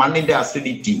 മണ്ണിന്റെ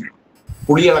അസിഡിറ്റി,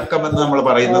 പുളിയിളക്കം എന്ന് നമ്മൾ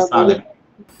പറയുന്ന സാധനം.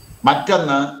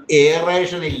 മറ്റൊന്ന്,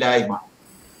 എയറേഷൻ ഇല്ലായ്മ.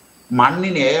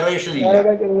 മണ്ണിന് എയറേഷൻ ഇല്ല.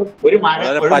 ഒരു മഴ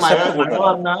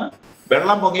വന്ന്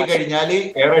വെള്ളം പൊങ്ങിക്കഴിഞ്ഞാല്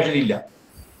എയറേഷൻ ഇല്ല.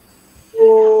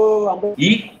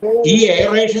 ഈ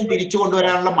എയറേഷൻ തിരിച്ചു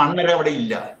കൊണ്ടുവരാനുള്ള മണ്ണര അവിടെ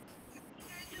ഇല്ല.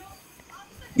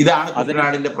 ഇതാണ്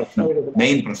കുട്ടനാടിന്റെ പ്രശ്നം,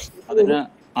 മെയിൻ പ്രശ്നം.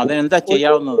 അതിനെന്താ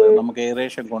ചെയ്യാവുന്നത്? നമുക്ക്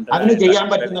എയറേഷൻ കൊണ്ട് അതിന് ചെയ്യാൻ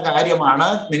പറ്റുന്ന കാര്യമാണ്,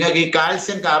 നിങ്ങൾക്ക് ഈ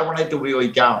കാൽസ്യം കാർബണേറ്റ്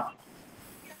ഉപയോഗിക്കാം.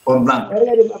 ഒന്ന്,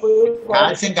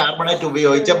 കാൽസ്യം കാർബണേറ്റ്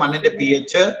ഉപയോഗിച്ച് മണ്ണിന്റെ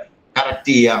pH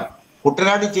കറക്റ്റ് ചെയ്യാം.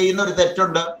 കുട്ടനാട് ചെയ്യുന്ന ഒരു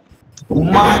തെറ്റുണ്ട്.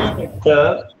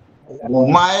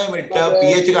 കുമ്മായമിട്ട്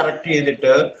pH കറക്റ്റ്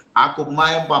ചെയ്തിട്ട് ആ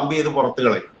കുമ്മായം പമ്പ് ചെയ്ത് പുറത്ത്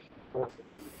കളയും.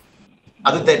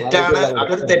 അത് തെറ്റാണ്.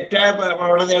 അതൊരു തെറ്റായ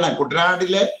പ്രവണതയാണ്.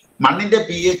 കുട്ടനാട്ടില് മണ്ണിന്റെ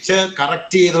pH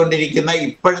കറക്റ്റ് ചെയ്തുകൊണ്ടിരിക്കുന്ന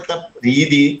ഇപ്പോഴത്തെ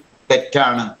രീതി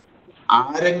തെറ്റാണ്.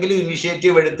 ആരെങ്കിലും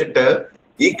ഇനിഷ്യേറ്റീവ് എടുത്തിട്ട്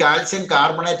ഈ കാൽസ്യം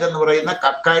കാർബണേറ്റ് എന്ന് പറയുന്ന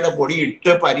കക്കായുടെ പൊടി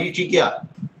ഇട്ട് പരീക്ഷിക്കുക.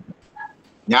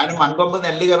 ഞാൻ മങ്കൊമ്പ്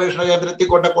നെല്ല് ഗവേഷണ കേന്ദ്രത്തിൽ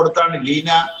കൊണ്ട് കൊടുത്താണ്.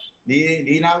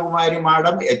 ലീനാകുമാരി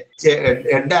മാഡം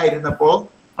ഹെഡായിരുന്നപ്പോ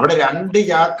അവിടെ 2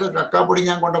 ചാക്ക് കക്കാപ്പൊടി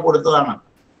ഞാൻ കൊണ്ട് കൊടുത്തതാണ്.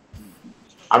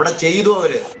 അവിടെ ചെയ്തു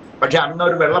അവര്. പക്ഷെ അന്ന്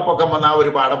ഒരു വെള്ളപ്പൊക്കം വന്ന ആ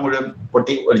ഒരു പാടം മുഴുവൻ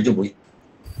പൊട്ടി ഒലിച്ചു പോയി.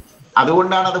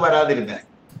 അതുകൊണ്ടാണ് അത് വരാതിരുന്നത്.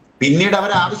 പിന്നീട്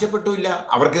അവർ ആവശ്യപ്പെട്ടില്ല,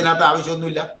 അവർക്ക് ഇതിനകത്ത്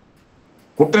ആവശ്യമൊന്നുമില്ല.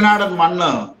 കുട്ടനാടൻ മണ്ണ്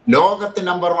ലോകത്ത്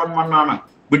നമ്പർ 1 മണ്ണാണ്.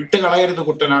 വിട്ടുകളയരുത്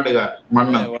കുട്ടനാടുകാർ.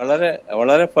 മണ്ണ്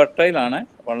വളരെ ഫെർട്ടൈലാണ്.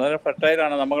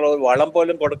 നമ്മൾ വളം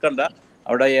പോലും കൊടുക്കണ്ട.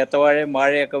 അവിടെ ഏത്തവാഴയും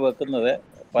വാഴയൊക്കെ വെക്കുന്നത്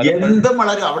എന്തും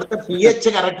വളരും. അവിടുത്തെ pH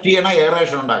കറക്റ്റ് ചെയ്യണം,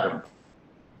 എയറേഷൻ ഉണ്ടാക്കണം.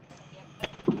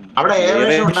 അവിടെ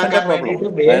എയറേഷൻ ഉണ്ടാക്കാൻ വേണ്ടിയിട്ട്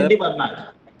വേണ്ടി വന്നാൽ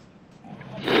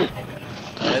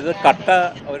അതായത് കട്ട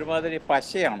ഒരുമാതിരി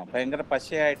പശയാണ്, ഭയങ്കര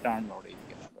പശയായിട്ടാണ് അവിടെ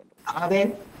ഇരിക്കുന്നത്. അതെ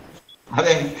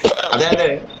അതെ. അതായത്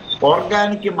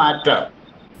ഓർഗാനിക് മാറ്റർ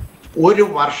ഒരു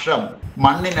വർഷം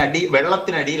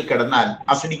വെള്ളത്തിനടിയിൽ കിടന്നാൽ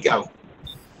അസിഡിക്കാവും.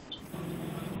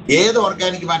 ഏത്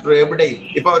ഓർഗാനിക് മാറ്റർ എവിടെയും.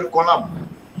 ഇപ്പൊ ഒരു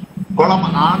കുളം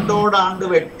ആണ്ടോടാണ്ട്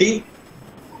വെട്ടി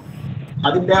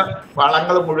അതിന്റെ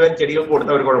വളങ്ങൾ മുഴുവൻ ചെടികൾ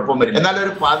കൊടുത്ത ഒരു കുഴപ്പം വരും. എന്നാൽ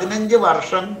ഒരു 15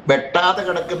 വർഷം വെട്ടാതെ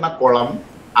കിടക്കുന്ന കുളം,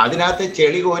 അതിനകത്ത്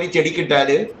ചെളി കോരി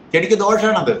ചെടിക്കിട്ടാല് ചെടിക്ക്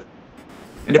ദോഷമാണത്.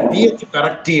 എന്റെ pH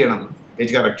കറക്റ്റ് ചെയ്യണം.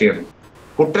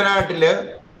 കുട്ടനാട്ടില്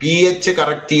pH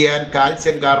കറക്റ്റ് ചെയ്യാൻ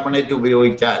കാൽസ്യം കാർബണേറ്റ്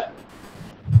ഉപയോഗിച്ചാൽ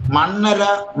മണ്ണര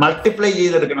മൾട്ടിപ്ലൈ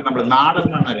ചെയ്തെടുക്കണം. നമ്മൾ നാടൻ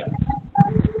മണ്ണര.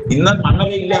 ഇന്ന്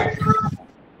മണ്ണരയില്ല.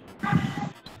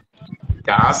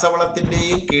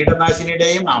 രാസവളത്തിന്റെയും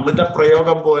കീടനാശിനിയുടെയും അമിത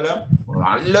പ്രയോഗം പോലെ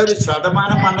നല്ലൊരു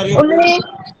ശതമാനം മണ്ണര.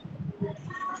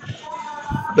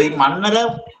 അപ്പൊ ഈ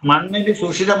മണ്ണിന്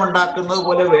സുഷിരമുണ്ടാക്കുന്നത്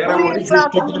പോലെ വേറെ ഒരു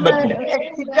സിസ്റ്റത്തിനും പറ്റില്ല.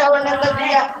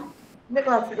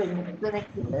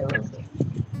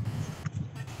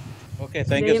 Okay,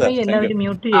 thank you sir. ദയവായി എല്ലാവരും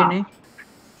മ്യൂട്ട് ചെയ്യണേ.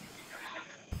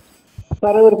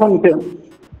 സാറേ ഒരു സംശയം.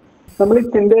 നമ്മൾ ഈ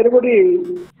ചിന്തേരുപൊടി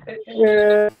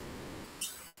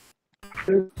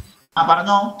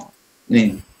പറഞ്ഞോ.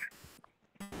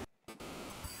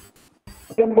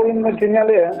 എന്ന് വെച്ച്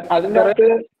കഴിഞ്ഞാല് അതിന്റെ അകത്ത്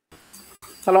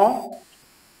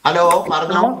ഹലോ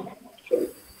പറഞ്ഞോ.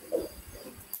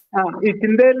 ഈ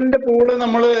ചിന്തേലിന്റെ പൂള്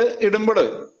നമ്മൾ ഇടുമ്പോൾ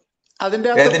അതിന്റെ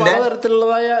അകത്ത്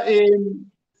പലതരത്തിലുള്ളതായ ഈ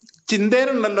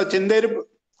ചിന്തേരുണ്ടല്ലോ, ചിന്തേര്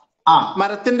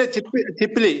മരത്തിന്റെ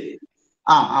ചിപ്പിലി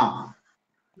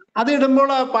അത് ഇടുമ്പോൾ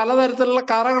പലതരത്തിലുള്ള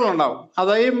കറകളുണ്ടാവും.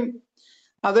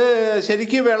 അത്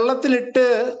ശരിക്കും വെള്ളത്തിലിട്ട്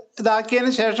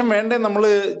ഇതാക്കിയതിന് ശേഷം വേണ്ടേ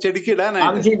നമ്മള് ചെടിക്ക്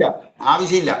ഇടാനായിട്ട്?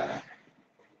 ആവശ്യമില്ല.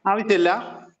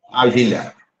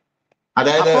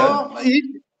 അതായത് അപ്പോ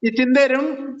ഈ ചിന്തേരും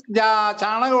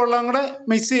ചാണകവെള്ളം കൂടെ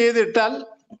മിക്സ്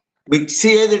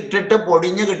ചെയ്തിട്ടിട്ട്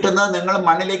പൊടിഞ്ഞു കിട്ടുന്നത് നിങ്ങൾ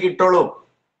മണ്ണിലേക്ക് ഇട്ടോളൂ.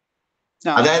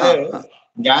 അതായത്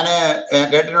ഞാന്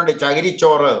കേട്ടിട്ടുണ്ട്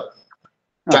ചകിരിച്ചോറ്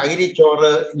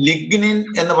ലിഗ്നിൻ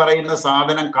എന്ന് പറയുന്ന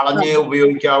സാധനം കളഞ്ഞേ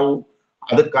ഉപയോഗിക്കാവൂ,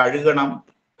 അത്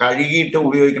കഴുകിയിട്ട്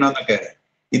ഉപയോഗിക്കണം എന്നൊക്കെ.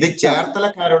 ഇത്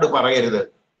ചേർത്തലക്കാരോട് പറയരുത്.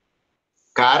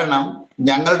 കാരണം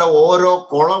ഞങ്ങളുടെ ഓരോ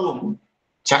കുളവും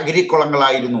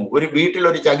ചകിരിക്കുളങ്ങളായിരുന്നു. ഒരു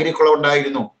വീട്ടിലൊരു ചകിരിക്കുളം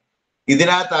ഉണ്ടായിരുന്നു.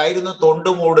 ഇതിനകത്തായിരുന്നു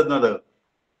തൊണ്ട് മൂടുന്നത്.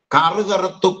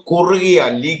 കറുകറുത്ത് കുറുകിയ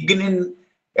ലിഗ്നിൻ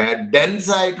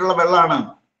ഡെൻസ് ആയിട്ടുള്ള വെള്ളമാണ്.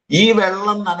 ഈ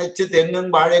വെള്ളം നനച്ച് തെങ്ങും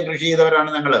വാഴയും കൃഷി ചെയ്തവരാണ്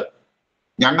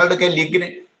ഞങ്ങളുടെയൊക്കെ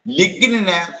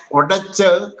ലിഗ്നിനെ ഉടച്ച്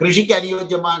കൃഷിക്ക്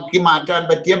അനുയോജ്യമാക്കി മാറ്റാൻ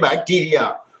പറ്റിയ ബാക്ടീരിയ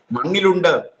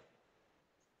മണ്ണിലുണ്ട്.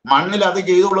 മണ്ണിൽ അത്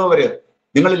ചെയ്തുള്ളവര്.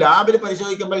 നിങ്ങൾ ലാബിൽ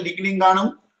പരിശോധിക്കുമ്പോൾ ലിഗ്നിൻ കാണും.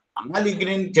 ആ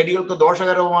ലിഗ്നിൻ ചെടികൾക്ക്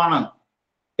ദോഷകരവുമാണ്.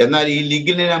 എന്നാൽ ഈ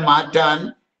ലിഗ്നിനെ മാറ്റാൻ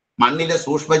മണ്ണിലെ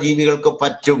സൂക്ഷ്മജീവികൾക്ക്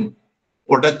പറ്റും.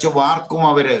 ഉടച്ചു വാർക്കും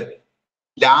അവര്.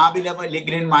 ലാബിലെ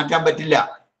ലിഗ്നിൻ മാറ്റാൻ പറ്റില്ല.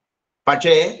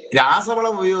 പക്ഷേ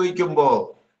രാസവളം ഉപയോഗിക്കുമ്പോ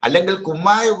അല്ലെങ്കിൽ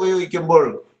കുമ്മായ ഉപയോഗിക്കുമ്പോൾ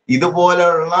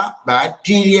ഇതുപോലെയുള്ള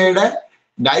ബാക്ടീരിയയുടെ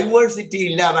ഡൈവേഴ്സിറ്റി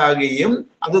ഇല്ലാതാകുകയും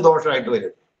അത് ദോഷമായിട്ട്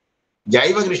വരും.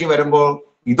 ജൈവ കൃഷി വരുമ്പോൾ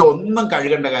ഇതൊന്നും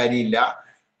കഴുകേണ്ട കാര്യമില്ല.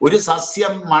 ഒരു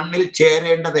സസ്യം മണ്ണിൽ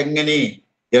ചേരേണ്ടത് എങ്ങനെ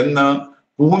എന്ന്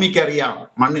ഭൂമിക്കറിയാം,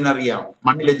 മണ്ണിനറിയാം,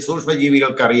 മണ്ണിലെ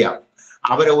സൂക്ഷ്മജീവികൾക്കറിയാം.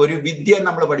 അവരെ ഒരു വിദ്യ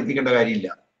നമ്മൾ പഠിപ്പിക്കേണ്ട കാര്യമില്ല.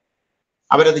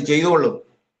 അവരത് ചെയ്തുകൊള്ളും.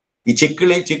 ഈ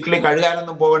ചിക്കിളി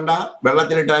കഴുകാനൊന്നും പോകണ്ട.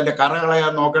 വെള്ളത്തിലിട്ട് അതിന്റെ കറ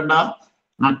കളയാൻ നോക്കണ്ട.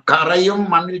 ആ കറയും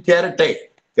മണ്ണിൽ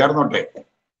ചേർന്നോട്ടെ.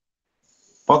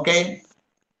 ഓക്കെ.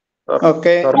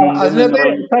 അതിനകത്ത്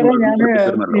ഞാന്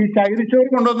ഈ ചകിരിച്ചോറ്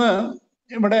കൊണ്ടുവന്ന്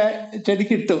ഇവിടെ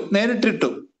ചെടിക്കിട്ടു, നേരിട്ടിട്ടു.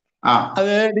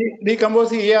 അത്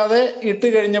ഡീകമ്പോസ് ചെയ്യാതെ ഇട്ട്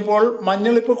കഴിഞ്ഞപ്പോൾ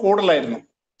മഞ്ഞളിപ്പ് കൂടുതലായിരുന്നു.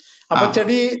 അപ്പൊ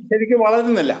ചെടിക്ക്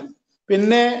വളരുന്നില്ല.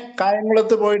 പിന്നെ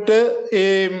കായംകുളത്ത് പോയിട്ട് ഈ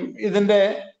ഇതിന്റെ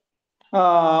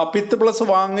പിത്ത് പ്ലസ്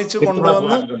വാങ്ങിച്ചു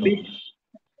കൊണ്ടുവന്ന്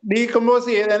ഡീകമ്പോസ്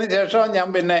ചെയ്തതിന് ശേഷം ഞാൻ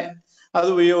പിന്നെ അത്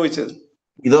ഉപയോഗിച്ചത്.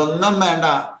 ഇതൊന്നും വേണ്ട.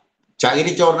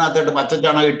 ചകിരിച്ചോറിനകത്തോട്ട്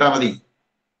പച്ചച്ചാണകം ഇട്ടാ മതി.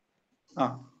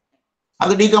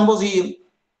 അത് ഡീകമ്പോസ് ചെയ്യും.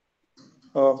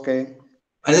 ഓക്കെ,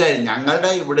 മനസ്സിലായി.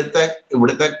 ഞങ്ങളുടെ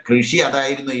ഇവിടുത്തെ കൃഷി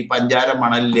അതായിരുന്നു. ഈ പഞ്ചാര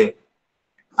മണലില്,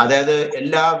 അതായത്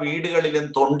എല്ലാ വീടുകളിലും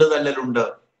തൊണ്ട് തല്ലലുണ്ട്.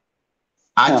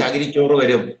 ആ ചകിരിച്ചോറ്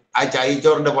വരും. ആ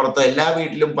ചകിരിച്ചോറിന്റെ പുറത്ത് എല്ലാ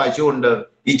വീട്ടിലും പശു ഉണ്ട്.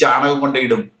 ഈ ചാണകം കൊണ്ട്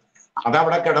ഇടും.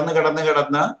 അതവിടെ കിടന്ന്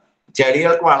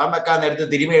ചെടികൾക്ക് വളം വെക്കാൻ നേരത്ത്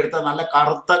തിരുമി എടുത്ത നല്ല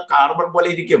കറുത്ത കാർബൺ പോലെ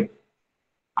ഇരിക്കും.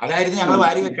 അതായിരുന്നു ഞങ്ങൾ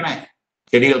വാരി വെക്കണേ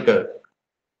ചെടികൾക്ക്.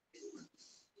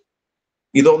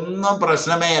 ഇതൊന്നും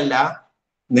പ്രശ്നമേ അല്ല.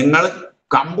 നിങ്ങൾ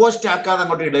കമ്പോസ്റ്റ് ആക്കാതെ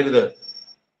അങ്ങോട്ട് ഇടരുത്.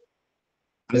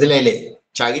 മനസ്സിലായില്ലേ?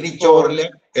 ചകിരിച്ചോറില്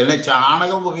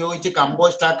ചാണകം ഉപയോഗിച്ച്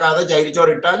കമ്പോസ്റ്റ് ആക്കാതെ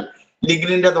ചകിരിച്ചോറ് ഇട്ടാൽ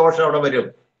ലിഗ്നിന്റെ ദോഷം അവിടെ വരും.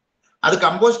 അത്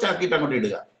കമ്പോസ്റ്റ് ആക്കിയിട്ട് അങ്ങോട്ട്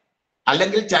ഇടുക.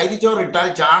 അല്ലെങ്കിൽ ചകിരിച്ചോറ് ഇട്ടാൽ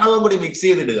ചാണകം കൂടി മിക്സ്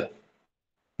ചെയ്തിടുക.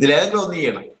 ഇതിലേതെങ്കിലും ഒന്ന്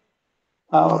ചെയ്യണം.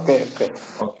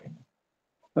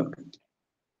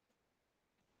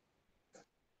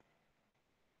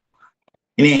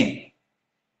 ഇനി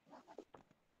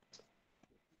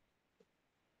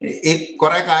ഈ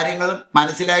കുറെ കാര്യങ്ങൾ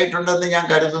മനസ്സിലായിട്ടുണ്ടെന്ന് ഞാൻ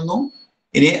കരുതുന്നു.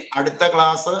 ഇനി അടുത്ത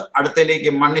ക്ലാസ്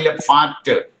അടുത്തലേക്ക് മണ്ണിലെ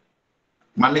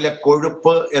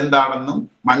കൊഴുപ്പ് എന്താണെന്നും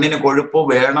മണ്ണിന് കൊഴുപ്പ്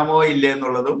വേണമോ ഇല്ലേ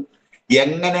എന്നുള്ളതും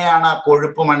എങ്ങനെയാണ് ആ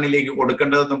കൊഴുപ്പ് മണ്ണിലേക്ക്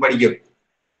കൊടുക്കേണ്ടതെന്നും പഠിക്കും.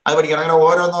 അത് പഠിക്കണം. അങ്ങനെ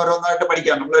ഓരോന്നോരോന്നായിട്ട്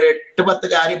പഠിക്കാം. നമ്മളൊരു 8-10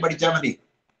 കാര്യം പഠിച്ചാൽ മതി.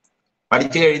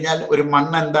 പഠിച്ചു കഴിഞ്ഞാൽ ഒരു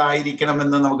മണ്ണ്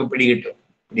എന്തായിരിക്കണമെന്ന് നമുക്ക് പിടികിട്ടും.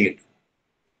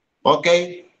 ഓക്കെ.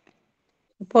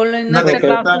 അപ്പോൾ ഇന്നത്തെ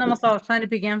ക്ലാസ് നമുക്ക്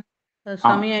അവസാനിപ്പിക്കാം.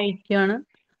 സമയമായിരിക്കുകയാണ്.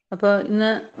 അപ്പോൾ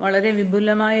ഇന്ന് വളരെ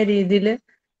വിപുലമായ രീതിയിൽ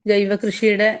ജൈവ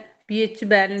കൃഷിയുടെ pH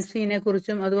ബാലൻസിങ്ങിനെ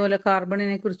കുറിച്ചും അതുപോലെ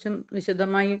കാർബണിനെ കുറിച്ചും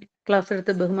വിശദമായി ക്ലാസ്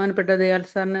എടുത്ത് ബഹുമാനപ്പെട്ട ദയാൽ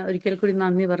സാറിന് ഒരിക്കൽ കൂടി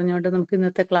നന്ദി പറഞ്ഞുകൊണ്ട് നമുക്ക്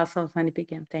ഇന്നത്തെ ക്ലാസ്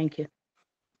അവസാനിപ്പിക്കാം. Thank you.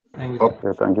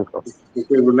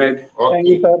 Good night. Thank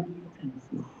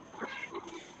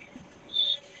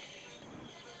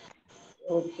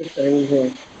you.